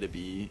point A to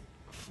B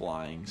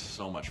flying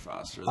so much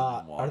faster than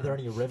water. Are there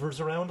any rivers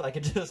around? I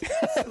could just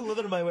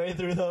slither my way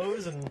through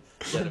those and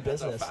get in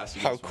business.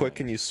 How quick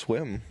can you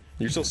swim?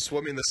 You're still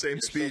swimming the same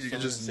speed. You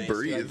can just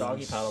breathe.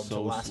 Doggy paddle until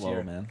So last slow,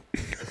 year. man.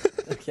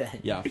 Okay.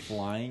 Yeah,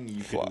 flying,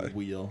 you Fly. can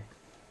wheel.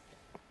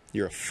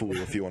 You're a fool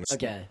if you want to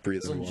Okay.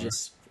 breathe This in one's water.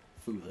 just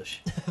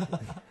Foolish.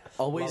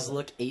 Always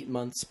look 8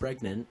 months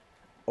pregnant,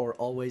 or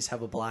always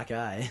have a black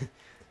eye.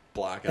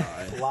 Black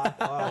eye.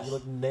 Black eye, you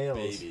look nails.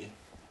 Baby.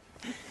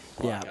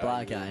 Yeah,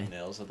 black you look eye.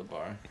 Nails at the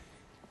bar.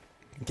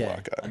 Okay.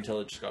 Black eye.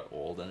 Until it just got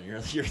old and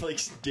you're like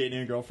dating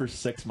a girl for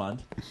 6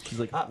 months. She's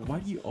like, why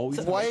do you always?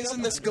 Why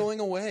isn't this going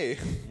away?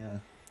 Yeah.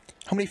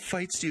 How many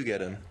fights do you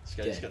get in? This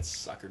guy just got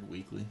suckered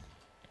weekly.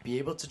 Be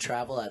able to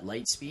travel at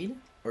light speed,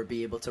 or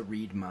be able to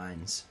read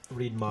minds.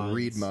 Read minds.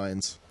 Read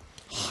minds.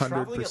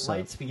 Traveling at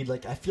light 100%. speed,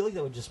 like I feel like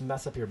that would just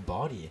mess up your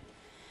body.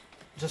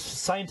 Just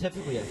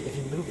scientifically, if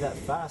you move that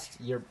fast,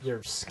 your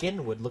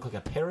skin would look like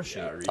a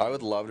parachute. Yeah, I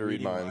would love to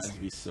read reading minds.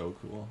 would be so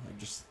cool. Like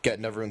just Get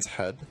in everyone's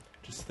head.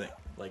 think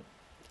like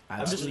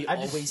Absolutely, I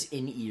just- always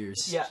in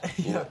ears. Yeah,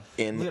 yeah.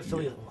 In Look at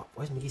Philly.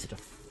 Why is Magee such a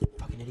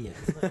fucking idiot?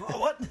 Like, oh,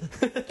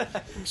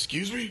 what?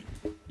 Excuse me?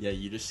 yeah,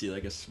 you just see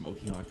like a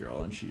smoking hot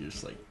girl and she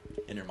just like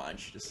in her mind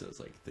she just says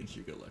like thinks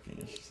you're good looking.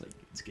 It's just like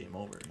it's game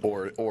over.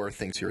 Or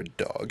thinks you're a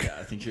dog. yeah,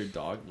 I think you're a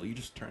dog. Well, you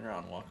just turn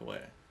around and walk away.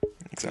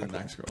 Exactly. The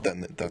next girl.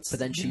 But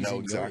then she's no,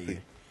 in exactly.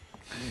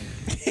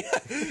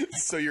 your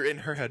So you're in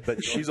her head,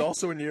 but she's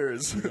also in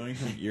yours. You're going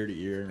from ear to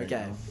ear. Right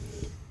Okay. now.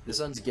 This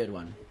one's a good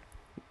one.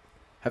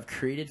 Have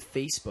created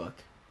Facebook,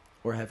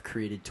 or have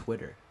created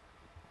Twitter.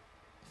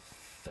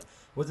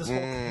 With this whole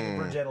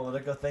Cambridge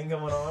Analytica thing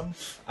going on,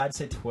 I'd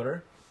say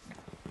Twitter.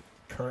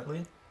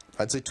 Currently,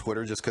 I'd say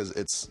Twitter just because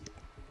it's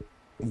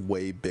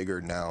way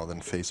bigger now than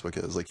Facebook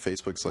is. Like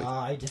Facebook's like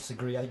I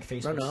disagree. I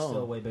think Facebook's no.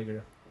 still way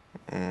bigger.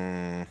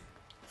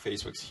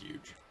 Facebook's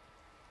huge.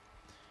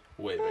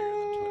 Way bigger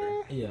than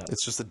Twitter. Yeah.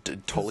 it's just a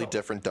totally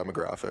different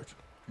demographic.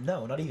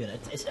 No, not even.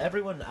 It's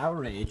everyone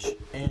our age,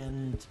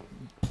 and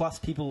plus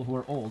people who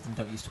are old and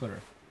don't use Twitter.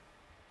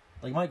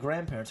 Like my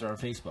grandparents are on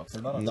Facebook.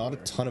 They're not on Not a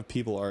Twitter. ton of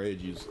people our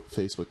age use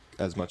Facebook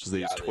as much as they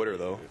use they Twitter, do.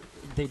 though.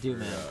 They do,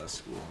 man.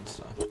 School and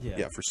stuff.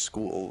 Yeah, for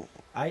school.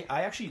 I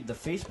actually the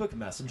Facebook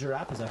Messenger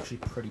app is actually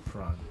pretty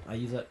prime. I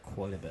use that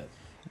quite a bit.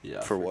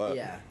 Yeah. For what?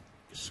 Yeah.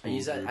 I School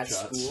use that group at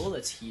chats. school.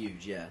 That's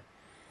huge. Yeah.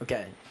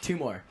 Okay, 2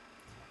 more.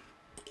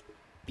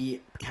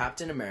 Be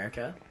Captain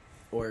America,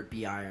 or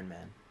be Iron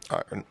Man.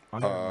 Iron.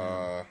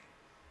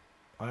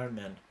 Iron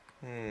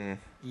Man.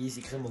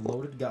 Easy, because I'm a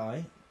loaded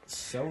guy,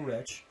 so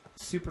rich,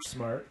 super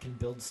smart, can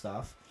build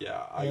stuff,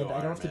 Yeah, and go I don't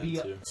Iron have to Man, be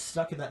too.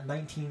 stuck in that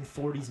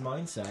 1940s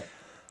mindset.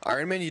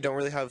 Iron Man, you don't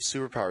really have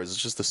superpowers. It's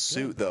just a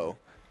suit, though.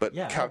 But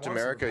Yeah, I don't Captain want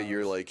America,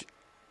 you're superpowers. like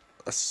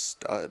a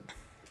stud.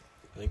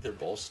 I think they're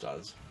both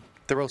studs.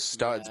 They're both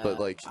studs, but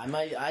like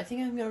I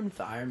think I'm going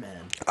with Iron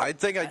Man. I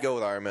think I'd go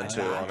with Iron Man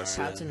too, Not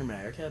honestly. Captain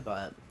America,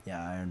 but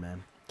yeah, Iron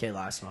Man. Okay,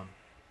 last one.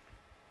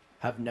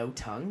 Have no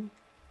tongue,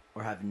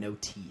 or have no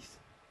teeth.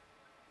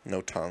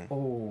 No tongue.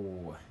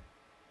 Oh,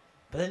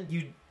 but then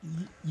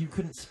you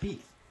couldn't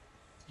speak.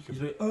 You could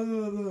be like,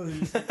 you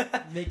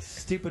just make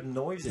stupid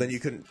noises. Then you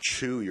couldn't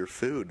chew your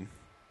food.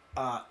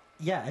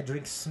 Yeah, I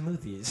drink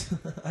smoothies.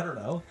 I don't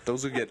know.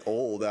 Those would get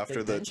old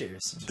after Get the.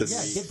 dentures. the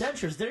Yeah, get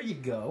dentures. There you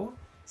go.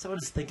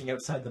 Someone's thinking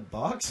outside the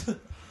box.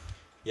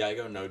 Yeah, I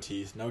go no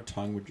teeth. No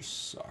tongue would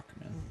just suck,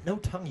 man. No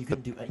tongue. You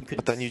couldn't do. You couldn't.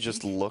 But then you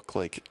just look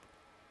like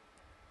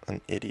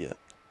an idiot.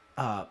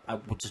 I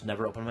would just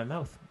never open my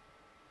mouth.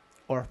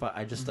 Or if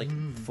I just like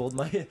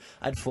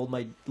I'd fold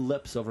my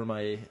lips over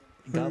my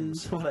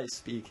gums when I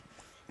speak.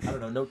 I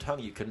don't know. No tongue.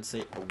 You couldn't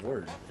say a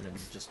word, and it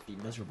would just be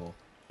miserable.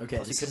 Okay,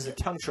 Plus, you couldn't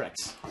do tongue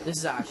tricks. This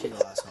is actually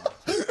the last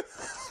one.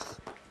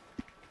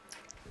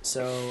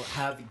 So,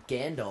 have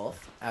Gandalf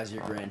as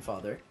your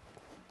grandfather,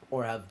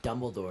 or have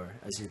Dumbledore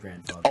as your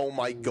grandfather. Oh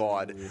my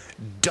god.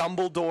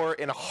 Dumbledore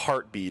in a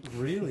heartbeat.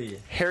 Really?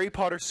 Harry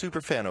Potter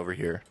superfan over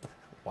here.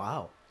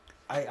 Wow.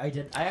 I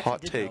actually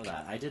Hot did take. know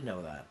that. I did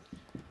know that.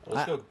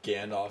 Let's go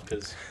Gandalf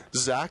because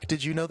Zach,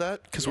 did you know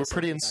that? Because we're Yes, I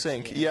pretty did in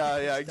sync. actually.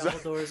 Yeah,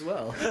 exactly. Dumbledore as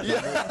well.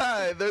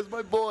 Yeah, there's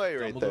my boy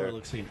right Dumbledore there.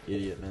 looks like an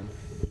idiot, man.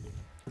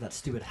 That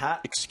stupid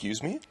hat.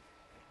 Excuse me?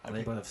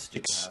 They both have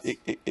stupid hats.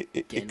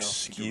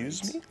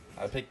 Excuse me?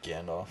 I pick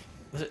Gandalf.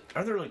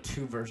 Are there like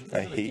two versions?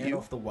 I Is it hate you.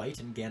 Gandalf the white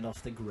and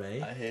Gandalf the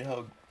gray. I hate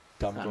how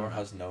Dumbledore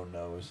has no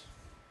nose.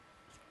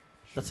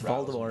 That's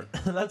rattles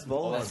Voldemort. me. That's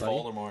Voldemort. Oh, that's buddy.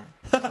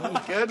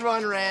 Voldemort. Good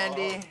one,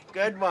 Randy.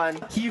 Good one.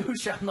 You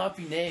shall not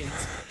be named.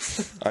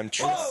 I'm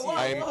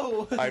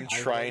whoa. I'm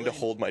trying to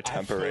hold my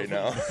temper right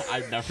now.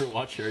 I've never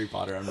watched Harry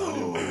Potter. I'm not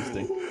even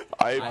boasting.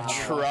 I'm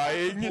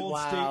trying. Bold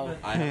Wow. statement.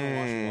 I haven't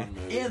watched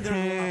one movie. And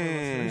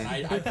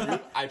they're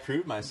I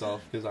proved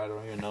myself because I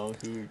don't even know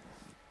who.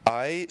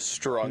 I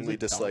strongly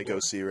dislike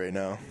OC right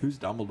now. Who's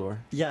Dumbledore?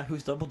 yeah.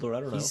 Who's Dumbledore? I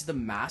don't know. He's the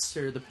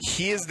master. The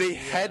He is the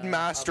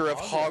headmaster of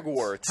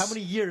Hogwarts. How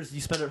many years do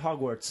you spend at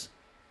Hogwarts?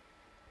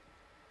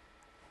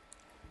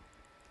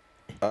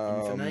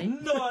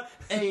 Infinite. Not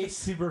a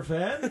super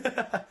fan.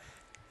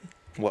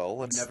 Well,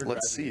 let's Never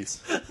see.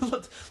 graduates.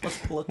 let's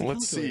pull up the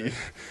Let's see.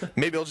 calculator.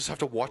 Maybe I'll just have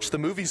to watch the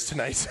movies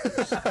tonight.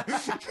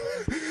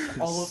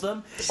 All of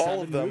them.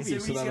 All of them. So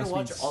he's that gonna must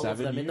watch mean all of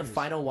 7 them in the years.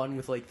 final one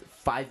with like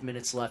 5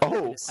 minutes left. Oh. He's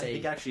gonna I say,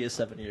 think actually is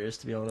 7 years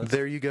to be honest.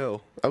 There you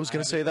go. I was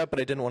gonna say that, but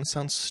I didn't want to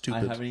sound I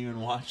stupid. haven't even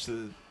watched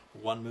the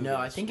One movie. No,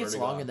 I think it's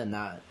longer than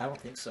that. I don't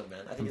think so,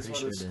 man. I think it's one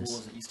of pretty those sure it is.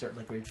 schools that you start in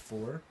like grade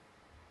 4.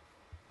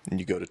 And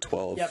you go to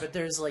 12. Yeah, but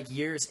there's like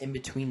years in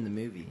between the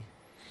movie.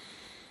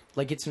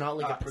 Like it's not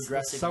like a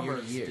progressive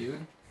summers, year.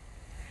 dude.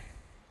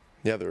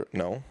 Yeah,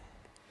 no.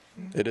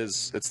 It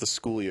is. It's the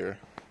school year.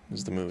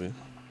 Is the movie?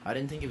 I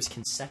didn't think it was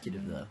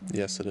consecutive though.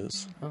 Yes, it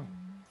is. Oh,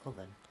 well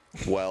then.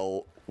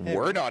 Well,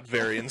 we're not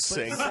very in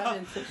sync.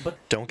 But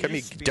Don't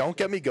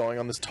get me going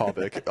on this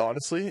topic.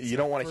 Honestly, you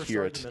don't want to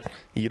hear it.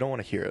 You don't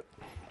want to hear it.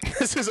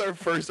 This is our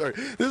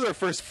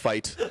first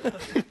fight.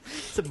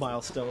 It's a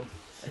milestone.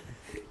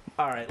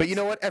 All right. But you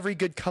know what? Every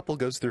good couple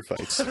goes through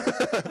fights.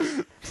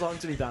 as long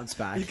as we bounce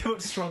back. You come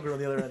out stronger on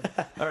the other end.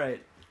 All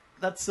right.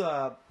 That's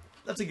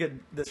a good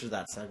this or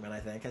that segment, I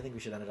think. I think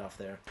we should end it off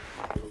there.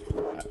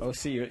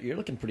 OC, you're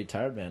looking pretty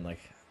tired, man. Like,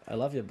 I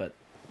love you, but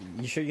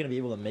you sure you're going to be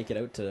able to make it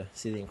out to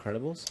see The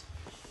Incredibles?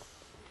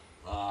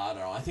 I don't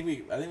know. I think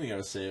we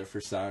gotta save it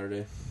for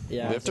Saturday.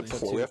 Yeah. we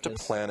have to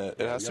plan it.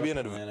 It has to be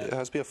it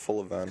has to be a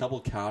full A event. couple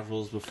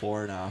casuals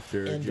before and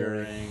after, And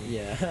during.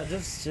 Yeah,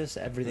 just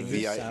everything.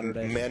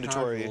 Saturday.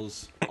 Mandatory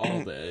Casuals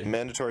all day.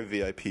 Mandatory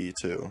VIP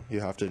too. You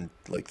have to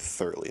like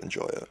thoroughly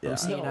enjoy it. Yeah.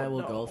 OC and I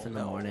will golf in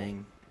the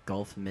morning,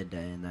 golf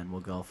midday, and then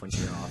we'll golf when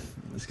you're off.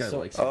 This guy So-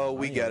 likes. Oh,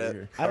 we get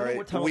it. I All don't know right,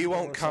 what time we we're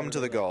won't come to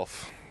the Saturday.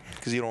 golf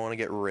because you don't want to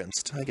get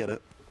rinsed. I get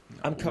it.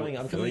 I'm coming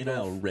Philly and to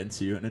I'll golf.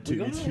 rinse you in a We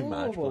go- 2v2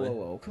 match play.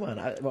 Whoa. Come on.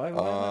 Why am I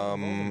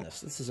involved in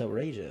this? This is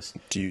outrageous.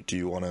 Do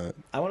you want to?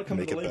 I want to come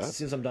to Make the it links bet? as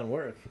soon as I'm done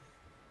work.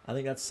 I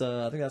think that's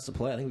the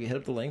play. I think we hit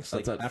up the links.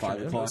 That's like at 5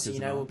 afternoon. o'clock. OC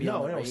and I will be No,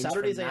 on the no, range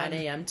Saturdays from 9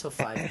 AM. a.m. till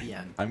 5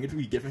 p.m. I'm gonna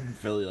be giving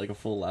Philly like a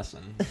full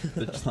lesson.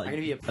 Just like I'm gonna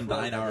be a pro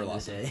 9-hour by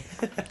lesson.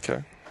 the day.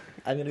 Okay.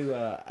 I'm gonna do.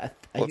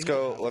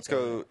 Let's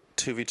go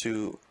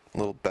 2v2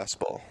 little best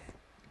ball.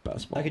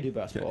 Basketball. I could do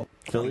basketball.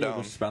 Philly will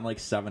down. just spend like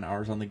 7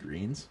 hours on the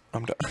greens.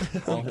 I'm done.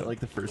 I'll hit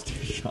like the first 2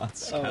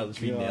 shots. Oh, I'll just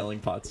be God. nailing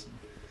putts.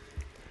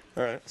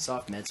 All right.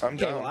 Soft mitts. I'm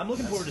Okay, down. well, I'm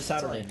looking forward to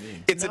That's all Saturday. I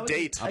need. It's Now a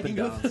date. I Up can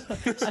and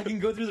go. I can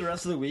go through the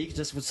rest of the week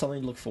just with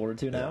something to look forward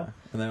to now.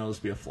 And then it'll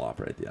just be a flop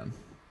right at the end.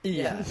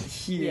 Yeah, Yeah,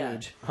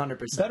 huge.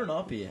 100%. Better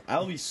not be.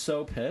 I'll be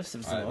so pissed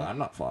if it's not. I'm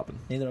not flopping.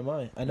 Neither am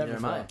I. I never Neither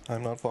am I. flop.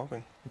 I'm not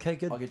flopping. Okay,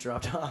 good. I'll get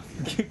dropped off.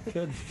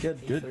 Good.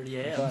 8:30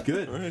 a.m.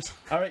 Good.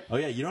 All right. Oh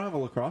yeah, you don't have a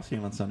lacrosse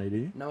game on Sunday, do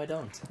you? No, I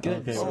don't. Good.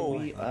 Okay, So well,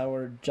 we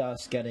are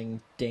just getting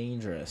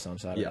dangerous on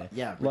Saturday.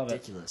 Yeah, Love it.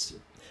 ridiculous. All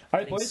right,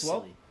 Getting boys.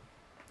 Well, silly.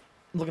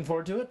 looking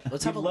forward to it.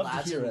 Let's We'd have a love to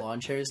lads hear and it. lawn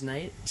chairs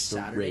night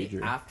Saturday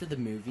rager. after the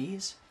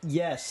movies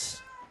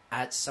Yes.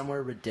 at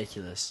somewhere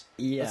ridiculous.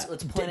 Yeah.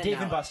 Let's plan it Dave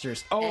now. and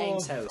Buster's. Oh,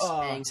 Ang's house.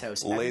 Ang's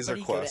house. Laser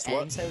Everybody Quest, Go to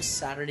what? Ang's house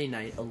Saturday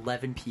night,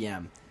 11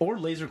 p.m. or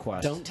Laser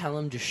Quest. Don't tell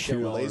him to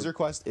show up. Laser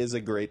Quest is a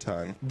great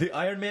time. The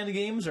Iron Man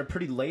games are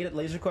pretty late at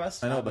Laser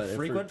Quest. I know, I'm a but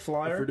frequent if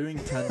flyer. we're doing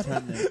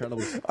 10-10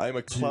 Incredibles, I'm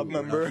a club 2,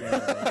 member. we're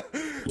not gonna-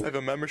 I have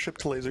a membership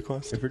to Laser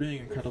Quest. if we're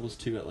doing Incredibles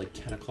 2 at like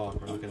 10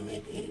 o'clock, we're not gonna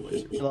make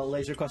Laser. Well,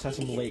 Laser Quest has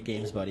some late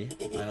games, buddy.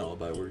 I know,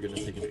 but we're gonna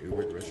take an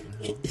Uber to Richmond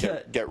Hill.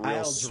 Get real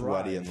I'll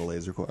sweaty drive. in the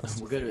Laser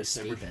Quest. We'll go to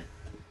Escape It.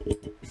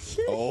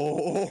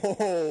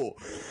 Oh,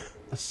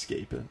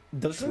 Escape it.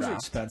 Those things are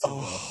Trapped. expensive.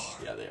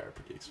 Yeah, they are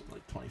pretty expensive,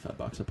 like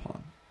 $25 a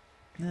pop.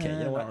 though. Okay, you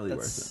know what? Not really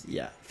That's, worth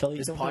yeah, Philly.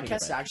 This don't bring it podcast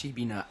has back. actually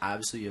been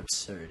absolutely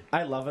absurd.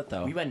 I love it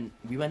though. We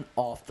went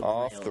off the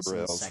off rails the in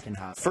the rails. second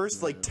half.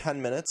 First, like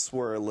 10 minutes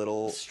were a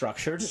little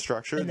structured,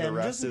 structured. and The then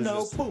rest just is no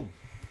just. boom.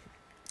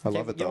 I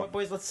love it You know though. what,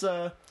 boys? Let's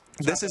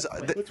This is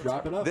Let's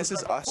wrap it up. this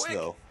is us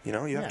though. You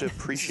know, you have to Yeah,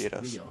 appreciate this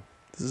us. is real.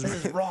 This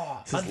this is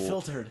raw, This is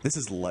unfiltered. This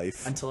is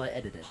life. Until I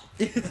edit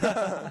it.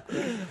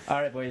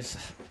 All right, boys.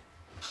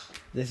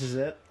 This is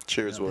it.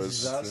 Cheers, This boys.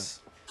 is us.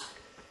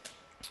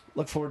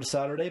 Look forward to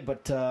Saturday,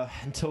 but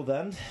until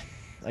then,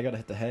 I gotta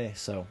hit the hay.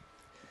 So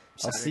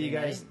I'll see you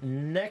Saturday guys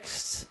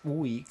next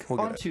week We'll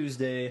get on it.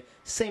 Tuesday,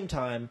 same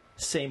time,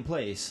 same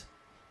place,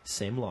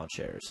 same lawn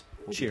chairs.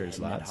 We'll be Cheers,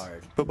 hitting it lads.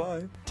 hard. Bye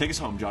bye. Take us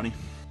home, Johnny.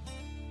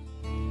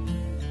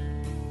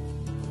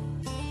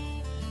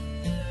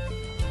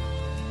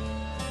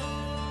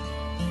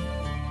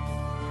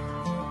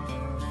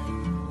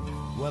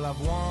 Well, I've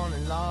won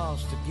and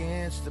lost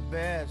against the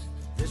best.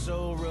 This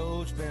old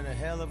road's been a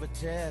hell of a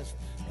test.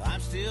 I'm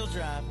still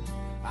driving,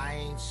 I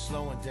ain't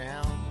slowing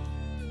down.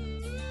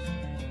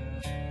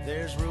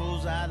 There's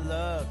rules I'd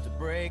love to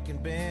break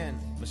and bend,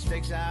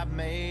 mistakes I've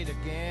made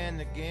again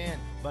and again.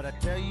 But I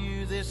tell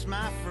you this,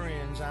 my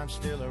friends, I'm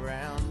still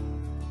around.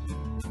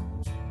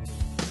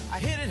 I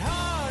hit it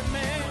hard,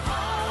 man.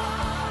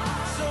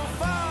 So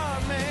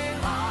far, man.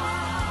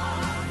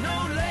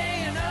 No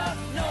laying up,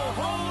 no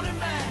holding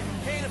back.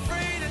 Ain't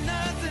afraid of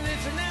nothing,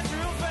 it's a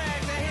natural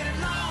fact. I hit it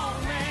long,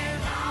 man.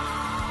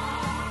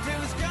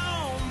 Till it's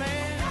gone,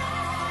 man.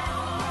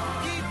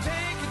 Keep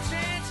taking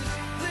chances,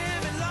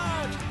 living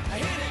large. I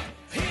hit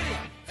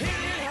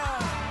it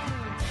hard.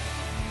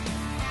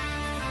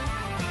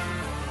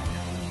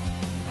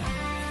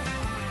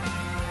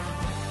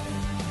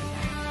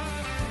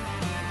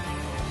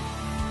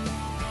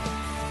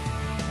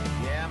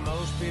 Yeah,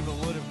 most people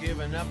would have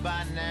given up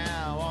by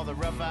now. All the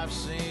rough I've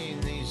seen,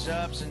 these its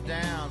ups and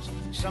downs.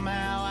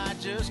 Somehow I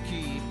just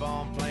keep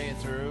on playing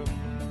through.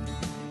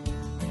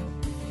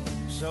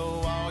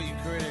 So all you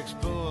critics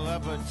pull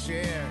up a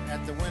chair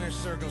at the winner's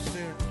circle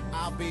soon.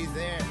 I'll be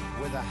there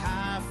with a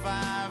high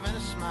five and a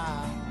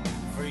smile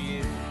for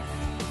you.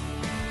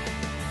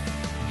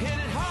 Hit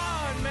it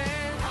hard,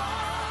 man.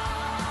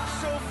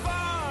 So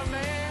far,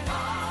 man.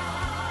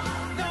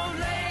 No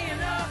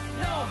laying up,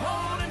 no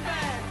holding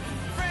back.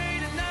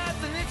 Afraid of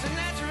nothing, it's a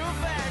natural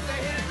fact. I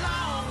hit it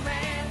long,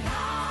 man.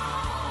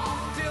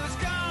 Till it's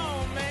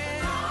gone,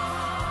 man.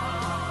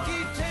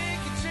 Keep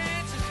taking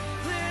chances,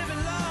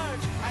 living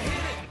large. I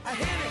hit it, I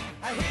hit it,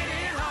 I hit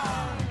it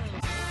hard.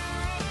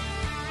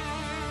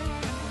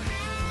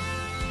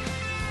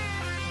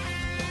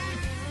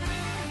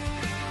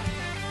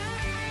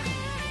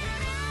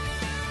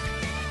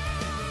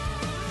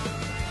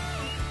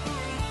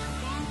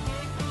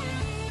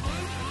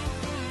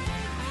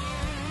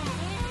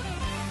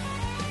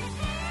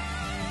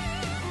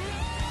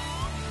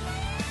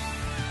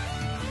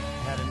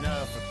 Had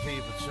enough of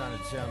people trying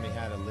to tell me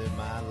how to live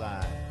my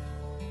life.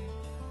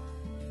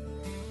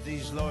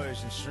 These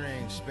lawyers and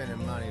strings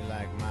spending money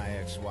like my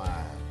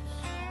ex-wives.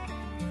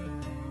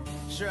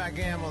 Sure, I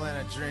gamble and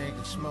I drink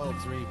and smoke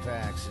 3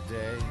 packs a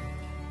day.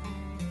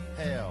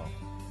 Hell,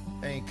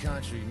 ain't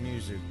country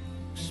music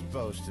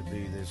supposed to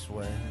be this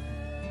way?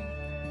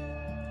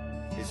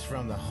 It's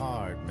from the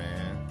heart,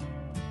 man.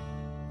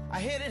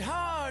 I hit it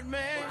hard,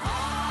 man.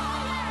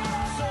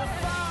 So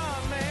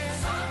far, man.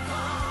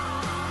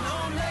 No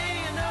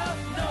laying up,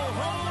 no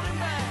holding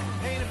back.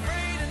 Ain't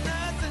afraid of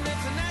nothing,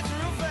 it's a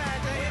natural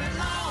fact. I hit it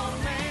long,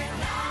 man.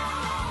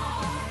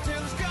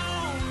 Till it's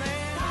gone,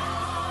 man.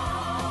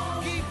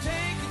 Keep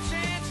taking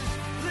chances,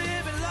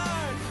 living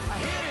large. I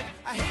hit it,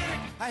 I hit it,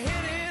 I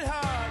hit it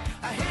hard.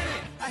 I hit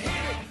it, I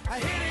hit it, I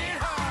hit it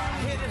hard.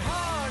 I hit it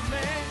hard,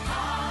 man.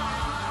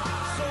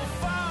 So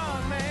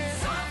far, man.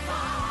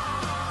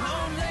 No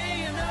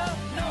laying up,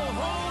 no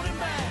holding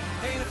back.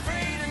 Ain't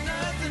afraid of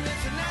nothing,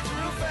 it's a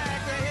natural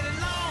fact. I hit it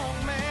long,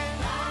 man.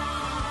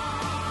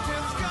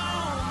 Till it's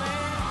gone,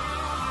 man.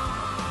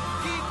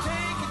 Keep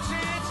taking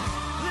chances,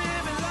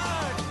 living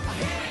large. I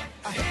hit it,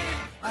 I hit it,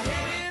 I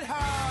hit it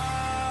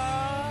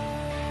hard.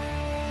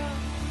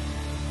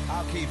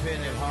 I'll keep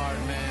hitting it hard,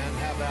 man.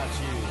 How about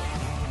you?